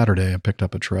on Saturday. I picked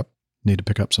up a trip. Need to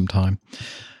pick up some time.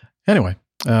 Anyway,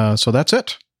 so that's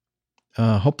it.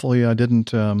 Hopefully I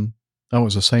didn't, it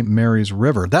was the St. Mary's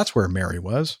River. That's where Mary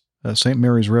was. St.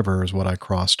 Mary's River is what I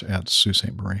crossed at Sault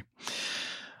Ste. Marie.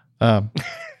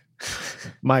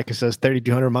 Micah says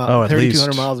 3,200 miles. Oh,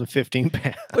 3,200 miles and 15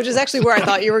 pounds. Which is actually where I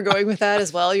thought you were going with that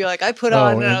as well. You're like, I put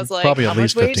on, and I was like, probably how at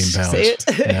least much weight? 15 pounds. Say it.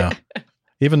 Yeah.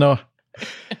 Even though,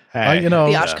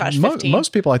 the Oshkosh 15. most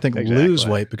people I think lose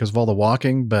weight because of all the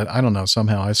walking, but I don't know.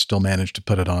 Somehow I still managed to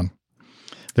put it on.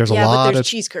 There's a lot of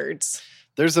cheese curds.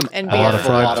 There's a lot of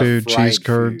fried food, cheese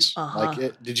curds. Uh-huh.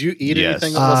 Like, did you eat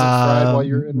anything that wasn't fried while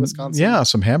you were in Wisconsin? Yeah,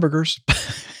 some hamburgers.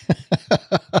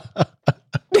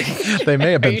 They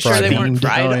may have been fried. Are you sure they weren't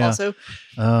fried also?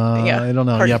 I don't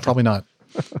know. Yeah, probably not.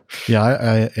 Yeah,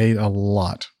 I ate a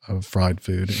lot of fried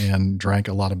food and drank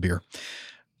a lot of beer,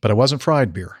 but it wasn't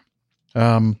fried beer.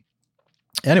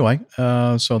 Anyway,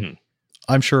 so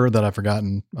I'm sure that I've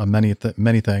forgotten many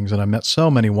things, and I met so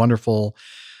many wonderful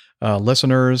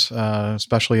listeners,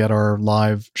 especially at our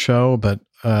live show, but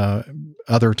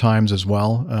other times as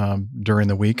well during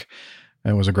the week.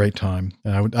 It was a great time.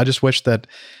 I just wish that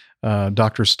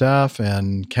Dr. Steph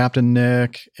and Captain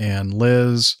Nick and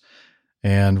Liz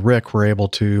and Rick were able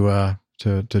to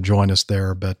join us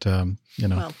there, but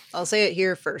Well, I'll say it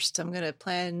here first. I'm going to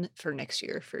plan for next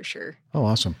year for sure. Oh,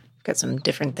 awesome! Got some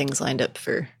different things lined up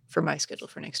for my schedule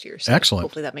for next year. So excellent.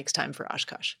 Hopefully that makes time for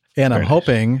Oshkosh. And I'm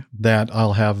hoping that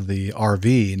I'll have the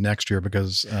RV next year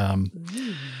because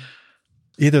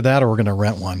either that or we're going to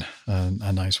rent one,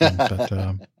 a nice one. But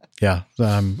yeah,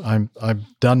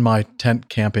 I've done my tent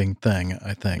camping thing,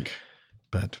 I think.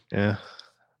 But yeah,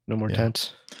 No more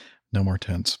tents. No more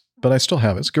tents. But I still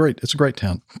have it. It's great. It's a great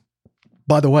tent.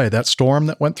 By the way, that storm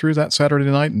that went through that Saturday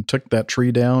night and took that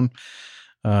tree down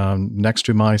next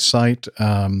to my site,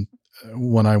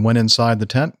 when I went inside the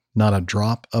tent, not a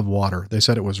drop of water. They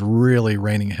said it was really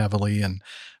raining heavily and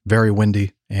very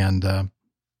windy, and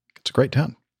it's a great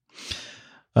tent.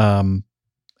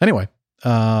 Anyway,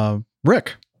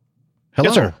 Rick, hello.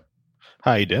 Yes, sir.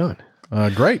 How you doing?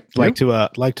 Great. Like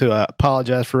to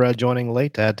apologize for joining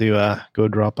late. I had to go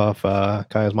drop off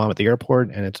Kaya's mom at the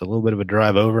airport, and it's a little bit of a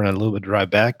drive over and a little bit of drive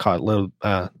back. Caught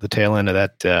the tail end of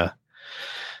that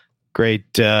great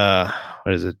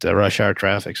rush hour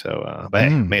traffic. So, but hey,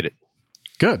 made it.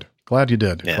 Good. Glad you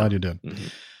did. Yeah. Glad you did. Mm-hmm.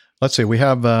 Let's see. We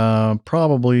have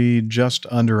probably just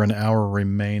under an hour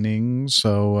remaining,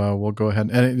 so we'll go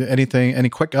ahead. Any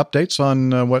quick updates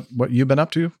on what you've been up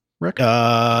to, Rick?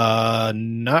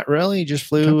 Not really. Just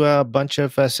flew a bunch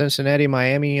of Cincinnati,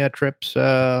 Miami trips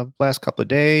last couple of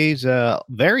days.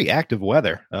 Very active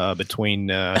weather between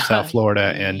South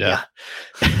Florida and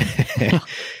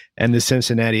and the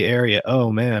Cincinnati area.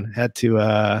 Oh man, had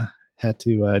to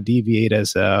deviate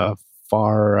as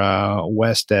far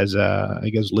west as I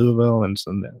guess Louisville, and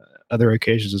some other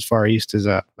occasions as far east as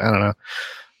I don't know,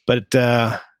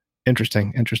 but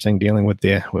interesting dealing with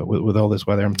with all this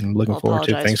weather. I'm looking forward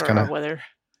to things kind of weather.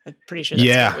 I'm pretty sure.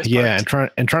 That's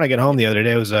and trying to get home the other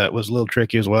day was a little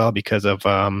tricky as well because of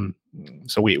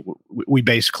so we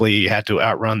basically had to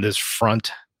outrun this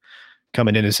front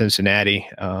coming into Cincinnati,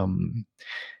 and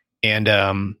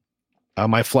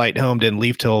my flight home didn't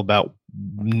leave till about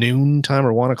noon time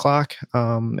or 1 o'clock.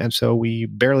 And so we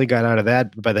barely got out of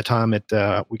that. By the time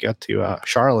we got to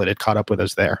Charlotte, it caught up with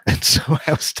us there. And so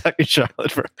I was stuck in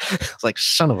Charlotte I was like,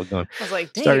 son of a gun. I was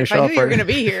like, dang, if I knew you were going to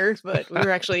be here, but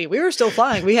we were still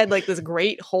flying. We had like this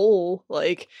great whole,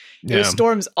 there was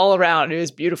storms all around. It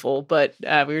was beautiful, but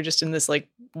we were just in this like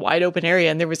wide open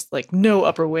area and there was like no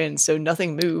upper wind. So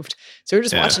nothing moved. So we were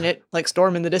just watching it like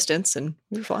storm in the distance and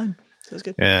we were flying. So it was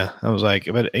good. Yeah. I was like,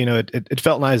 but it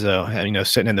felt nice though,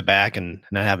 sitting in the back and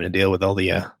not having to deal with all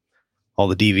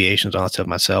the deviations on stuff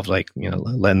myself, like,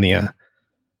 letting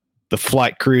the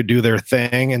flight crew do their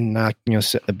thing and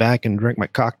sit in the back and drink my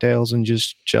cocktails and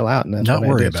just chill out. And that's not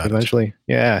worry about it. Eventually,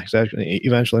 yeah, exactly.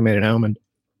 Eventually made it home and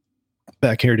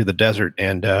back here to the desert.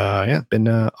 And been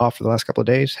off for the last couple of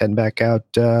days, heading back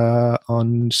out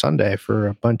on Sunday for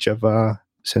a bunch of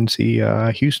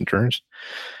Cincy Houston turns.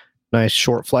 Nice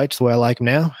short flights the way I like them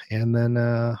now, and then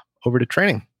over to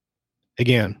training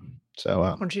again. So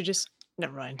why don't you just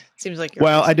never mind? Seems like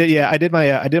I did my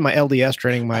LDS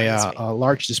training, my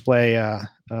large display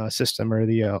system, or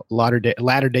the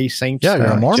Latter Day Saints. Yeah, you're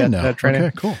a Mormon now. Training.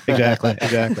 Okay, cool. Exactly,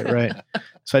 right.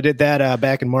 So I did that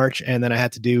back in March, and then I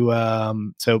had to do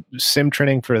so sim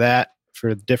training for that,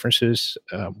 for the differences,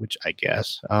 which I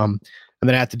guess, and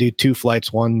then I had to do 2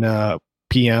 flights, one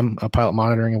PM pilot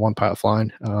monitoring and one pilot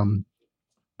flying,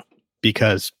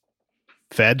 because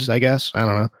feds, I guess, I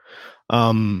don't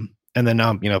know, and then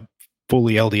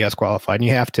fully LDS qualified, and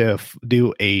you have to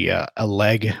do a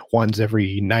leg once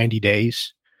every 90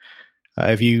 days.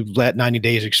 If you let 90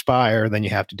 days expire, then you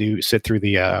have to sit through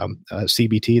the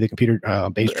CBT, the computer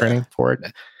based training for it.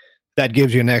 That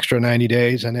gives you an extra 90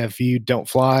 days. And if you don't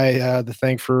fly the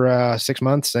thing for 6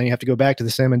 months, then you have to go back to the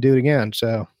sim and do it again.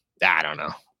 So I don't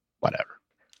know, whatever.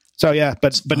 So yeah,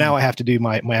 but now I have to do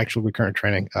my actual recurrent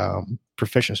training,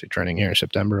 proficiency training here in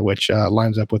September, which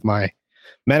lines up with my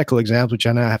medical exams, which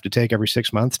I now have to take every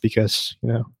 6 months because,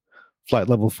 flight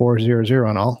level 400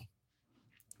 on all.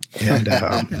 And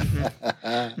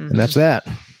and that's that.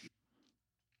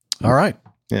 All right.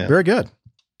 Yeah. Very good.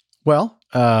 Well,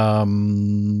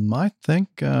 I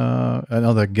think I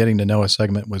know the getting to know us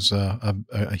segment was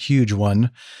a huge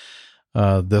one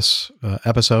this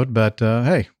episode, but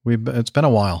hey, it's been a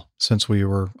while since we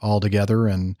were all together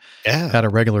and had a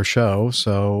regular show,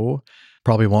 so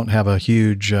probably won't have a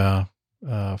huge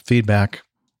feedback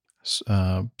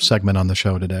segment on the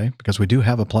show today because we do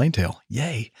have a plane tale.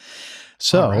 Yay.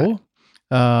 So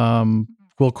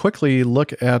we'll quickly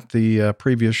look at the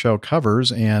previous show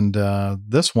covers, and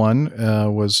this one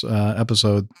was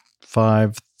episode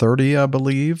 530, I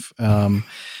believe,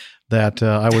 that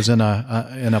I was in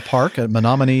a park at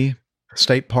Menominee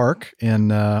State Park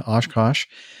in Oshkosh,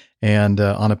 and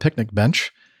on a picnic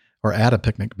bench, or at a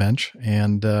picnic bench,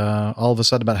 and all of a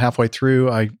sudden, about halfway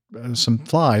through, some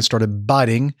flies started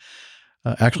biting.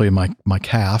 Actually, my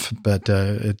calf, but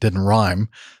it didn't rhyme.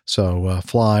 So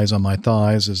flies on my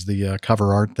thighs is the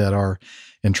cover art that our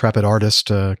intrepid artist,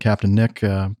 Captain Nick,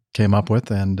 came up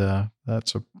with, and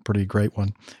that's a pretty great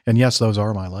one. And yes, those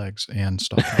are my legs and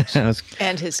stockings.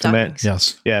 And his stockings.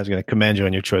 Yes. Yeah, I was going to commend you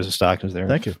on your choice of stockings there.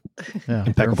 Thank you. Yeah,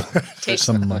 impeccable.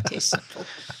 Tasteful.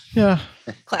 Yeah.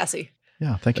 Classy.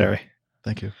 Yeah, thank you.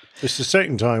 Thank you. It's the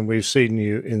second time we've seen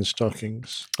you in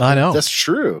stockings. I know. That's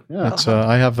true. Yeah. It's,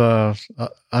 I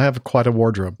have quite a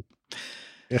wardrobe.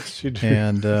 Yes, you do.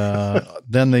 And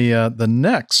then the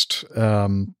next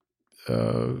cover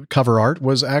art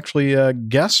was actually a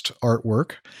guest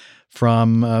artwork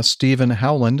from Stephen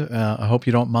Howland. I hope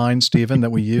you don't mind, Stephen,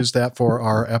 that we used that for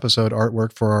our episode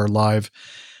artwork for our live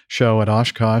show at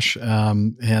Oshkosh.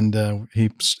 And he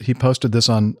posted this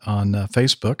on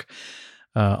Facebook.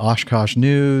 Oshkosh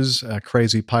News,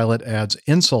 crazy pilot adds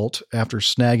insult after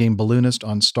snagging balloonist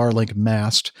on Starlink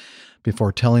mast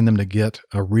before telling them to get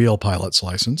a real pilot's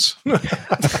license.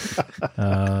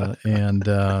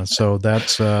 So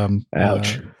that's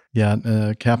ouch.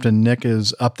 Captain Nick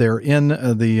is up there in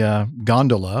the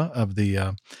gondola of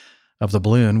the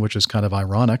balloon, which is kind of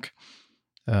ironic.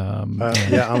 I'm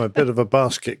a bit of a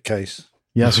basket case.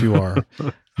 Yes, you are.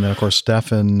 And then, of course,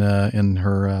 Steph in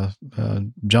her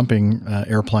jumping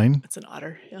airplane. It's an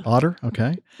otter. Yeah. Otter,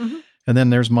 okay. Mm-hmm. And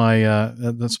then there's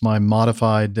that's my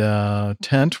modified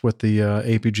tent with the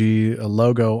APG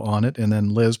logo on it, and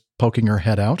then Liz poking her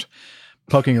head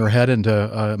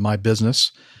into my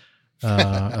business,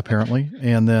 apparently.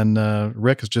 And then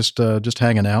Rick is just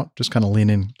hanging out, just kind of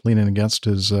leaning against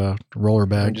his roller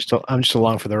bag. I'm just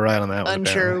along for the ride on that one.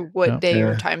 Unsure what day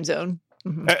or time zone.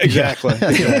 Mm-hmm. Exactly.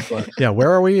 Yeah. Where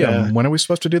are we? When are we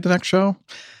supposed to do the next show?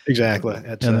 Exactly.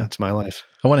 That's my life.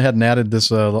 I went ahead and added this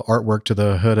artwork to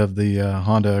the hood of the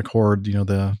Honda Accord,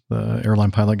 the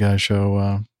Airline Pilot Guy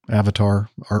show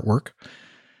avatar artwork.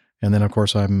 And then, of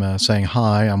course, I'm saying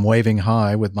hi. I'm waving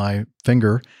hi with my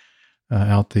finger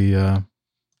out the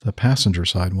passenger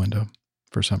side window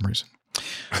for some reason.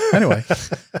 Anyway, it's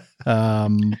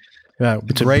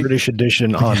great. A British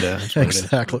edition Honda.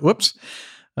 Exactly. Whoops.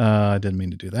 I didn't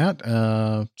mean to do that.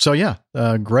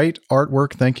 Great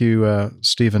artwork. Thank you,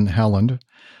 Stephen Howland,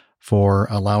 for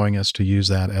allowing us to use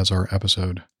that as our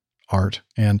episode art.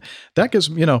 And that gives,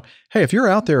 hey, if you're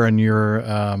out there and you're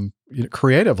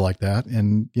creative like that,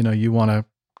 and, you want to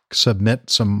submit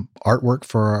some artwork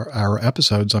for our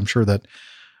episodes, I'm sure that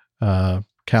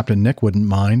Captain Nick wouldn't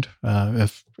mind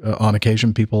if on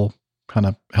occasion people kind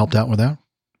of helped out with that.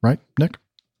 Right, Nick?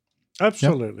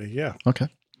 Absolutely, yeah. Okay.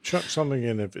 Chuck something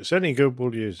in. If it's any good,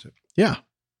 we'll use it. Yeah.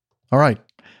 All right.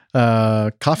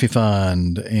 Coffee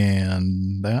Fund.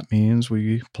 And that means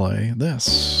we play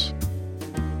this.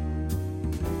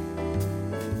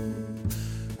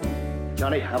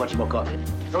 Johnny, how much more coffee?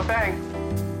 No thanks.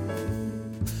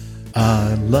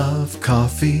 I love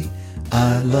coffee.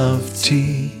 I love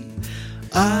tea.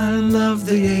 I love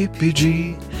the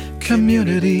APG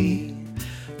community.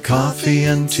 Coffee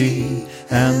and tea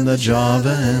and the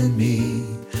Java and me.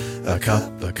 A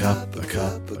cup, a cup, a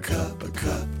cup, a cup, a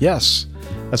cup. Yes,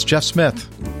 that's Jeff Smith,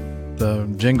 the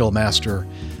jingle master,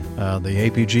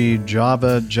 the APG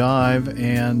Java Jive,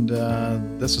 and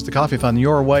this is the Coffee Fund,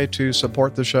 your way to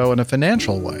support the show in a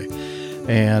financial way.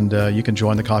 And you can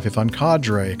join the Coffee Fund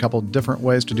cadre. A couple different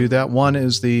ways to do that. One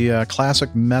is the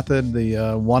classic method,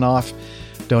 the one-off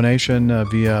donation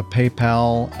via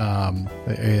PayPal,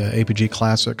 APG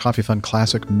Classic, Coffee Fund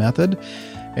Classic method.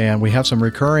 And we have some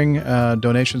recurring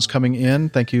donations coming in.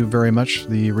 Thank you very much,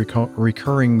 the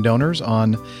recurring donors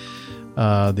on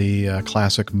the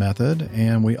Classic method.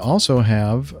 And we also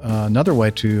have another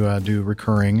way to do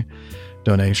recurring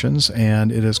donations, and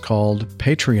it is called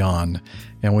Patreon.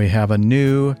 And we have a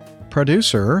new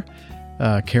producer,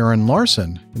 Karen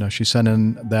Larson. She sent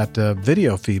in that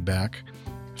video feedback.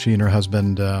 She and her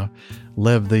husband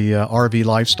live the RV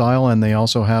lifestyle, and they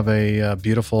also have a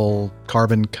beautiful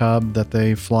carbon cub that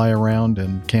they fly around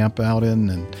and camp out in.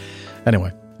 And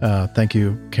anyway, thank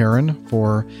you, Karen,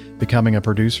 for becoming a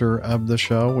producer of the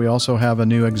show. We also have a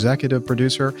new executive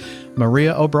producer,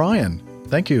 Maria O'Brien.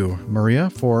 Thank you,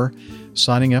 Maria, for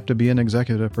signing up to be an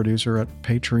executive producer at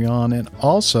Patreon. And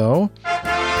also,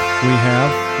 we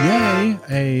have,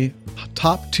 a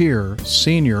top-tier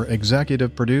senior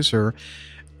executive producer,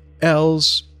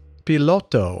 Els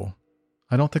Piloto.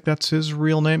 I don't think that's his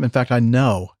real name. In fact, I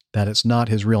know that it's not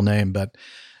his real name, but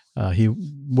he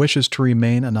wishes to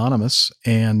remain anonymous,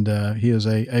 and he is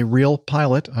a real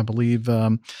pilot, I believe,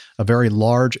 a very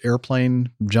large airplane,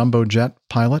 jumbo jet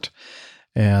pilot,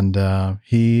 and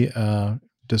he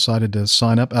decided to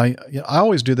sign up. I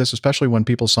always do this, especially when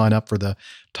people sign up for the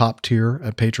top tier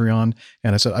at Patreon,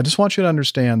 and I said, I just want you to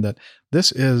understand that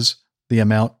this is the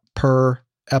amount per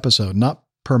episode, not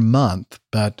per month,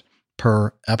 but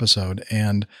per episode.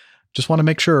 And just want to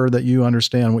make sure that you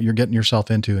understand what you're getting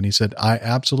yourself into. And he said, I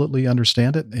absolutely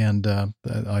understand it. And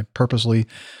I purposely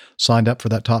signed up for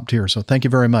that top tier. So thank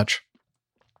you very much,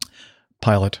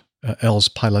 Pilot, Els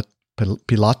Pilot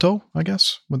Pilato, I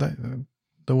guess, with that,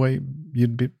 the way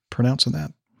you'd be pronouncing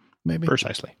that, maybe?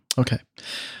 Precisely. Okay.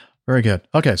 Very good.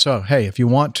 Okay. So, hey, if you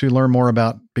want to learn more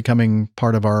about becoming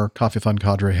part of our Coffee Fund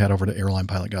cadre, head over to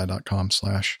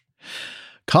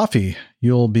airlinepilotguy.com/coffee.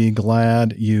 You'll be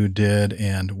glad you did,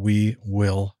 and we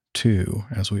will too,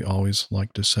 as we always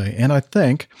like to say. And I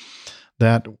think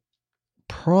that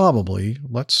probably,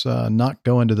 let's not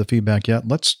go into the feedback yet.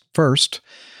 Let's first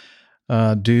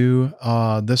do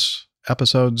this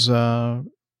episode's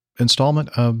installment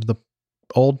of the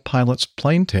Old Pilot's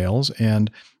Plane Tales.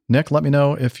 And Nick, let me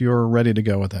know if you're ready to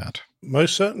go with that.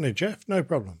 Most certainly, Jeff. No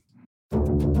problem.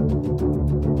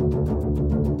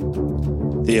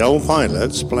 The Old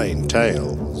Pilot's Plane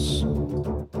Tales.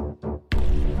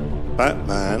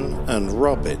 Batman and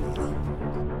Robin.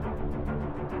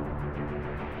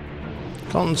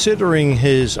 Considering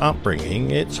his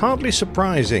upbringing, it's hardly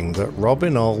surprising that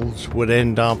Robin Olds would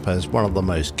end up as one of the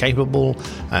most capable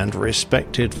and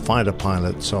respected fighter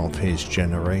pilots of his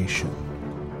generation.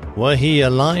 Were he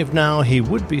alive now, he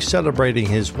would be celebrating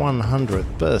his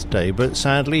 100th birthday, but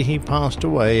sadly he passed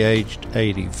away aged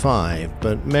 85.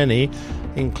 But many,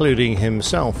 including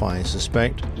himself I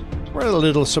suspect, were a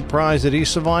little surprised that he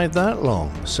survived that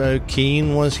long, so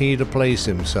keen was he to place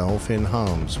himself in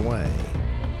harm's way.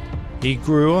 He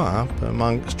grew up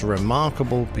amongst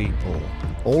remarkable people,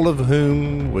 all of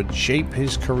whom would shape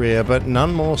his career, but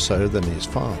none more so than his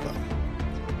father.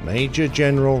 Major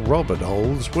General Robert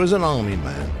Olds was an army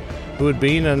man who had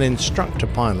been an instructor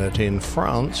pilot in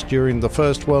France during the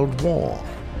First World War.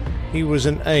 He was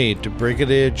an aide to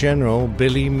Brigadier General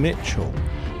Billy Mitchell,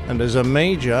 and as a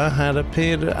major had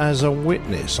appeared as a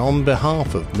witness on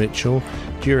behalf of Mitchell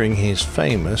during his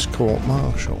famous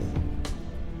court-martial.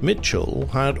 Mitchell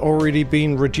had already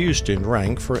been reduced in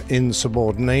rank for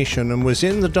insubordination and was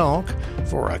in the dock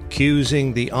for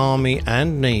accusing the Army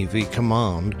and Navy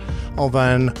command of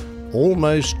an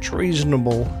almost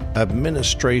treasonable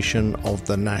administration of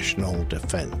the national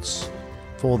defense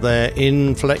for their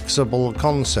inflexible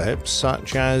concepts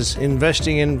such as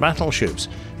investing in battleships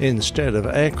instead of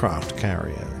aircraft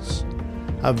carriers.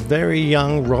 A very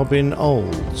young Robin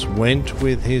Olds went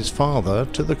with his father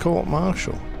to the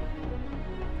court-martial.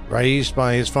 Raised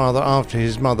by his father after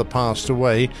his mother passed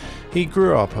away, he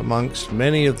grew up amongst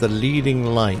many of the leading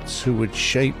lights who would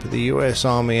shape the U.S.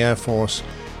 Army Air Force,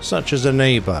 such as a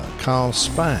neighbor, Carl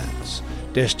Spaatz,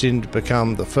 destined to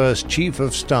become the first Chief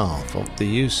of Staff of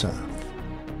the USAF.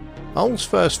 Olds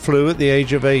first flew at the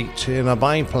age of 8 in a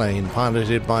biplane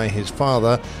piloted by his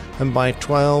father, and by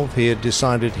 12 he had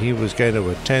decided he was going to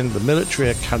attend the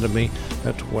military academy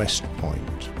at West Point.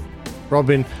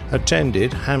 Robin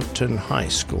attended Hampton High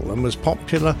School and was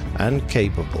popular and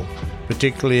capable,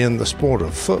 particularly in the sport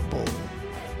of football.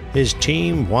 His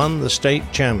team won the state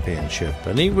championship,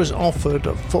 and he was offered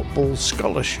a football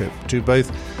scholarship to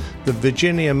both the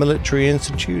Virginia Military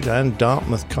Institute and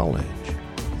Dartmouth College.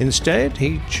 Instead,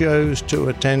 he chose to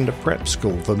attend a prep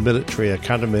school for military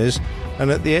academies,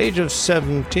 and at the age of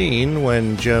 17,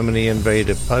 when Germany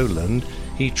invaded Poland,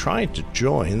 he tried to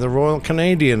join the Royal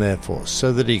Canadian Air Force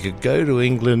so that he could go to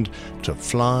England to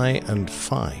fly and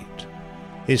fight.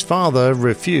 His father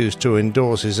refused to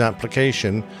endorse his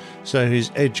application, so his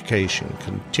education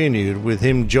continued with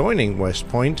him joining West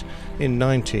Point in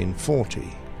 1940.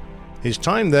 His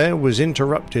time there was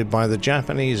interrupted by the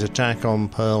Japanese attack on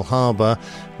Pearl Harbor,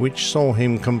 which saw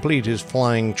him complete his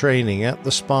flying training at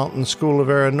the Spartan School of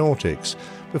Aeronautics,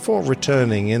 before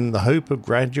returning in the hope of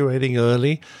graduating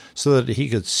early so that he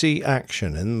could see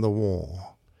action in the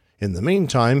war. In the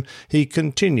meantime, he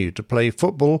continued to play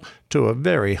football to a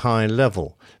very high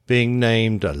level, being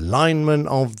named Lineman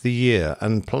of the Year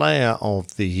and Player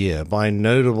of the Year by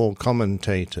notable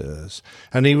commentators,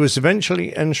 and he was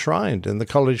eventually enshrined in the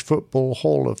College Football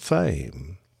Hall of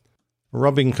Fame.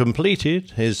 Robin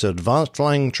completed his advanced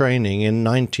flying training in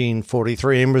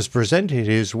 1943 and was presented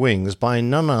his wings by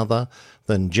none other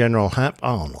than General Hap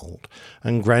Arnold,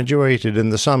 and graduated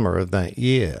in the summer of that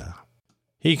year.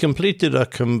 He completed a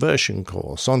conversion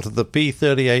course onto the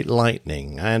P-38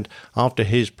 Lightning, and after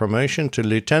his promotion to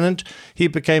lieutenant, he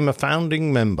became a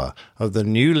founding member of the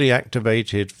newly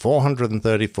activated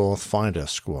 434th Fighter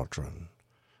Squadron.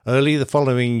 Early the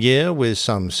following year, with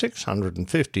some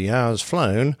 650 hours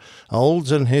flown,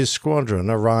 Olds and his squadron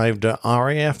arrived at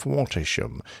RAF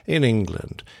Wattisham in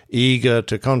England, eager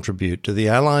to contribute to the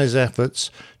Allies' efforts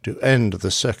to end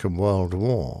the Second World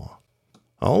War.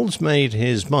 Olds made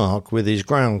his mark with his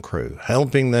ground crew,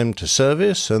 helping them to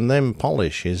service and then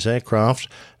polish his aircraft,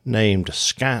 named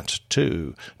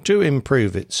Scat-2, to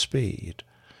improve its speed.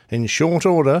 In short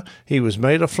order, he was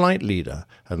made a flight leader,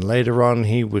 and later on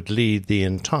he would lead the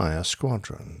entire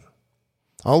squadron.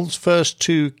 Old's first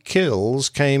 2 kills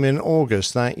came in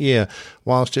August that year,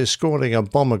 whilst escorting a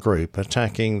bomber group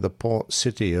attacking the port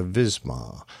city of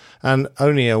Wismar, and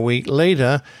only a week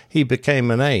later he became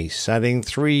an ace, adding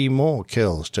 3 more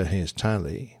kills to his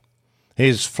tally.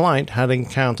 His flight had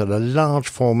encountered a large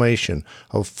formation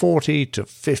of 40 to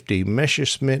 50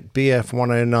 Messerschmitt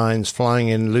Bf-109s flying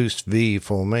in loose V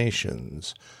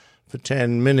formations. For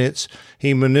 10 minutes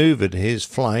he manoeuvred his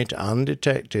flight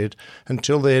undetected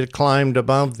until they had climbed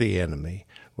above the enemy,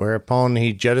 whereupon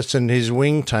he jettisoned his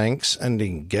wing tanks and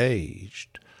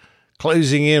engaged.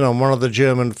 Closing in on one of the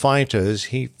German fighters,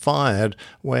 he fired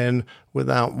when,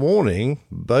 without warning,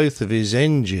 both of his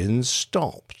engines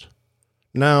stopped.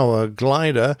 Now a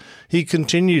glider, he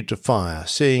continued to fire,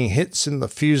 seeing hits in the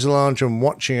fuselage and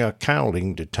watching a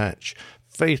cowling detach,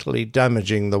 fatally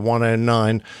damaging the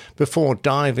 109 before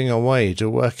diving away to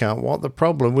work out what the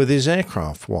problem with his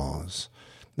aircraft was.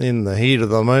 In the heat of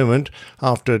the moment,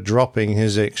 after dropping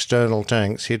his external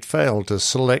tanks, he'd failed to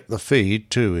select the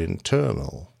feed to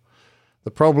internal.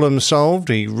 The problem solved,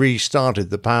 he restarted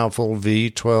the powerful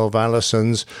V-12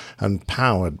 Allisons and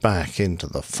powered back into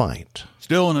the fight.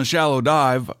 Still in a shallow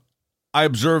dive, I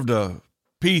observed a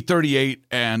P-38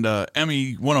 and a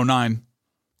ME-109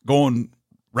 going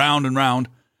round and round.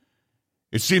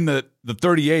 It seemed that the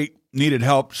 38 needed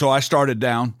help, so I started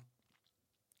down.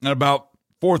 At about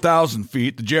 4,000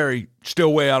 feet, the Jerry,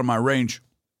 still way out of my range,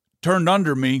 turned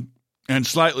under me and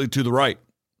slightly to the right.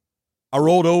 I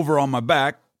rolled over on my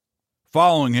back,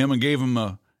 following him, and gave him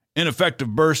an ineffective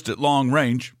burst at long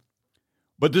range.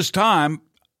 But this time,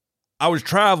 I was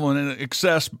traveling in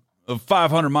excess of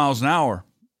 500 miles an hour.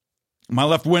 My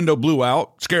left window blew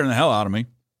out, scaring the hell out of me.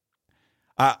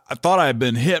 I thought I had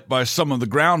been hit by some of the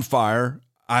ground fire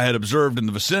I had observed in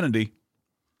the vicinity.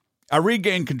 I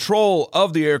regained control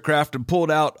of the aircraft and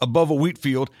pulled out above a wheat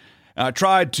field. I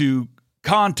tried to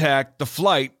contact the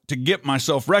flight to get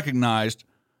myself recognized,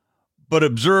 but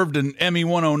observed an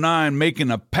ME-109 making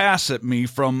a pass at me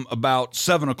from about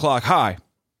 7 o'clock high.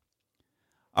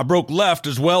 I broke left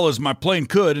as well as my plane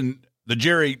could, and the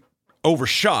Jerry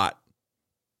overshot.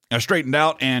 I straightened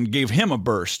out and gave him a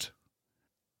burst.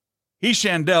 He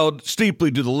chandelled steeply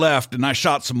to the left, and I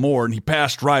shot some more, and he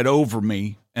passed right over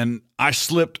me, and I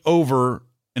slipped over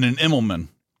in an Immelman.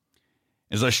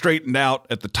 As I straightened out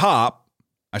at the top,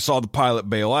 I saw the pilot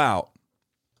bail out.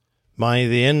 By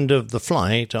the end of the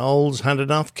flight, Olds had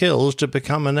enough kills to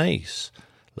become an ace.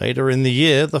 Later in the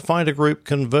year, the fighter group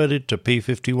converted to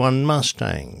P-51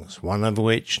 Mustangs, one of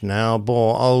which now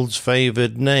bore Olds'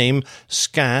 favoured name,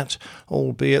 Scat,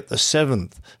 albeit the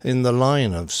 7th in the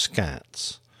line of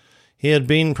Scats. He had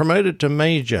been promoted to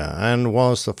Major and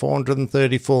was the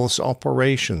 434th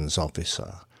Operations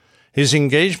Officer. His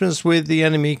engagements with the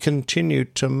enemy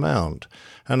continued to mount,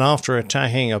 and after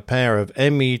attacking a pair of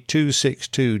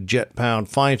Me-262 jet-powered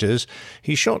fighters,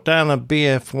 he shot down a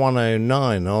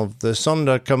Bf-109 of the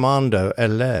Sonderkommando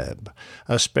Eleb,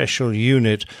 a special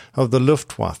unit of the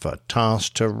Luftwaffe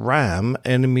tasked to ram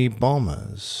enemy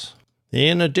bombers.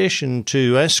 In addition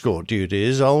to escort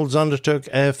duties, Olds undertook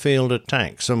airfield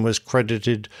attacks and was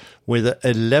credited with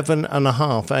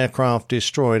 11.5 aircraft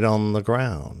destroyed on the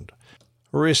ground.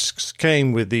 Risks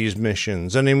came with these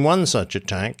missions, and in one such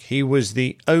attack he was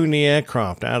the only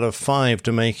aircraft out of 5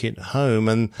 to make it home,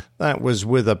 and that was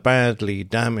with a badly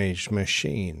damaged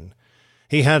machine.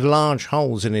 He had large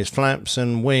holes in his flaps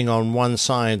and wing on one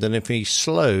side, and if he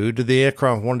slowed, the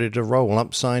aircraft wanted to roll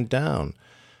upside down.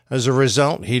 As a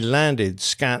result, he landed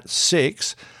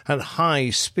Scat-6 at high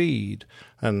speed,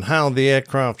 and how the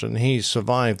aircraft and he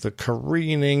survived the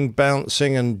careening,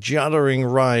 bouncing, and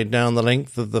juddering ride down the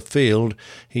length of the field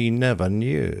he never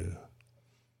knew.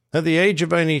 At the age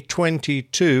of only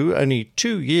 22, only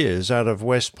 2 years out of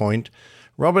West Point,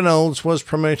 Robin Olds was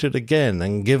promoted again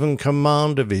and given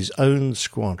command of his own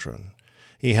squadron.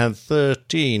 He had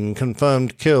 13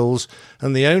 confirmed kills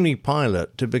and the only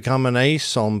pilot to become an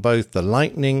ace on both the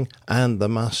Lightning and the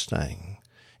Mustang.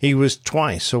 He was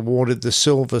twice awarded the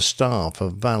Silver Star for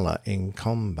valor in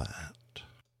combat.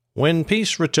 When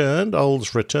peace returned,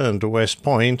 Olds returned to West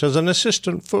Point as an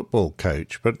assistant football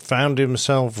coach, but found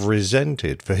himself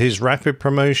resented for his rapid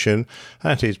promotion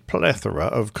and his plethora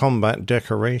of combat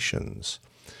decorations.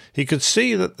 He could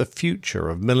see that the future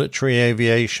of military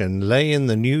aviation lay in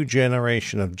the new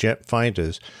generation of jet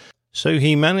fighters, So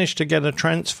he managed to get a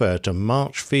transfer to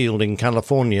March Field in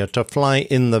California to fly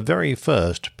in the very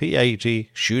first P-80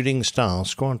 Shooting Star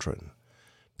Squadron.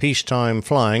 Peacetime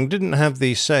flying didn't have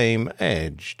the same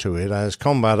edge to it as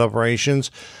combat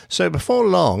operations, so before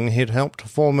long he'd helped to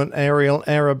form an aerial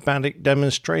aerobatic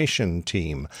demonstration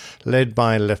team led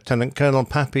by Lieutenant Colonel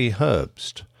Pappy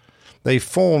Herbst. They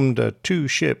formed a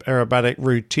two-ship aerobatic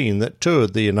routine that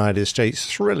toured the United States,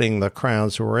 thrilling the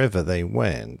crowds wherever they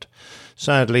went.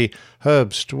 Sadly,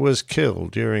 Herbst was killed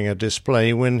during a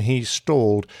display when he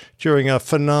stalled during a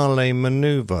finale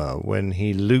maneuver when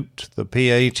he looped the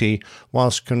P-80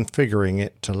 whilst configuring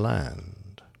it to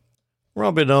land.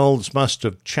 Robin Olds must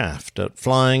have chaffed at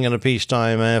flying in a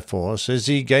peacetime Air Force as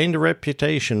he gained a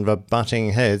reputation for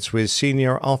butting heads with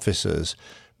senior officers,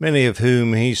 many of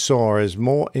whom he saw as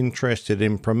more interested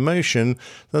in promotion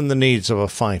than the needs of a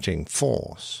fighting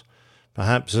force.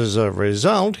 Perhaps as a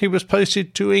result, he was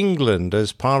posted to England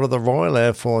as part of the Royal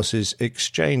Air Force's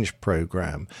exchange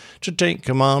program to take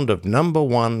command of No.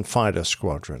 1 Fighter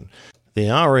Squadron, the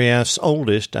RAF's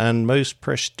oldest and most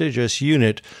prestigious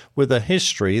unit with a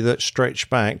history that stretched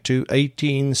back to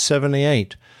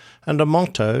 1878, and a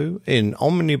motto in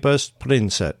Omnibus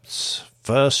Princeps,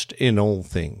 first in all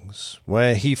things,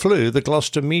 where he flew the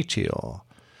Gloucester Meteor.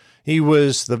 He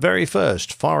was the very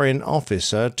first foreign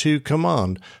officer to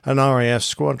command an RAF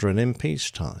squadron in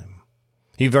peacetime.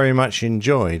 He very much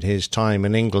enjoyed his time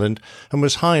in England and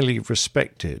was highly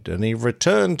respected, and he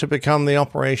returned to become the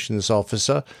operations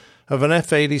officer of an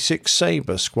F-86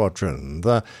 Sabre squadron,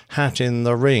 the Hat in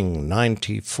the Ring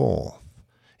 94th.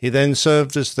 He then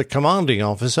served as the commanding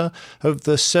officer of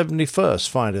the 71st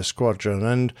Fighter Squadron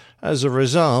and, as a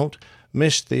result,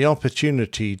 missed the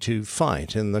opportunity to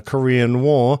fight in the Korean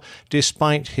War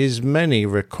despite his many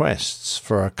requests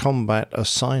for a combat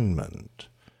assignment.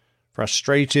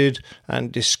 Frustrated and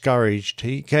discouraged,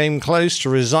 he came close to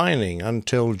resigning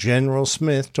until General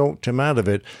Smith talked him out of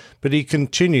it, but he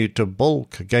continued to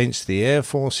bulk against the Air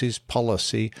Force's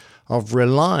policy of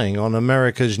relying on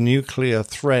America's nuclear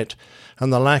threat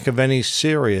and the lack of any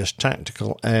serious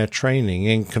tactical air training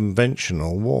in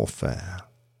conventional warfare.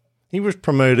 He was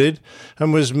promoted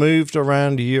and was moved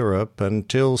around Europe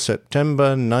until September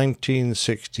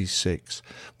 1966,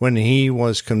 when he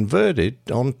was converted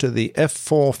onto the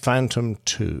F-4 Phantom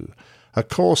II, a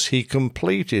course he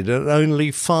completed in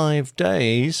only 5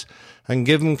 days, and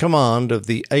given command of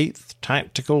the 8th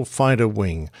Tactical Fighter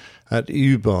Wing at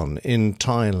Ubon in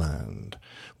Thailand,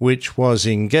 which was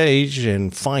engaged in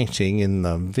fighting in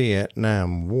the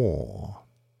Vietnam War.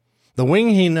 The wing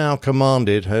he now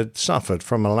commanded had suffered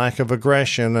from a lack of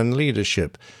aggression and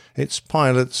leadership. Its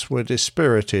pilots were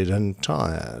dispirited and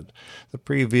tired. The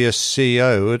previous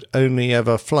CO had only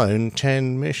ever flown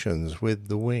 10 missions with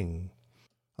the wing.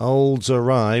 Olds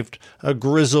arrived, a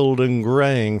grizzled and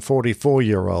greying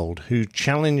 44-year-old who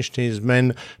challenged his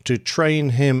men to train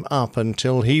him up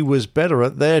until he was better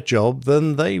at their job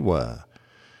than they were.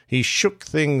 He shook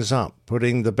things up,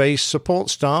 putting the base support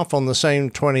staff on the same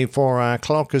 24-hour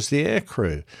clock as the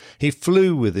aircrew. He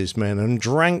flew with his men and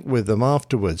drank with them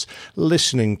afterwards,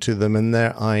 listening to them and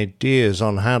their ideas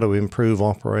on how to improve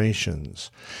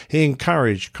operations. He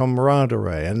encouraged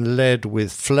camaraderie and led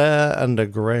with flair and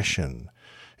aggression.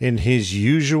 In his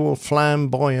usual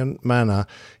flamboyant manner,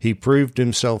 he proved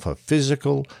himself a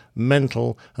physical,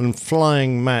 mental, and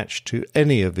flying match to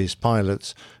any of his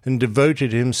pilots, and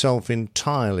devoted himself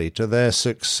entirely to their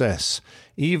success,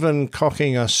 even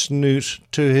cocking a snoot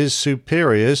to his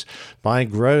superiors by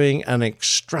growing an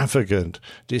extravagant,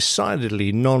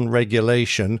 decidedly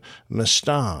non-regulation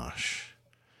moustache.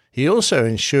 He also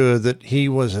ensured that he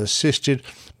was assisted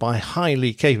by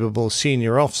highly capable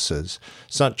senior officers,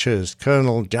 such as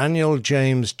Colonel Daniel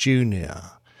James Jr.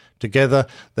 Together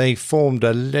they formed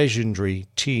a legendary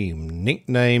team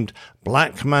nicknamed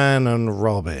Black Man and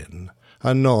Robin,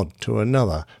 a nod to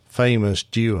another famous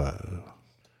duo.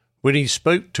 When he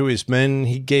spoke to his men,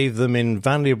 he gave them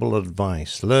invaluable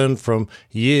advice learned from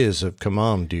years of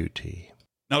command duty.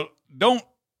 Now, don't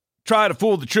try to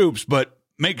fool the troops, but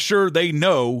make sure they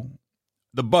know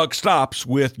the buck stops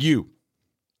with you,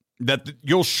 that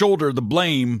you'll shoulder the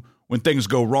blame when things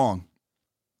go wrong.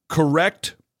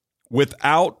 Correct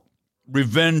without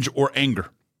revenge or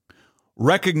anger.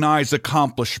 Recognize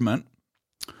accomplishment.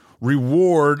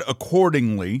 Reward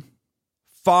accordingly.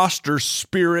 Foster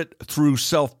spirit through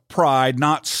self-pride,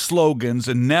 not slogans,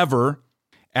 and never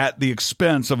at the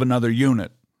expense of another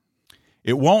unit.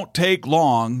 It won't take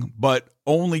long, but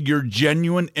only your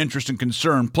genuine interest and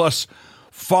concern, plus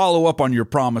follow up on your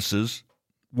promises,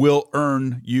 will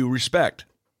earn you respect.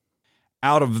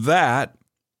 Out of that,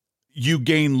 you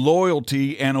gain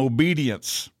loyalty and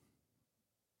obedience.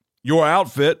 Your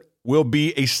outfit will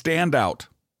be a standout.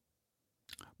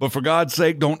 But for God's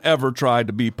sake, don't ever try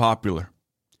to be popular.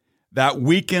 That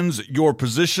weakens your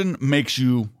position, makes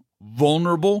you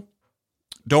vulnerable.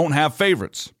 Don't have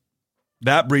favorites.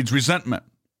 That breeds resentment.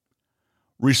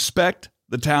 Respect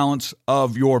the talents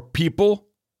of your people.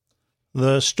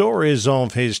 The stories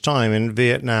of his time in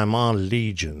Vietnam are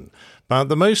legion, but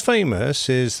the most famous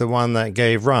is the one that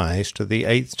gave rise to the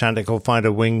 8th Tactical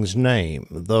Fighter Wing's name,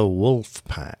 the Wolf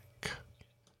Pack.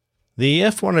 The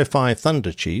F-105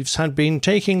 Thunder Chiefs had been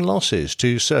taking losses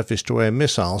to surface-to-air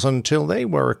missiles until they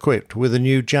were equipped with a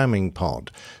new jamming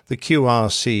pod, the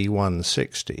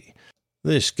QRC-160.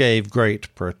 This gave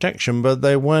great protection, but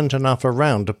there weren't enough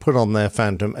around to put on their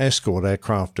Phantom escort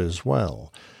aircraft as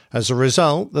well. As a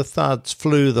result, the Thuds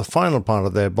flew the final part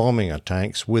of their bombing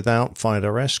attacks without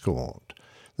fighter escort.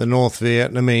 The North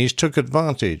Vietnamese took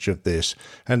advantage of this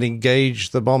and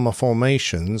engaged the bomber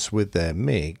formations with their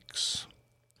MiGs.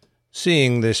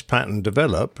 Seeing this pattern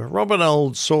develop, Robert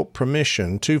Olds sought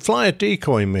permission to fly a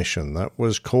decoy mission that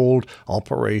was called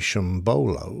Operation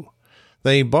Bolo.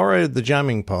 They borrowed the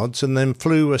jamming pods and then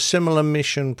flew a similar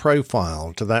mission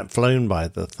profile to that flown by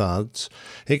the Thuds,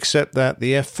 except that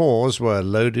the F-4s were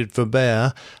loaded for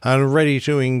bear and ready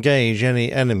to engage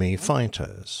any enemy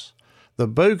fighters. The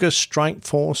bogus strike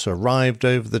force arrived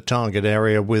over the target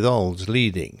area with Olds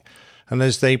leading, and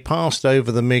as they passed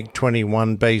over the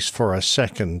MiG-21 base for a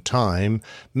second time,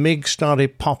 MiG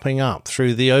started popping up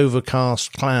through the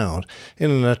overcast cloud in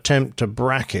an attempt to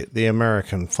bracket the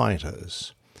American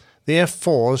fighters. The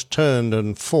F-4s turned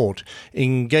and fought,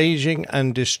 engaging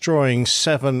and destroying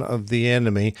 7 of the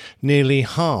enemy, nearly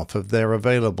half of their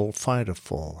available fighter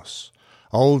force.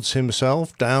 Olds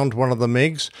himself downed one of the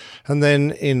MiGs, and then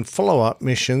in follow-up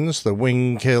missions the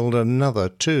wing killed another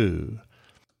 2.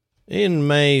 In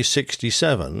May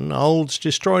 1967, Olds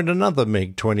destroyed another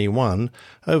MiG-21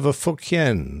 over Phu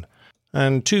Quyen,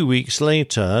 and 2 weeks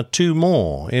later 2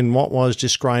 more in what was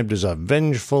described as a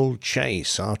vengeful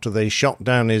chase after they shot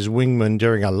down his wingman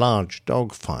during a large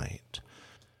dogfight.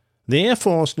 The Air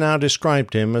Force now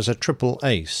described him as a triple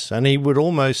ace, and he would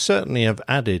almost certainly have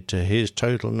added to his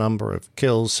total number of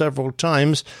kills several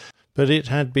times, but it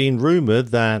had been rumoured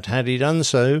that, had he done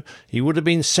so, he would have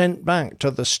been sent back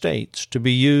to the States to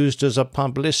be used as a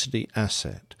publicity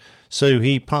asset, so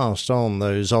he passed on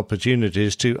those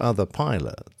opportunities to other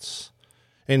pilots.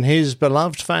 In his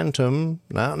beloved Phantom,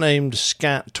 now named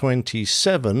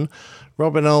Scat-27,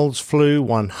 Robin Olds flew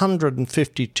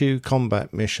 152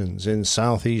 combat missions in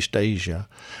Southeast Asia,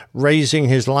 raising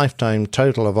his lifetime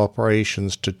total of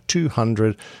operations to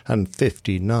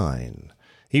 259.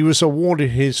 He was awarded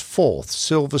his 4th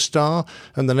Silver Star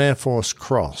and an Air Force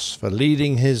Cross for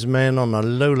leading his men on a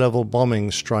low-level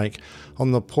bombing strike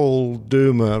on the Paul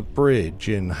Doumer Bridge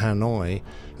in Hanoi,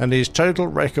 and his total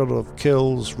record of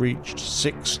kills reached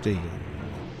 16.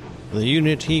 The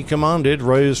unit he commanded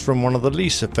rose from one of the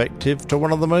least effective to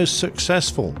one of the most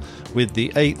successful, with the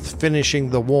 8th finishing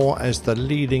the war as the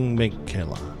leading MiG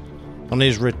killer. On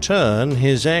his return,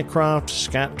 his aircraft,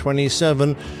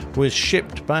 Scat-27, was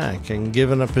shipped back and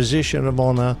given a position of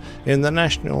honor in the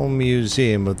National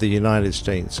Museum of the United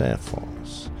States Air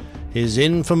Force. His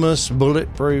infamous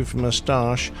bulletproof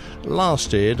mustache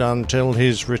lasted until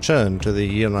his return to the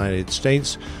United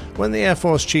States, when the Air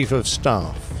Force Chief of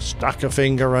Staff stuck a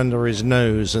finger under his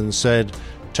nose and said,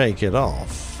 "Take it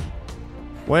off."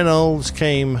 When Olds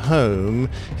came home,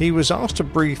 he was asked to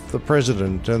brief the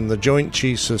President and the Joint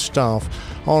Chiefs of Staff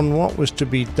on what was to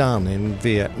be done in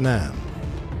Vietnam.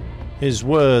 His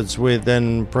words with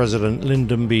then-President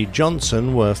Lyndon B.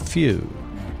 Johnson were few.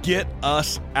 Get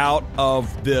us out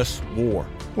of this war.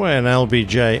 When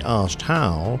LBJ asked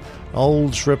how,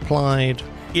 Olds replied,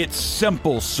 "It's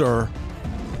simple, sir.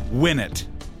 Win it."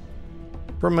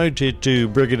 Promoted to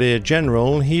Brigadier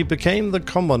General, he became the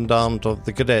Commandant of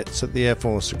the Cadets at the Air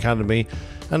Force Academy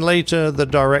and later the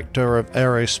Director of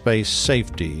Aerospace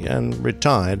Safety, and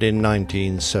retired in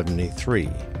 1973.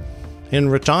 In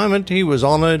retirement, he was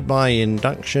honored by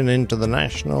induction into the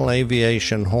National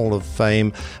Aviation Hall of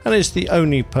Fame and is the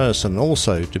only person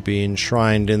also to be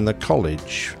enshrined in the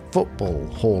College Football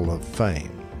Hall of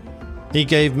Fame. He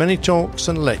gave many talks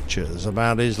and lectures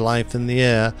about his life in the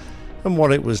air and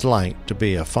what it was like to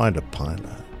be a fighter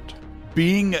pilot.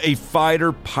 Being a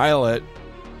fighter pilot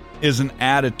is an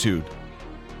attitude.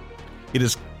 It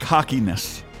is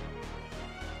cockiness.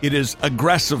 It is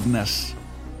aggressiveness.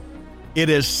 It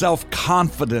is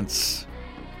self-confidence.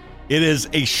 It is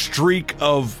a streak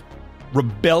of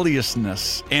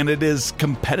rebelliousness, and it is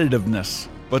competitiveness.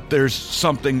 But there's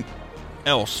something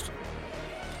else.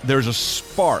 There's a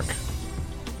spark.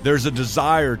 There's a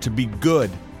desire to be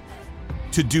good.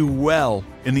 to do well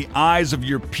in the eyes of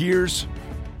your peers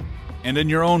and in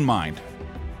your own mind.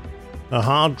 A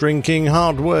hard-drinking,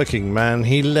 hard-working man,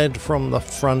 he led from the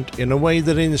front in a way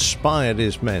that inspired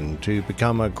his men to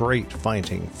become a great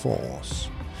fighting force.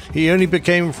 He only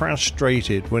became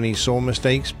frustrated when he saw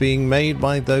mistakes being made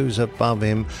by those above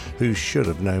him who should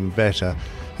have known better,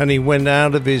 and he went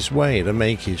out of his way to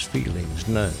make his feelings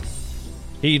known.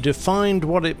 He defined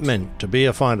what it meant to be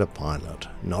a fighter pilot,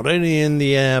 not only in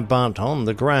the air but on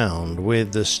the ground,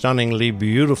 with the stunningly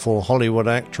beautiful Hollywood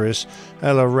actress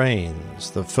Ella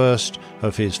Raines, the first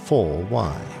of his 4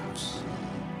 wives.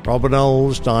 Robert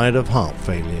Olds died of heart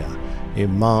failure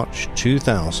in March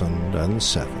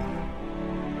 2007.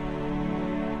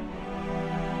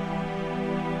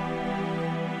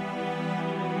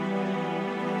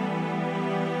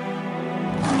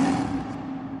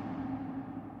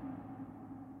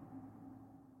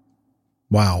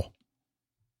 Wow.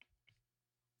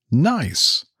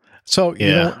 Nice. So,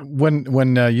 you know,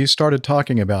 when you started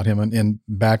talking about him in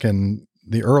back in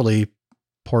the early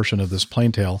portion of this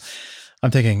Plain Tale,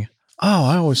 I'm thinking, oh,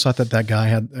 I always thought that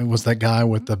guy was that guy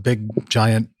with the big,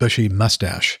 giant, bushy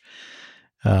mustache.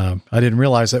 I didn't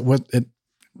realize that it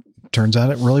turns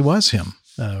out it really was him,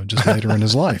 just later in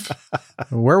his life.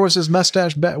 Where was his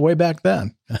mustache way back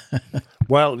then?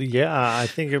 Well, yeah, I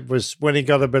think it was when he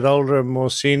got a bit older and more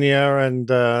senior, and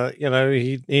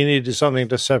he needed something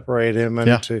to separate him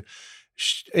and to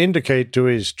indicate to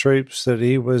his troops that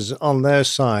he was on their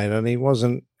side and he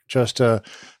wasn't just a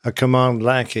command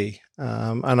lackey.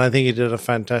 And I think he did a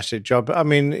fantastic job. I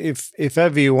mean, if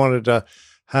ever you wanted to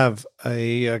have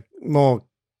a more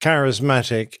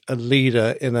charismatic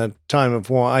leader in a time of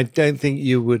war, I don't think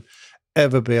you would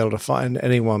ever be able to find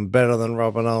anyone better than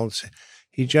Robert Olds.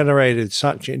 He generated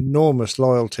such enormous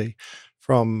loyalty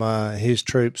from his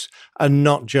troops, and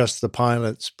not just the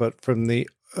pilots, but from the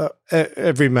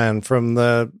every man, from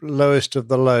the lowest of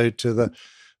the low to the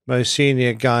most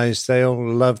senior guys. They all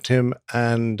loved him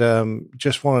and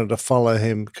just wanted to follow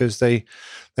him because they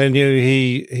knew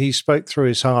he spoke through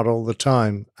his heart all the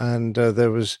time, and there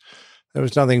was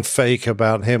nothing fake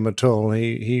about him at all.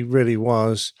 He really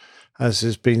was, as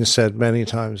has been said many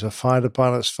times, a fighter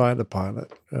pilot's fighter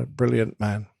pilot, a brilliant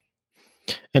man.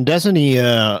 And doesn't he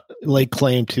lay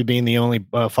claim to being the only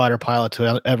fighter pilot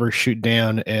to ever shoot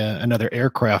down another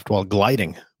aircraft while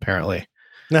gliding, apparently?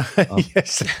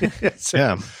 Yes.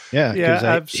 Yeah,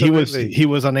 absolutely. He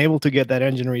was unable to get that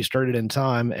engine restarted in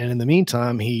time, and in the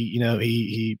meantime, he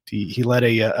let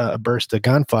a burst of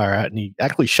gunfire out, and he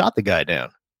actually shot the guy down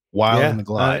while in the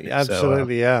glide.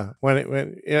 Absolutely,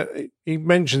 When he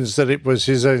mentions that it was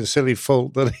his own silly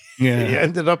fault that he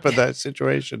ended up in that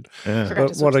situation. Yeah.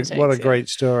 But what a great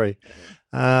story.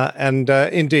 And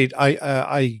indeed,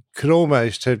 I could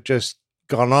almost have just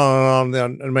gone on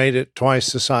and made it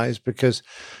twice the size, because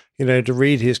to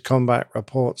read his combat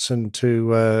reports and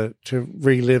to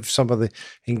relive some of the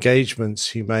engagements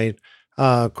he made.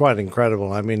 Quite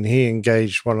incredible. I mean, he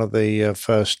engaged one of the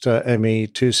first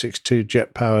Me-262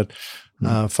 jet-powered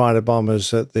fighter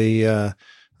bombers that the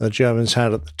Germans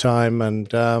had at the time,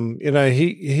 and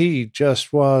he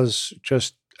just was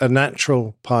a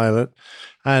natural pilot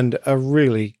and a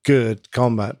really good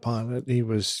combat pilot. He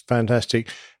was fantastic.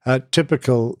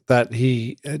 Typical that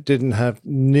he didn't have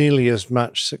nearly as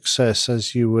much success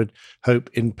as you would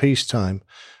hope in peacetime.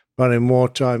 But in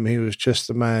wartime, he was just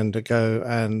the man to go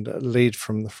and lead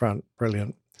from the front.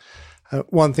 Brilliant.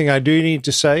 One thing I do need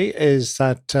to say is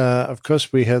that, of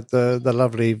course, we had the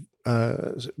lovely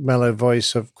mellow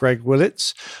voice of Greg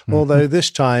Willits, although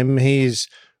this time he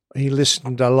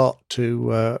listened a lot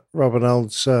to Robert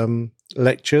Olds'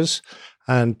 lectures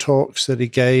and talks that he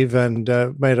gave, and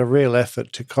made a real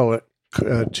effort to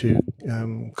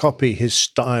copy his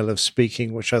style of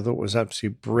speaking, which I thought was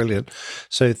absolutely brilliant.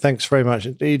 So thanks very much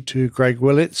indeed to Greg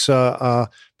Willits, our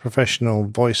professional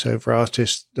voiceover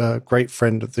artist, great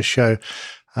friend of the show.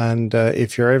 And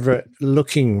if you're ever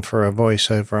looking for a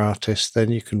voiceover artist,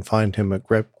 then you can find him at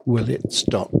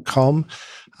gregwillits.com.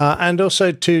 And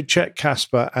also to Chet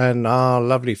Casper and our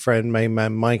lovely friend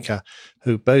Mayman Micah,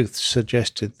 who both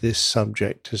suggested this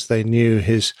subject as they knew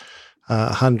his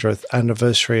 100th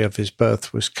anniversary of his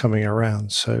birth was coming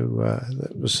around. So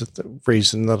that was the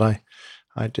reason that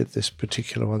I did this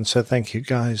particular one. So thank you,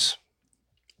 guys.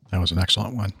 That was an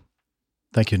excellent one.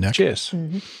 Thank you, Nick. Cheers.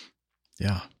 Mm-hmm.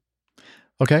 Yeah.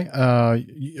 Okay. Are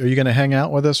you going to hang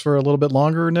out with us for a little bit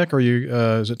longer, Nick, or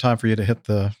is it time for you to hit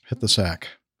the sack?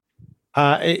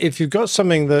 If you've got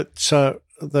something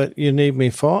that you need me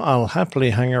for, I'll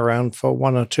happily hang around for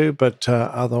one or two, but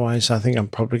otherwise I think I'm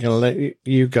probably going to let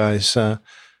you guys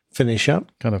finish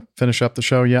up. Kind of finish up the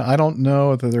show. Yeah, I don't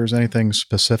know that there's anything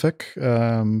specific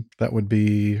that would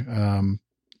be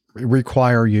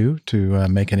require you to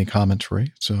make any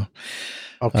commentary. So,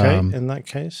 okay, in that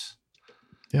case,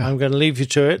 yeah, I'm going to leave you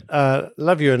to it.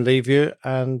 Love you and leave you.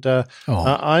 And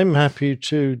I'm happy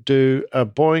to do a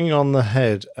Boing on the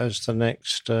Head as the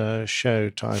next show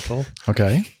title.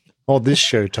 Okay. Or this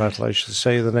show title, I should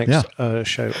say, the next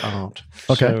show art.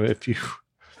 Okay. So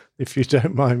if you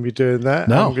don't mind me doing that,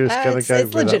 No. I'm just going to go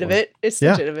It's for legitimate. It's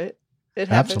Yeah. legitimate. It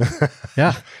happens. Absolutely. Yeah.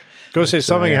 Of course, if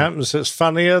something happens that's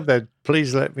funnier, then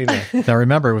please let me know. Now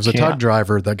remember, it was a Can't- tug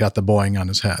driver that got the Boeing on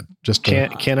his head. Just to,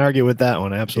 Can't argue with that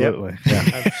one. Absolutely. Yeah.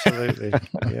 Absolutely.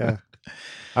 Yeah.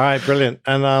 All right, brilliant.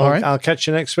 And All right. I'll catch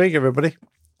you next week, everybody.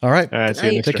 All right. All right. See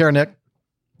you next Take care, Nick.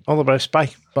 All the best.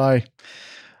 Bye. Bye.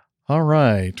 All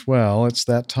right. Well, it's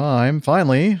that time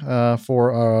finally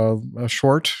for a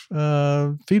short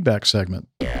feedback segment.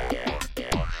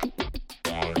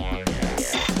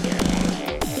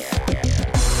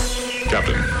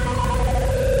 Captain,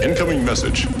 incoming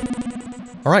message.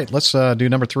 All right, let's do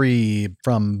number 3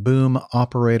 from Boom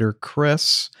Operator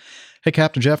Chris. Hey,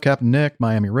 Captain Jeff, Captain Nick,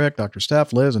 Miami Rick, Dr.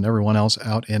 Steph, Liz, and everyone else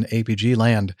out in APG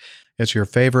land. It's your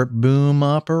favorite boom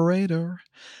operator.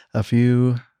 A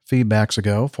few feedbacks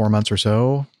ago, 4 months or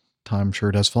so, time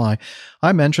sure does fly,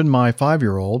 I mentioned my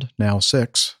 5-year-old, now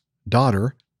 6,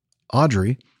 daughter,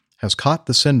 Audrey, has caught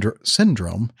the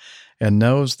syndrome and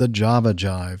knows the Java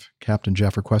Jive. Captain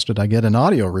Jeff requested I get an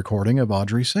audio recording of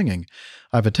Audrey singing.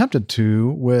 I've attempted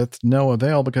to with no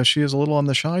avail because she is a little on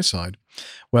the shy side.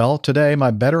 Well, today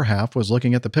my better half was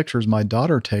looking at the pictures my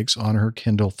daughter takes on her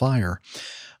Kindle Fire.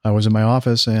 I was in my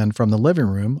office and from the living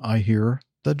room I hear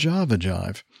the Java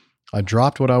Jive. I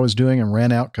dropped what I was doing and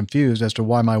ran out confused as to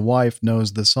why my wife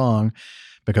knows the song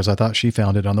because I thought she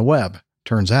found it on the web.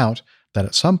 Turns out that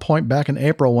at some point back in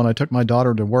April when I took my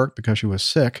daughter to work because she was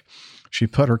sick, she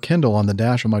put her Kindle on the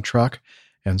dash of my truck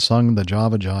and sung the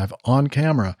Java Jive on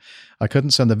camera. I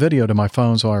couldn't send the video to my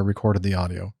phone, so I recorded the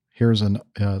audio. Here is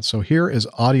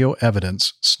audio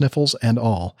evidence, sniffles and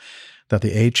all, that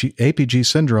the APG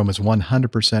syndrome is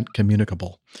 100%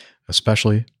 communicable,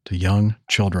 especially to young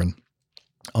children.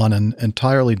 On an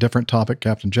entirely different topic,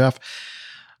 Captain Jeff,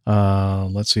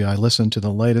 let's see, I listened to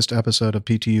the latest episode of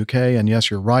PTUK, and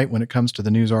yes, you're right when it comes to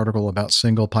the news article about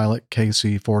single pilot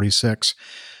KC-46.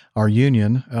 Our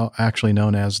union, actually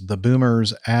known as the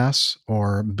Boomers Ass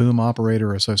or Boom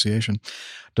Operator Association,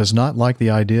 does not like the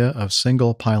idea of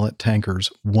single pilot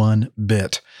tankers one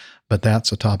bit, but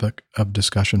that's a topic of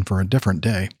discussion for a different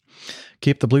day.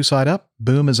 Keep the blue side up,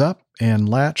 boom is up, and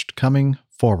latched coming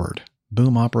forward.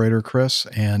 Boom Operator Chris,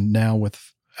 and now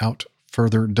without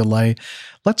further delay,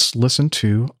 let's listen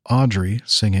to Audrey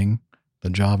singing the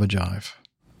Java Jive.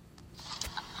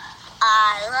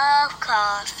 I love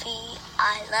coffee,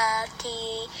 I love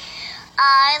tea,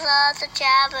 I love the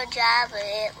Java Java,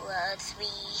 it loves me.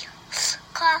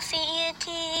 Coffee and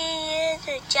tea is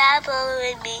a Java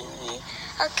with me.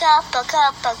 A cup, a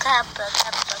cup, a cup, a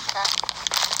cup, a cup.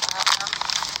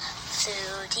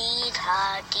 Sooty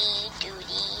ha dee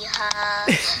doody ha,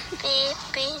 beep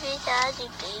beepy da dee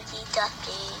baby da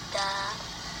dee da,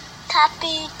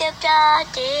 tappy dip da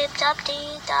dip da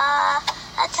dee da,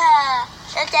 a ta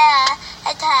da da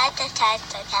a ta ta ta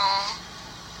ta ta.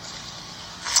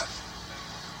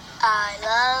 I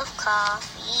love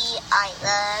coffee, I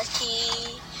love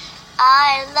tea,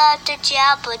 I love the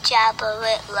Jabba Jabba,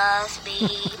 it loves me.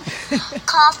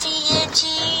 Coffee and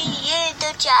tea in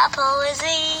the Jabba with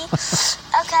me.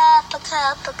 A cup, a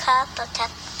cup, a cup, a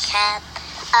cup, a cup.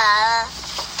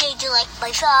 Did you like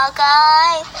my song,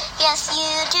 guy? Yes,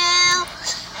 you do.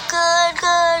 Good,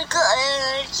 good,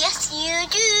 good. Yes, you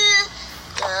do.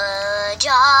 Good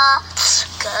job.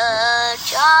 Good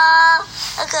job.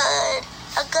 A good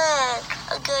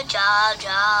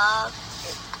job.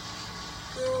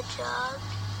 Good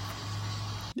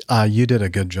job. You did a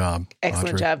good job.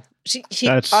 Excellent Audrey. job.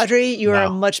 Audrey, you are a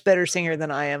much better singer than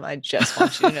I am. I just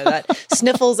want you to know that.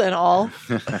 Sniffles and all,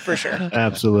 for sure.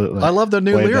 Absolutely. I love the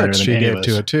new Way better lyrics than she any of gave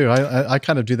to us. it, too. I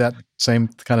kind of do that same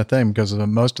kind of thing because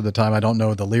most of the time I don't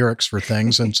know the lyrics for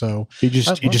things. And so You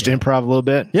just improv a little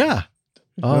bit. yeah.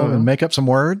 Oh, Uh-huh. and make up some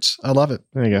words. I love it.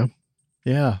 There you go.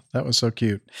 Yeah, that was so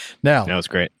cute. Now, That was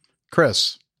great.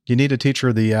 Chris, you need to teach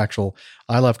her the actual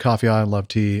I love coffee, I love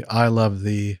tea, I love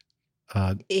the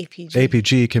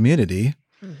APG community.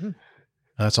 Mm-hmm.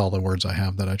 That's all the words I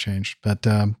have that I changed. But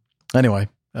anyway,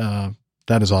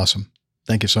 that is awesome.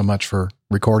 Thank you so much for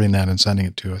recording that and sending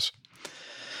it to us.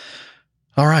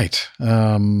 All right.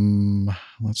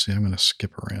 Let's see. I'm going to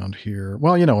skip around here.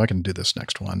 Well, I can do this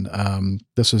next one.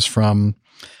 This is from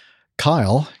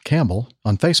Kyle Campbell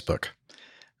on Facebook.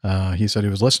 He said he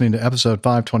was listening to episode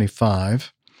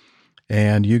 525,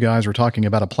 and you guys were talking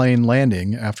about a plane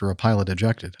landing after a pilot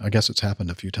ejected. I guess it's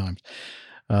happened a few times.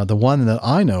 The one that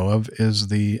I know of is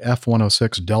the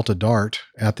F-106 Delta Dart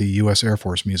at the U.S. Air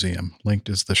Force Museum. Linked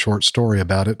is the short story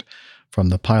about it from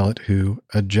the pilot who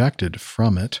ejected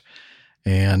from it.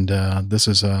 And this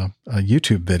is a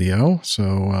YouTube video.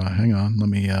 So hang on, let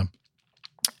me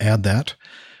add that,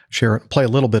 share it, play a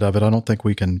little bit of it. I don't think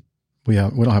we can. We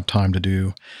don't have time to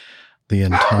do the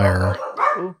entire.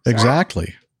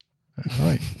 Exactly.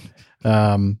 Right.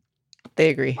 They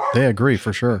agree. They agree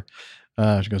for sure.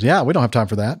 She goes, yeah, we don't have time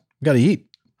for that. We got to eat.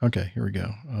 Okay, here we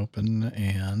go. Open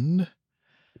and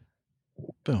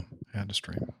boom, add to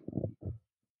stream.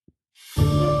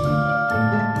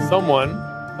 Someone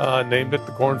named it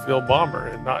the Cornfield Bomber,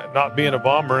 and not being a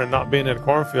bomber and not being in a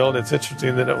cornfield, it's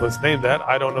interesting that it was named that.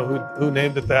 I don't know who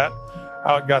named it that,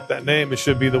 how it got that name. It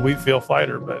should be the Wheatfield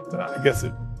Fighter, but I guess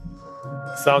it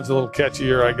sounds a little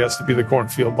catchier, I guess, to be the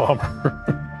Cornfield Bomber.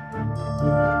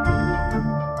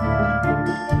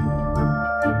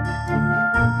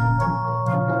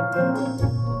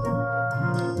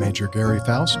 Major Gary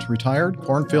Faust, retired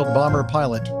Cornfield Bomber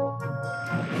pilot.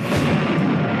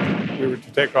 We were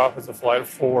to take off as a flight of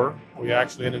 4. We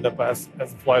actually ended up as a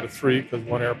flight of 3 because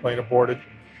one airplane aborted.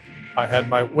 I had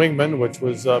my wingman, which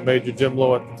was Major Jim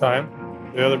Lowe at the time.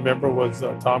 The other member was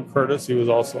Tom Curtis. He was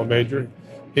also a major.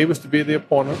 He was to be the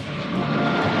opponent.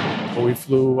 We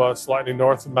flew slightly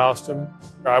north of Mauston.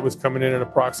 I was coming in at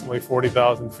approximately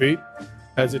 40,000 feet.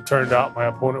 As it turned out, my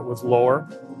opponent was lower.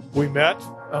 We met.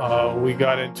 We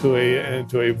got into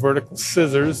a vertical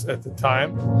scissors at the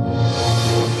time.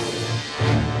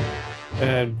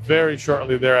 And very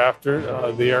shortly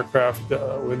thereafter, the aircraft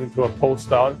went into a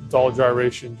post-stall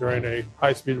gyration during a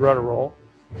high-speed rudder roll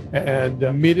and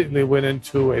immediately went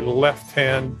into a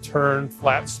left-hand turn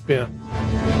flat spin.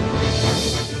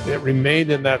 It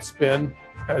remained in that spin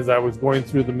as I was going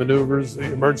through the maneuvers,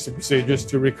 the emergency procedures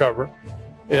to recover.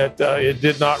 It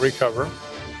did not recover.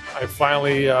 I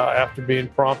finally, after being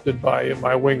prompted by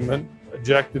my wingman,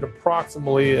 ejected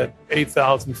approximately at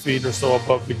 8,000 feet or so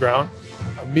above the ground.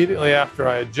 Immediately after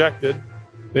I ejected,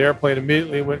 the airplane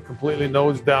immediately went completely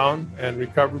nose down and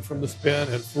recovered from the spin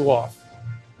and flew off.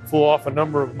 Flew off a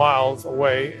number of miles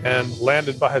away and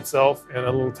landed by itself in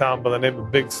a little town by the name of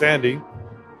Big Sandy.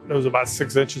 There was about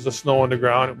 6 inches of snow on the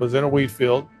ground. It was in a wheat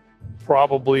field,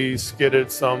 probably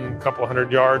skidded some couple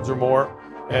hundred yards or more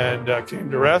and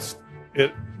came to rest.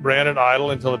 It ran at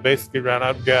idle until it basically ran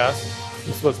out of gas.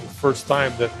 This wasn't the first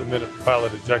time that the minute the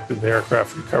pilot ejected, the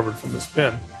aircraft recovered from the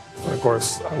spin. And of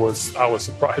course, I was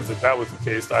surprised that was the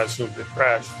case. I assumed it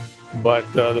crashed. But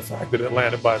the fact that it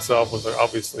landed by itself was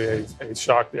obviously a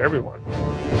shock to everyone.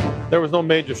 There was no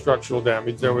major structural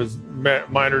damage. There was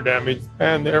minor damage.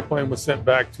 And the airplane was sent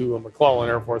back to McClellan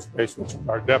Air Force Base, which was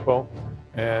our depot.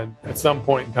 And at some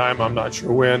point in time, I'm not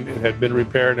sure when, it had been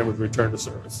repaired and was returned to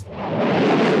service.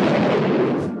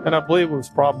 And I believe it was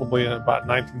probably in about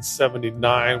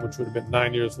 1979, which would have been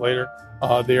 9 years later.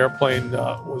 The airplane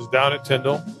was down at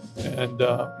Tyndall, and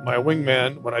my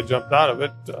wingman, when I jumped out of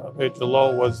it, Major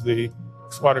Lowe, was the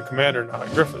squadron commander now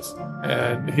at Griffiths.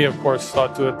 And he, of course, saw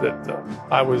to it that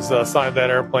I was assigned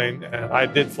that airplane, and I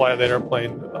did fly that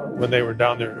airplane when they were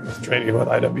down there training with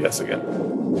IWS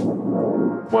again.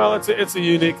 Well, it's a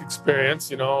unique experience.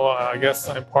 You know, I guess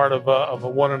I'm part of a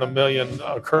 1 in a million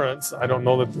occurrence. I don't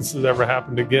know that this has ever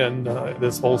happened again,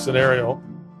 this whole scenario,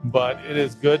 but it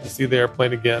is good to see the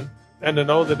airplane again and to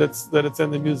know that it's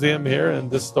in the museum here. And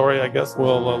this story, I guess,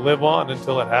 will live on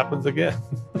until it happens again.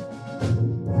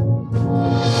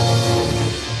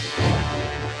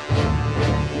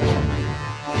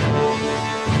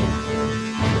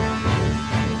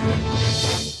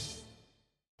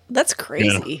 That's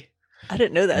crazy. Yeah. I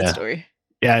didn't know that story.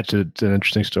 Yeah, it's an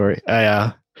interesting story.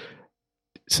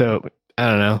 So I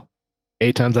don't know.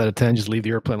 8 times out of 10, just leave the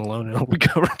airplane alone and it'll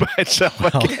recover by itself. I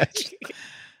guess.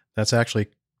 That's actually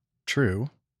true.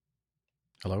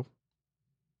 Hello?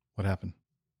 What happened?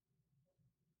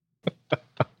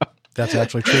 That's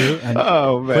actually true. And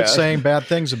quit saying bad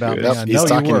things about me. I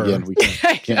know you were. Again. We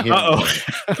can't hear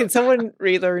him. Can someone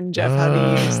relearn Jeff how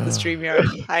to use the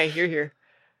StreamYard? Hi, you're here.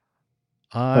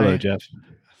 Hello, Jeff.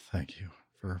 Thank you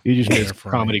for you just made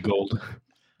comedy gold.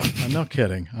 I'm no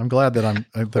kidding. I'm glad that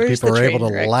people are able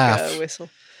to laugh. Whistle?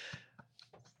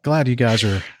 Glad you guys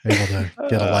are able to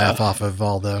get a laugh off of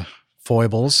all the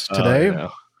foibles today.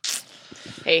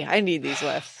 Hey, I need these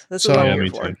laughs. That's what I'm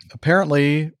here for.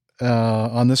 Apparently,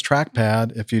 on this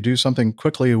trackpad, if you do something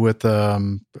quickly with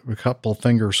a couple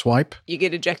finger swipe, you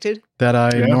get ejected. That I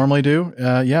normally do.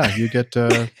 You get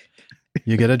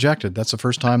you get ejected. That's the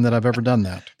first time that I've ever done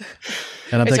that.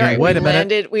 And I'm It's thinking, all right. wait a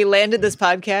minute. We landed this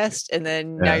podcast, and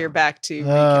then now you're back to Oh,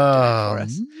 for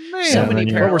us. man. So many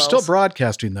Well, we're parallels. still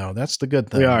broadcasting, though. That's the good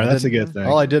thing. We are. I That's a didn't- good thing.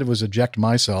 All I did was eject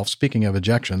myself. Speaking of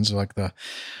ejections, like the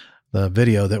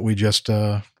video that we just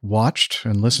watched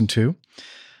and listened to.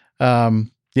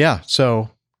 So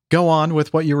go on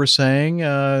with what you were saying.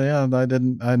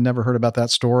 I never heard about that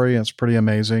story. It's pretty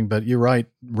amazing, but you're right,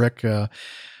 Rick.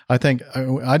 I think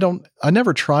I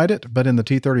never tried it, but in the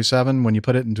T-37, when you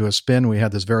put it into a spin, we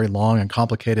had this very long and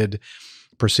complicated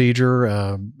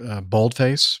procedure,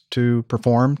 boldface to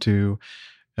perform to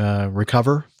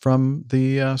recover from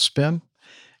the spin.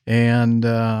 And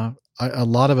a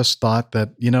lot of us thought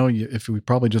that, if we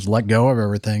probably just let go of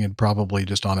everything, it'd probably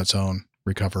just on its own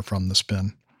recover from the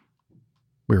spin.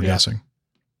 We were guessing,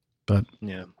 but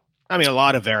yeah, I mean, a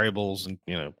lot of variables and,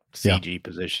 CG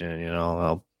position,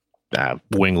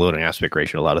 wing loading, aspect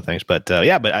ratio, a lot of things, but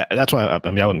that's why I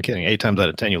wasn't kidding. 8 times out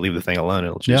of 10, you leave the thing alone.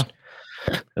 It'll just,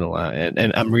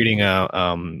 and I'm reading,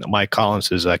 Mike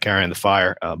Collins's Carrying the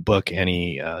Fire book. And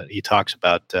he talks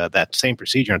about that same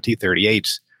procedure on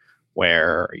T-38s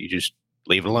where you just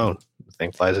leave it alone. The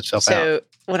thing flies itself out. So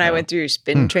when I went through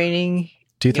spin training,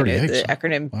 T-38, the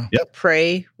acronym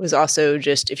PRAY was also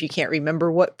just, if you can't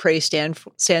remember what PRAY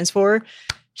stands for,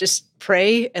 just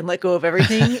pray and let go of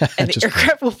everything, and the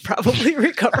aircraft will probably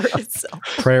recover itself.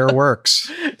 Prayer works.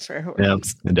 Prayer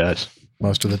works. Yeah, it does.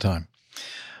 Most of the time.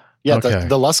 Yeah, Okay.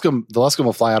 the Luscombe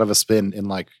will fly out of a spin in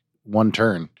like one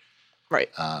turn. Right.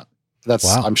 That's,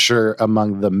 Wow. I'm sure,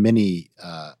 among the many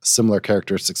similar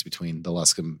characteristics between the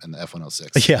Luscombe and the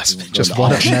F-106. Yes, We won't go just into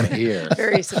one all of that many. here.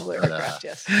 Very similar aircraft,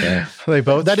 yes. Yeah. They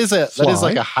both That is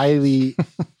like a highly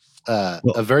Well-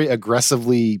 a very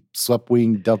aggressively swept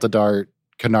wing Delta Dart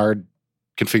canard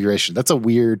configuration. That's a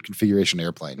weird configuration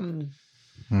airplane.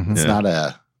 Mhm. It's not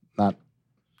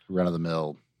run of the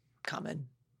mill. Common.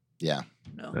 Yeah.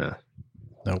 No. Yeah.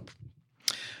 Nope.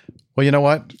 Well, you know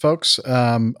what, folks?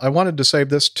 I wanted to save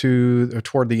this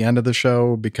toward the end of the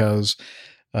show because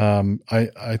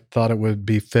I thought it would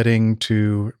be fitting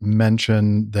to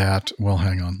mention that. Well,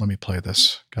 hang on. Let me play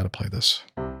this. Got to play this.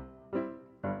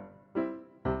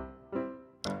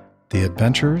 The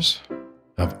Adventures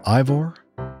of Ivor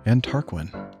and Tarquin.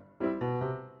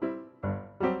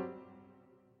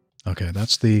 Okay,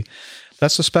 that's the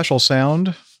special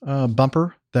sound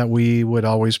bumper that we would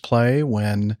always play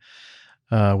when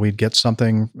we'd get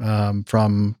something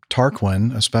from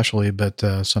Tarquin, especially, but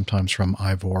sometimes from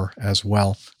Ivor as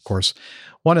well. Of course,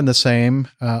 one and the same.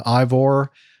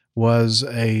 Ivor was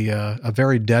a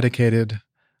very dedicated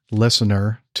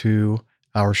listener to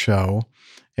our show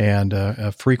and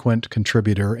a frequent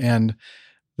contributor. And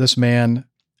this man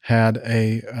had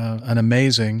an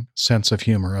amazing sense of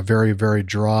humor, a very, very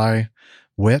dry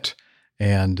wit,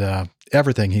 and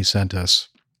everything he sent us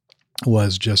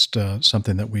was just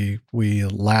something that we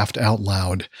laughed out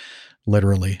loud,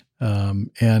 literally.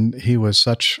 And he was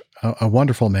such a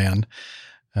wonderful man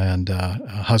and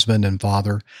a husband and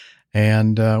father.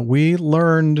 And we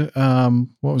learned,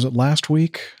 what was it, last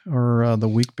week or the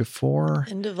week before?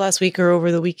 End of last week or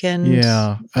over the weekend.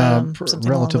 Yeah, something along those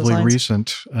relatively lines.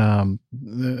 recent.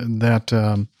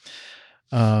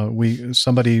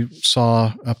 Somebody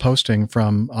saw a posting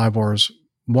from Ivor's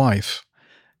wife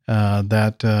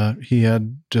that he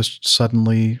had just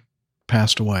suddenly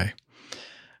passed away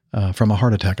from a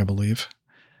heart attack, I believe.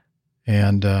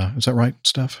 And is that right,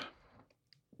 Steph?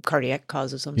 Cardiac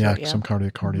cause of some Yeah, sort. Yeah. some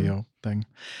cardio thing.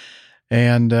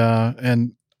 And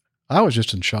I was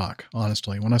just in shock,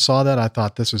 honestly. When I saw that, I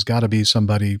thought this has got to be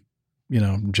somebody,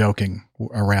 joking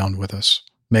around with us.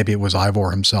 Maybe it was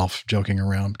Ivor himself joking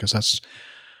around, because that's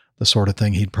the sort of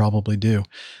thing he'd probably do.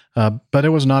 But it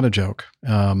was not a joke.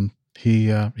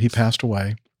 He passed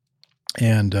away,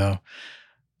 and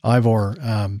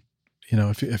Ivor,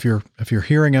 if you're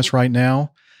hearing us right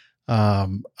now,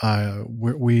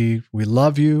 we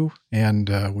love you,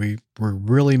 and we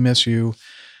really miss you,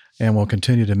 and we'll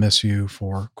continue to miss you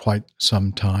for quite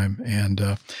some time.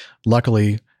 And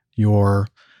luckily, your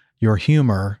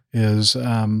humor is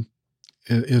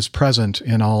present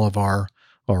in all of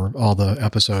all the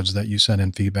episodes that you sent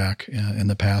in feedback in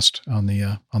the past on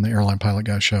the Airline Pilot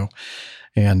Guy show.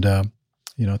 And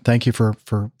thank you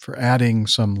for adding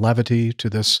some levity to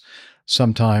this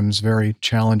sometimes very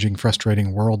challenging,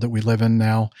 frustrating world that we live in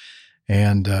now.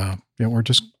 And we're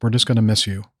just going to miss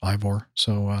you, Ivor.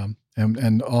 So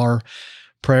and our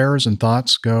prayers and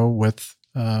thoughts go with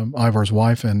Ivor's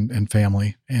wife and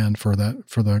family, and for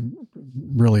the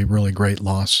really, really great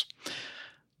loss.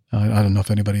 I don't know if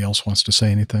anybody else wants to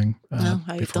say anything. No,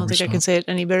 I don't think I can say it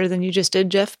any better than you just did,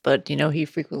 Jeff. But, he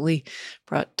frequently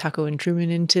brought Taco and Truman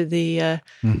into the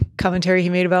commentary he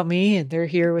made about me, and they're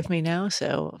here with me now.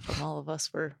 So from all of us,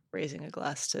 we're raising a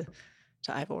glass to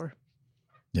Ivor.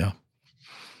 Yeah.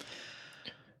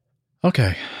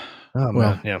 Okay. Oh,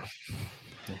 well, man. Yeah.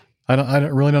 I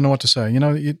really don't know what to say.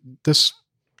 That's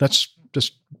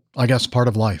just, I guess, part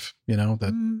of life,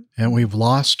 and we've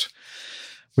lost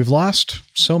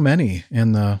so many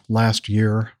in the last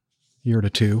year to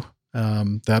two,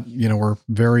 that, were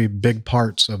very big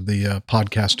parts of the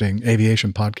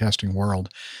aviation podcasting world.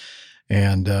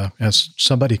 And as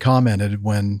somebody commented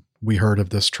when we heard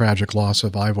of this tragic loss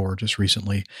of Ivor just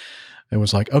recently, it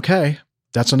was like, okay,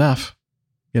 that's enough,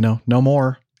 no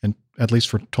more, and at least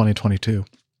for 2022.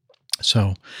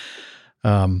 So,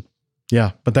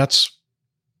 but that's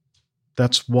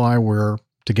why we're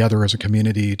together as a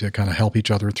community, to kind of help each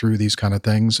other through these kind of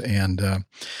things, and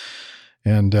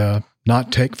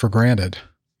not take for granted,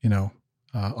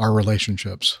 our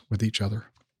relationships with each other.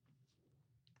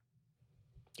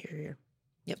 Here.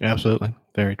 Yep. Absolutely.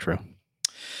 Very true.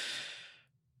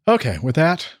 Okay. With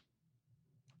that,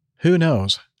 who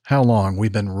knows how long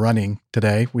we've been running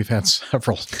today. We've had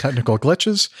several technical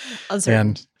glitches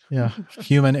and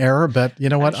human error, but you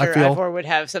know what? I'm sure I feel Ivor would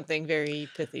have something very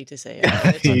pithy to say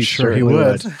about it. I'm sure he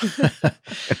would.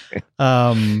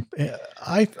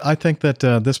 I think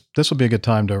that this will be a good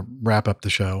time to wrap up the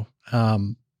show.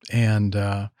 And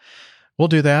we'll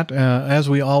do that as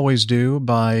we always do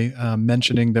by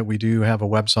mentioning that we do have a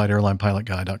website,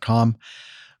 airlinepilotguy.com,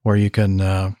 where you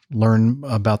can learn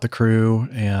about the crew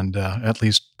and at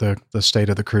least the state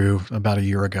of the crew about a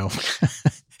year ago.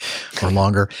 Or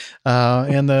longer,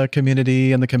 and the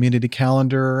community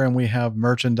calendar, and we have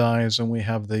merchandise, and we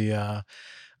have the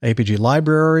APG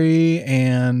library,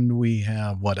 and we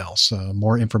have what else?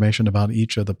 More information about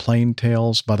each of the plane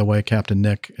tales. By the way, Captain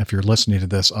Nick, if you're listening to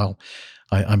this,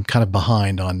 I'm kind of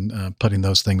behind on putting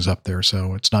those things up there,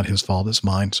 so it's not his fault, it's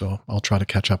mine. So I'll try to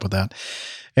catch up with that.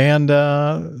 And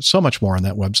so much more on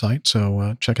that website.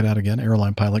 So check it out again,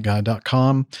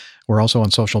 airlinepilotguy.com. We're also on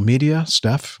social media.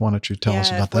 Steph, why don't you tell us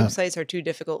about that? If websites are too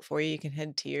difficult for you, you can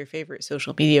head to your favorite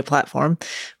social media platform.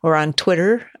 We're on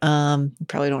Twitter.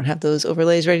 Probably don't have those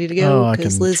overlays ready to go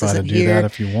because Liz try isn't to do here. that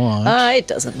if you want. It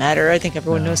doesn't matter. I think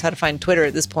everyone knows how to find Twitter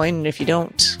at this point. And if you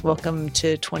don't, welcome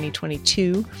to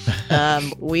 2022.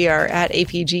 We are at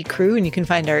APG Crew, and you can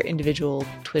find our individual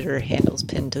Twitter handles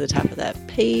pinned to the top of that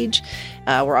page.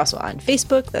 We're also on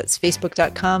Facebook. That's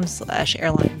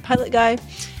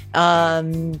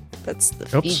facebook.com/airlinepilotguy. That's the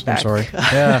feedback. I'm sorry.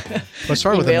 Yeah. Let's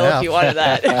start with email an F. if you wanted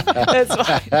that. That's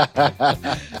fine.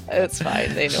 That's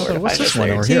fine. They know where to What's find this us one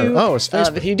there over too. here? Oh, it's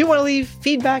Facebook. If you do want to leave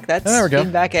feedback, that's There we go.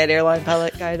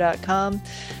 feedback@airlinepilotguy.com.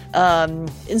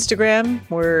 Instagram,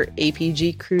 we're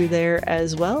APG Crew there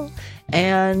as well.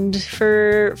 And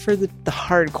for the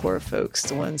hardcore folks,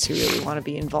 the ones who really want to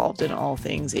be involved in all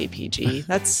things APG,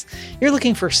 you're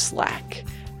looking for Slack.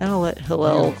 And I'll let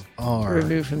Hillel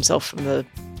remove himself from the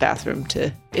bathroom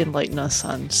to enlighten us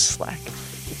on Slack.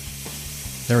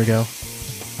 There we go.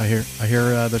 I hear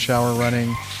the shower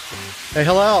running. Hey,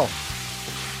 Hillel.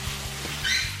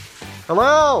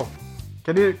 Hello.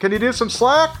 Can you do some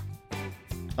Slack?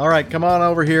 All right, come on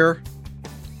over here.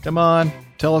 Come on,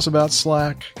 tell us about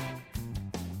Slack.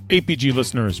 APG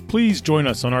listeners, please join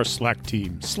us on our Slack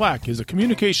team. Slack is a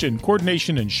communication,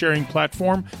 coordination, and sharing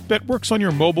platform that works on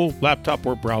your mobile, laptop,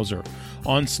 or browser.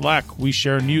 On Slack, we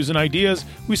share news and ideas,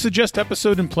 we suggest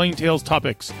episode and Plain Tales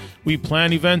topics, we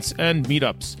plan events and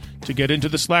meetups. To get into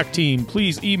the Slack team,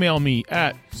 please email me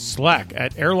at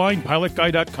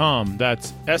slack@airlinepilotguy.com.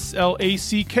 That's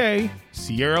SLACK,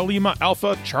 Sierra Lima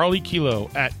Alpha Charlie Kilo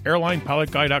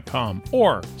 @airlinepilotguy.com.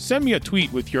 Or send me a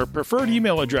tweet with your preferred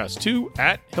email address to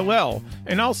 @Hillel,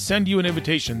 and I'll send you an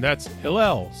invitation. That's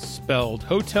Hillel, spelled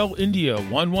Hotel India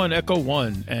 11 Echo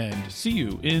 1, and see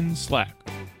you in Slack.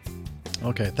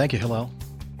 Okay, thank you, Hillel.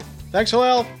 Thanks,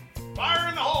 Hillel. Fire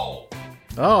in the hole!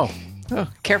 Oh,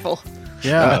 careful.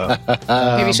 Yeah.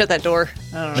 Maybe shut that door.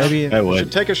 I don't know. Maybe you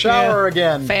should take a shower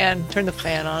again. Turn the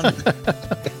fan on.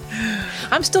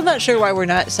 I'm still not sure why we're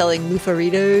not selling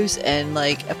loofahritos and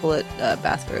like epaulet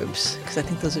bathrobes, because I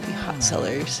think those would be hot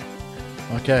sellers.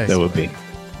 Okay. That would be.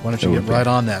 Why don't you get right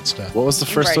on that stuff? What was the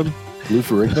first one?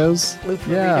 Loofahritos?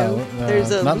 Yeah.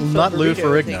 There's a not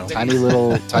loofah-burrito Loofahritos. Tiny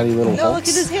little No, look hulks.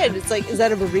 at his head. It's like, is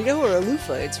that a burrito or a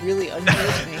loofah? It's really unclear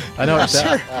to me. I know I'm it's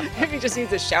not that. sure if he just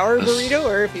needs a shower burrito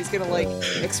or if he's gonna like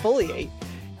exfoliate.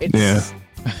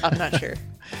 I'm not sure.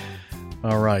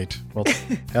 All right. Well,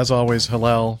 as always,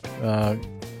 Hillel,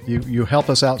 You help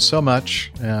us out so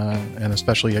much, and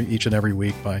especially each and every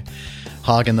week by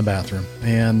hogging the bathroom.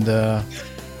 And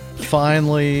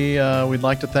finally, we'd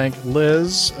like to thank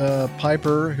Liz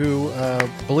Piper, who,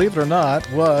 believe it or not,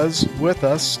 was with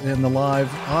us in the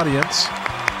live audience.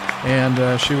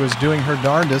 And she was doing her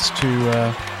darndest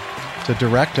to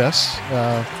direct us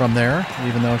from there,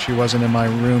 even though she wasn't in my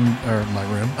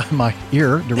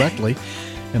ear directly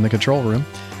in the control room.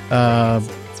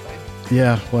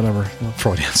 Yeah, whatever.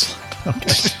 Freudian slip.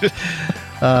 Okay.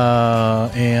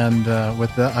 And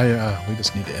with that, we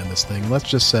just need to end this thing. Let's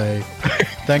just say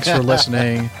thanks for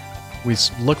listening. We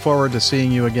look forward to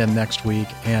seeing you again next week.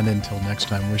 And until next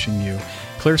time, wishing you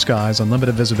clear skies,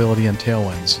 unlimited visibility, and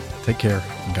tailwinds. Take care,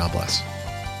 and God bless.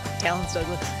 Talons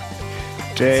Douglas.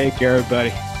 Take care,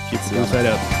 everybody. Keep the blue side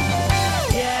up.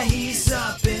 Yeah, he's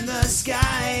up in the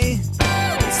sky.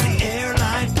 It's the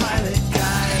airline pilot guy.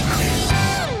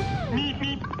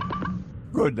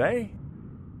 Good day.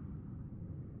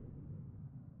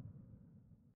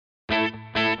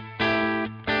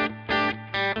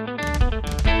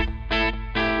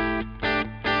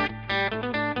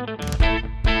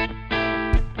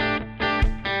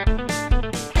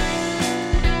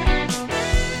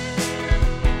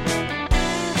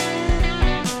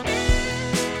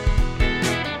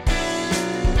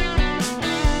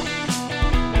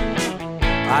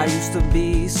 I used to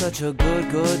be such a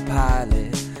good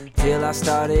pilot till I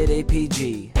started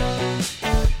APG.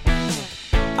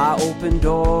 I opened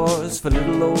doors for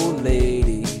little old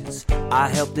ladies. I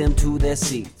helped them to their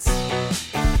seats.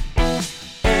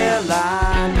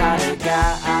 Airline pilot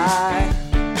guy,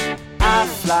 I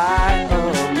fly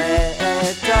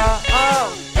America.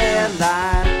 Oh,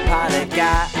 airline pilot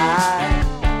guy,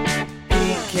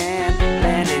 he can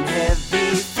land in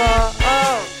heavy fog.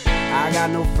 I got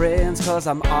no friends 'cause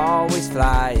I'm always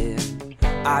flying.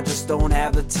 I just don't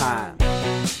have the time.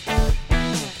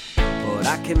 But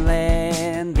I can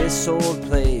land this old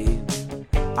plane.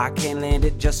 I can land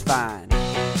it just fine.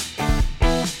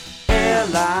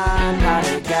 Airline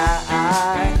pilot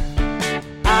guy,